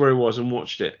skipped to where I was and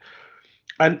watched it.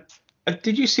 And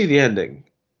did you see the ending?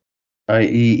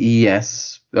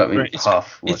 Yes. I mean, Right,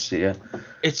 half it's watched it. Yeah.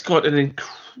 it's got an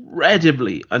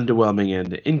incredibly underwhelming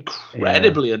ending. Yeah.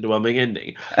 Incredibly underwhelming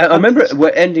ending. I And remember we're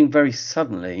ending very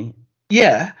suddenly.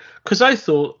 yeah, because I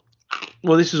thought,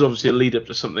 well, this is obviously a lead up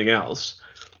to something else.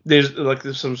 There's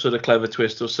some sort of clever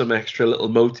twist or some extra little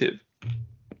motive,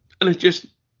 and it just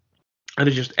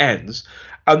ends.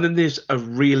 And then there's a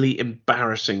really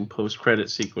embarrassing post credit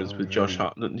sequence Oh, with Josh really?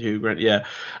 Hartnett and Hugh Grant. Yeah,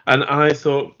 and I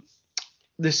thought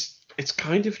it's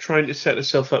kind of trying to set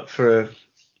itself up for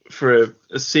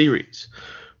a series,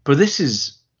 but this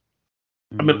is.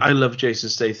 I mean, Mm. I love Jason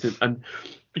Statham, and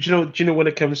do you know when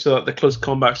it comes to like, the close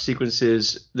combat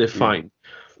sequences, they're Yeah. fine.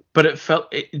 But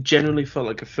it genuinely felt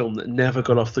like a film that never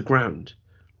got off the ground.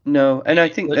 No, and I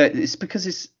think Like, that it's because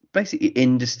it's basically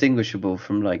indistinguishable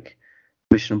from like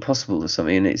Mission Impossible or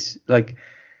something, and it's like,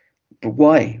 but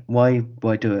why? Why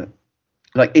do it?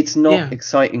 Like, it's not yeah,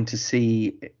 exciting to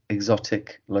see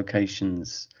exotic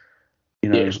locations, you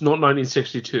yeah, know. it's not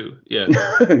 1962. Yeah,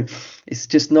 No, it's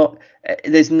just not.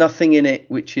 There's nothing in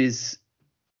it which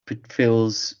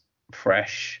feels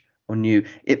fresh or new.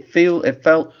 It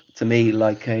felt to me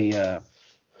like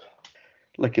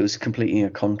like it was completing a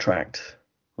contract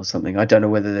or something. I don't know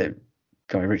whether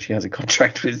Guy Ritchie has a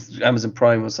contract with Amazon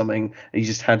Prime or something, and he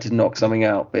just had to knock something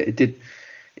out. But it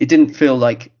didn't feel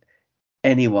like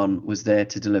anyone was there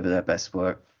to deliver their best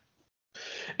work.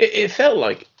 it felt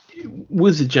like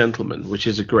with The Gentleman, which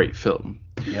is a great film.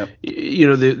 Yep.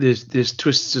 There's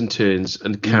twists and turns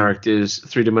and Mm. characters,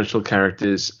 three-dimensional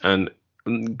characters, and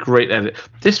great edit.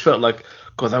 This felt like,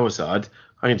 God, that was hard.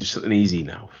 I can do something easy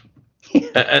now,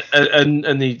 and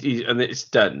it's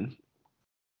done.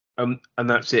 And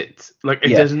that's it. Like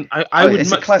it Yeah. doesn't. I Oh, would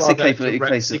it's a much classic rather a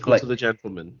direct case of sequel to like, The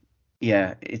Gentleman.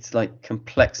 yeah, it's like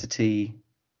complexity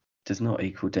does not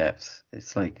equal depth.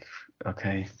 It's like,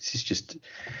 okay, this is just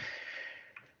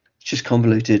it's just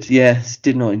convoluted. Yes,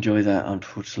 did not enjoy that,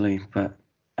 unfortunately, but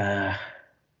uh, a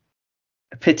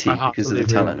I pity because of heartily the agree with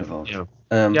talent you. involved.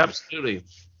 Yeah. Yeah, absolutely.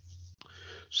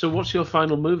 So, what's your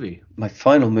final movie? My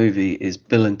final movie is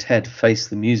Bill and Ted Face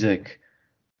the Music,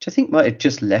 which I think might have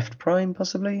just left Prime,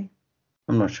 possibly.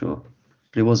 I'm not sure,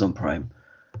 but it was on Prime.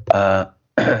 Uh,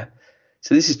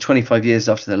 so this is 25 years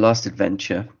after their last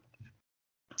adventure,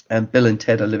 and Bill and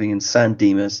Ted are living in San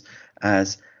Dimas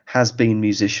as has-been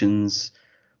musicians,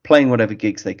 playing whatever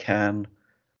gigs they can,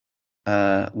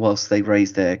 whilst they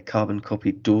raise their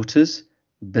carbon-copied daughters,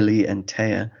 Billy and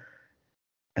Taya,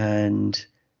 and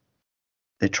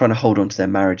they're trying to hold on to their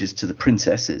marriages to the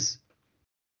princesses.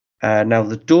 Now,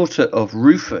 the daughter of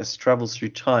Rufus travels through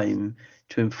time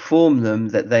to inform them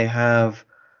that they have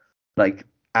like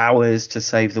hours to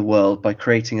save the world by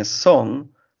creating a song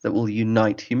that will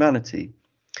unite humanity.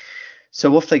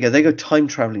 So off they go. They go time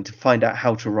traveling to find out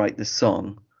how to write this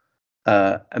song.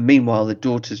 And meanwhile, the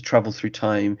daughters travel through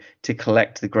time to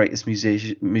collect the greatest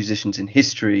musicians in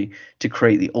history to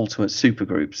create the ultimate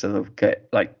supergroup. So they'll get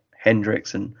like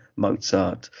Hendrix and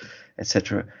Mozart,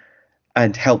 etc.,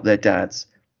 and help their dads.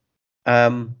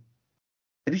 Have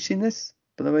you seen this,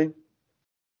 by the way?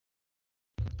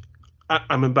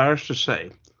 I'm embarrassed to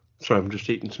say. Sorry, I'm just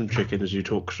eating some chicken as you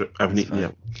talk. So I haven't That's eaten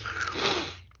fine. yet.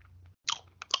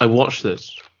 I watched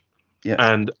this Yeah.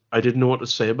 and I didn't know what to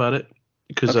say about it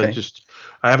because Okay.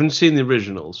 I haven't seen the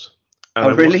originals. And Oh,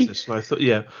 I watched really? this and I thought,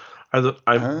 yeah,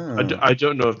 Ah. I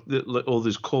don't know if all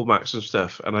these callbacks and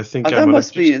stuff. And I think Oh, I'm gonna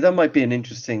just. that might be an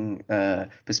interesting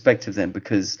perspective then,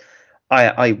 because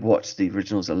I watched the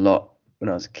originals a lot when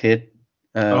I was a kid,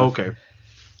 Oh, uh, okay.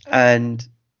 and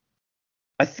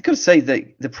I think I'd say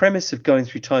that the premise of going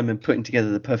through time and putting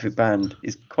together the perfect band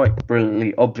is quite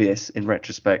brilliantly obvious in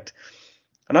retrospect.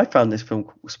 And I found this film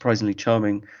surprisingly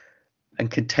charming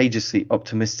and contagiously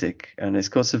optimistic, and it's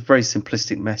got some very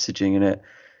simplistic messaging in it.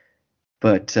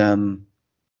 But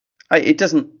it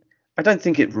doesn't. I don't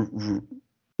think it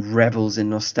revels in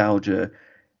nostalgia,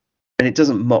 and it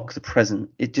doesn't mock the present.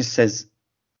 It just says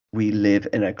we live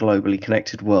in a globally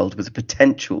connected world with the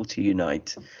potential to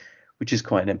unite, which is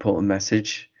quite an important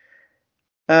message.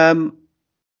 Um,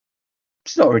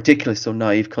 it's not a ridiculous or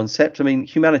naive concept. I mean,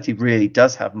 humanity really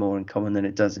does have more in common than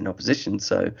it does in opposition.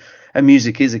 So, and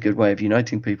music is a good way of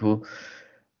uniting people.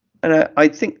 And I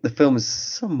think the film is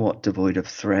somewhat devoid of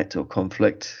threat or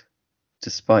conflict,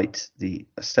 despite the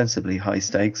ostensibly high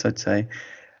stakes, I'd say.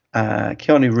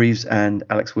 Keanu Reeves and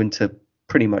Alex Winter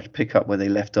pretty much pick up where they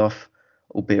left off,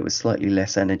 albeit with slightly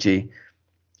less energy.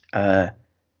 Keanu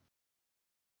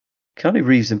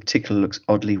Reeves in particular looks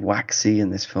oddly waxy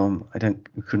in this film.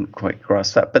 We couldn't quite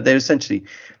grasp that, but they're essentially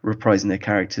reprising their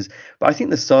characters. But I think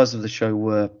the stars of the show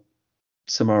were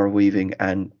Samara Weaving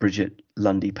and Bridget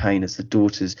Lundy Payne as the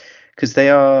daughters, because they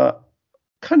are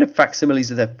kind of facsimiles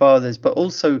of their fathers, but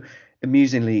also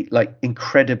amusingly like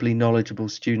incredibly knowledgeable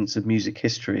students of music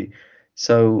history.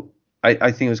 So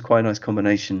I think it was quite a nice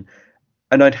combination,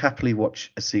 and I'd happily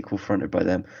watch a sequel fronted by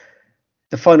them.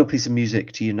 The final piece of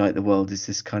music to unite the world is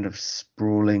this kind of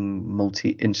sprawling,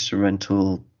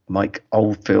 multi-instrumental Mike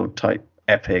Oldfield type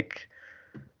epic,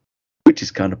 which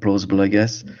is kind of plausible, I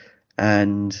guess.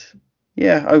 And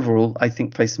yeah, overall, I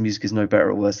think Face the Music is no better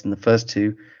or worse than the first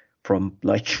two from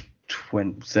like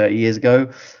 20, 30 years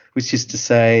ago, which is to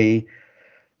say,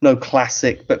 no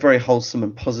classic, but very wholesome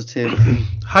and positive.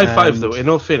 High five, though, in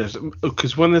all fairness,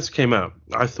 because when this came out,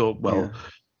 I thought, well,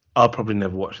 I'll probably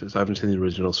never watch this. I haven't seen the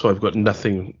original, so I've got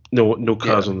nothing, no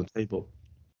cards on the table.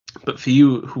 But for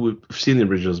you who have seen the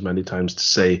originals many times to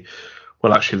say,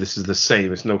 well, actually, this is the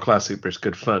same. It's no classic, but it's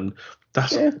good fun.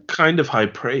 That's kind of high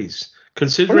praise,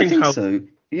 considering how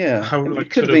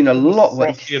it could have been a lot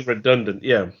worse and redundant.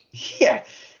 Yeah.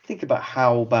 Think about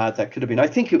how bad that could have been. I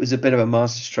think it was a bit of a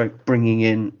masterstroke bringing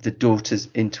in the daughters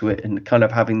into it and kind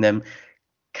of having them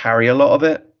carry a lot of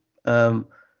it. It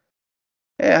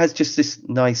has just this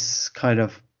nice kind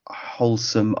of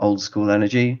wholesome old school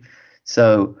energy.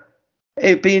 So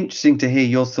it'd be interesting to hear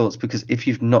your thoughts, because if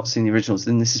you've not seen the originals,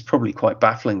 then this is probably quite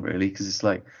baffling, really, because it's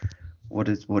like, what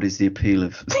is the appeal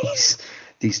of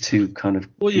these two kind of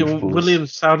William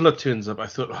Sadler turns up. I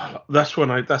thought that's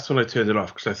when I turned it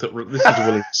off, because I thought, this is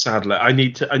William Sadler. I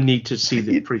need to see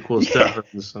the prequels to have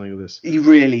understanding of this. You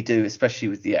really do, especially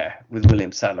with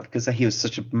William Sadler, because he was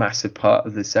such a massive part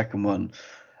of the second one.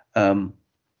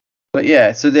 But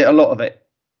yeah, so a lot of it,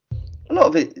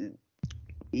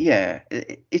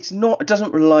 it's not. It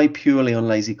doesn't rely purely on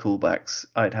lazy callbacks.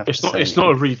 I'd have to say it's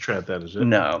not a retread, then, is it?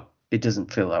 No, it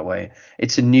doesn't feel that way.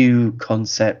 It's a new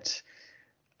concept,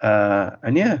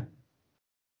 and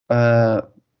I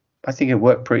think it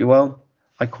worked pretty well.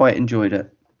 I quite enjoyed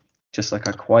it, just like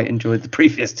I quite enjoyed the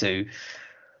previous two.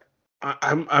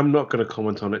 I'm not going to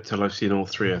comment on it till I've seen all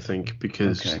three, I think,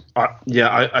 because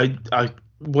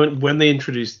when they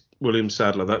introduced William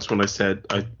Sadler, that's when I said,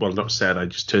 I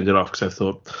just turned it off, because I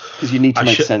thought, because you need to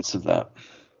make sense of that.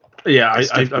 Yeah,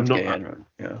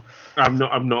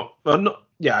 I'm not.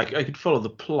 Yeah, I could follow the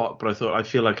plot, but I thought, I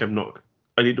feel like I'm not.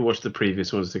 I need to watch the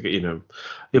previous ones to get,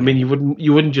 I mean, you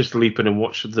wouldn't just leap in and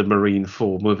watch the Marine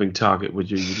 4 Moving Target, would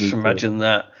you? Imagine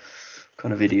that. What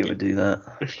kind of idiot would do that?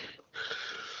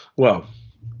 Well,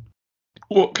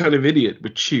 what kind of idiot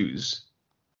would choose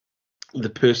the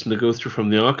person to go through from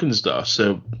the Arkansas?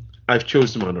 So I've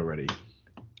chosen one already.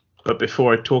 But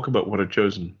before I talk about what I've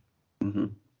chosen, we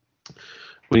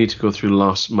need to go through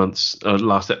last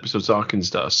episode's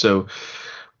Arkansas. So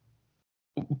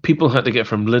people had to get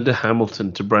from Linda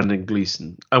Hamilton to Brendan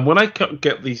Gleeson. And when I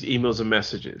get these emails and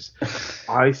messages,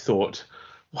 I thought,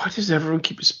 why does everyone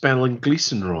keep spelling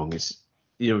Gleeson wrong? It's,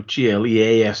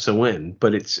 Gleason,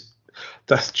 but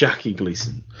that's Jackie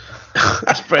Gleason.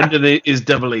 Brendan is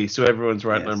double E, so everyone's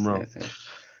right and I'm wrong.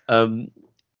 Yes.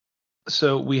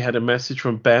 So we had a message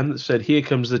from Ben that said, here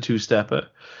comes the two-stepper.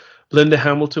 Linda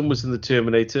Hamilton was in The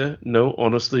Terminator. No,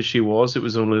 honestly, she was. It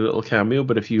was only a little cameo,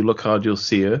 but if you look hard, you'll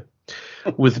see her.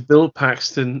 With Bill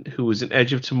Paxton, who was in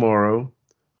Edge of Tomorrow,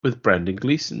 with Brendan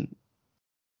Gleeson.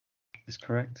 That's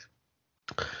correct.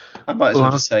 I might as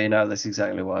well just say now that's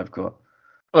exactly what I've got.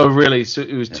 Oh, really? So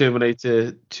it was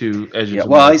Terminator to Edge of Tomorrow?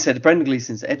 Well, I said Brendan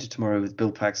Gleeson's Edge of Tomorrow with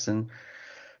Bill Paxton,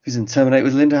 who's in Terminator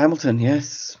with Linda Hamilton.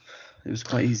 Yes, it was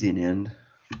quite easy in the end.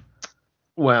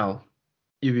 Well,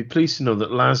 you'd be pleased to know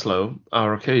that Laszlo,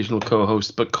 our occasional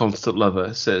co-host but constant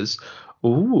lover, says,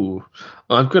 ooh,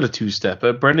 I've got a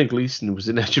two-stepper. Brendan Gleeson was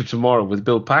in Edge of Tomorrow with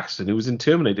Bill Paxton, who was in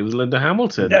Terminator with Linda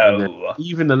Hamilton. No. And then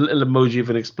even a little emoji of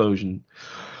an explosion.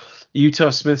 Utah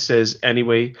Smith says,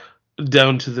 anyway,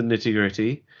 down to the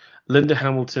nitty-gritty. Linda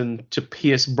Hamilton to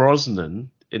Pierce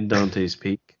Brosnan in Dante's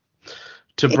Peak.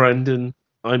 To Brendan,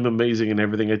 I'm amazing in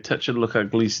everything. I touch and look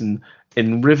at Gleeson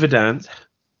in Riverdance,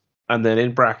 and then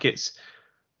in brackets,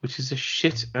 which is a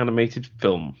shit animated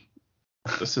film.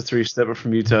 That's a three-stepper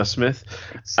from Utah Smith.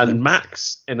 And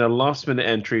Max, in a last-minute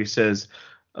entry, says,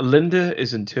 Linda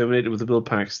is in Terminator with Bill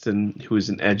Paxton, who is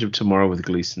in Edge of Tomorrow with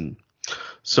Gleeson.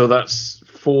 So that's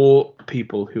 4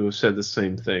 people who have said the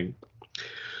same thing.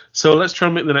 So let's try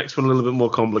and make the next one a little bit more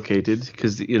complicated,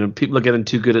 because people are getting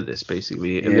too good at this,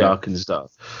 basically, in the Ark and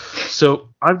stuff. So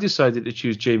I've decided to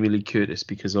choose Jamie Lee Curtis,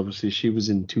 because obviously she was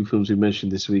in 2 films we mentioned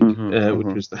this week,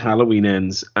 which was The Halloween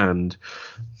Ends and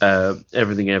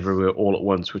Everything Everywhere All at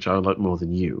Once, which I like more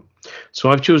than you.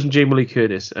 So I've chosen Jamie Lee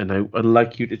Curtis, and I'd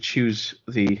like you to choose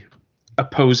the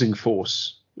opposing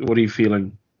force. What are you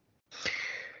feeling?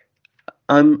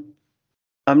 I'm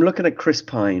looking at Chris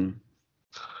Pine.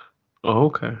 Oh,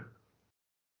 okay.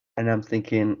 And I'm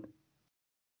thinking,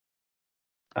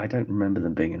 I don't remember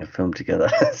them being in a film together.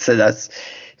 So that's,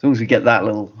 as long as we get that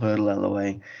little hurdle out of the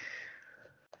way.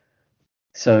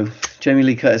 So Jamie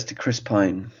Lee Curtis to Chris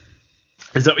Pine.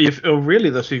 Is that what you? Oh, really?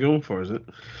 That's what you're going for, is it?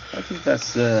 I think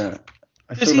that's.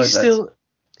 Is he still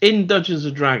in Dungeons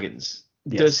and Dragons?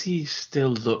 Yes. Does he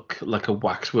still look like a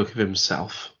waxwork of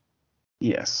himself?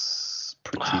 Yes,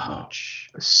 pretty much.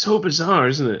 It's so bizarre,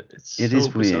 isn't it? It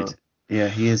is weird. Yeah,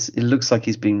 he is. It looks like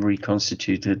he's been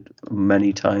reconstituted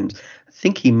many times. I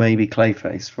think he may be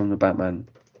Clayface from the Batman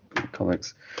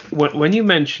comics. When you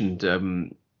mentioned,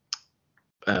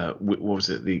 what was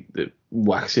it, the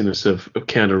waxiness of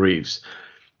Keanu Reeves,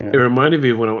 it reminded me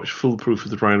of when I watched Foolproof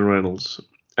with Ryan Reynolds,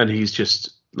 and he's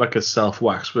just like a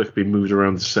self-waxwork being moved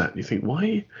around the set. And you think,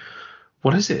 why?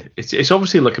 What is it? It's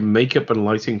obviously like a makeup and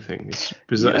lighting thing. It's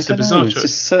bizarre. It's a bizarre choice. It's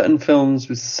just certain films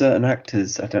with certain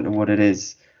actors. I don't know what it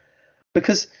is.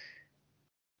 Because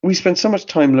we spend so much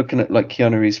time looking at like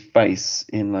Keanu Reeves' face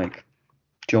in like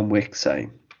John Wick, say,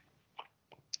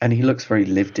 and he looks very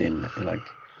lived in. Like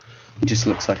he just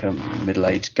looks like a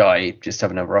middle-aged guy just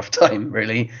having a rough time.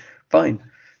 Really, fine.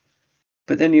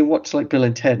 But then you watch like Bill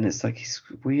and Ted, and it's like he's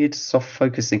weird, soft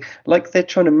focusing. Like they're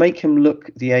trying to make him look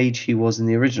the age he was in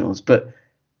the originals, but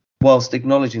whilst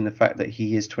acknowledging the fact that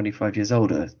he is 25 years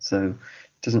older. So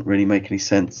it doesn't really make any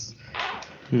sense.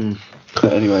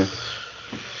 But anyway.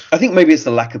 I think maybe it's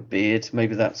the lack of beard.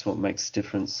 Maybe that's what makes a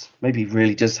difference. Maybe he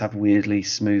really does have weirdly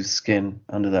smooth skin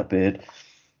under that beard.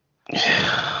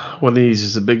 What he needs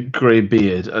is a big grey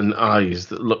beard and eyes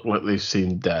that look like they've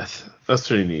seen death. That's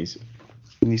what he needs.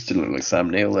 He needs to look like Sam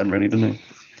Neill then, really, doesn't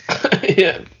he?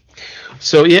 Yeah.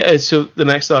 So the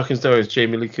next Ark and Star is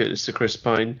Jamie Lee Curtis to Chris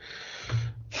Pine.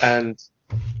 And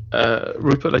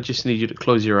Rupert, I just need you to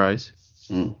close your eyes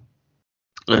and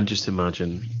just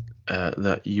imagine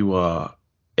that you are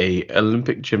a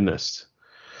Olympic gymnast,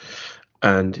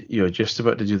 and you're just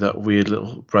about to do that weird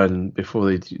little run before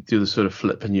they do the sort of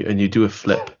flip, and you do a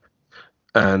flip,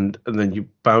 and then you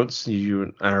bounce, and you do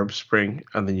an Arab Spring,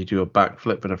 and then you do a back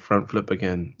flip and a front flip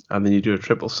again, and then you do a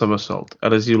triple somersault,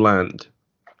 and as you land,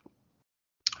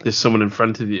 there's someone in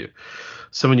front of you,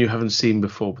 someone you haven't seen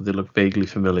before, but they look vaguely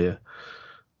familiar,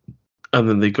 and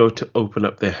then they go to open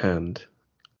up their hand,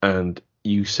 and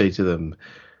you say to them,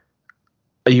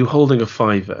 "Are you holding a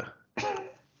 $5?"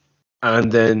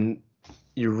 And then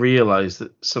you realise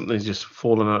that something's just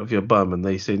fallen out of your bum, and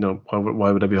they say, "No,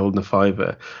 why would I be holding a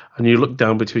 $5?" And you look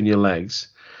down between your legs,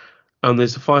 and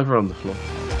there's a $5 on the floor.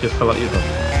 Just fell out your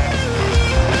bum.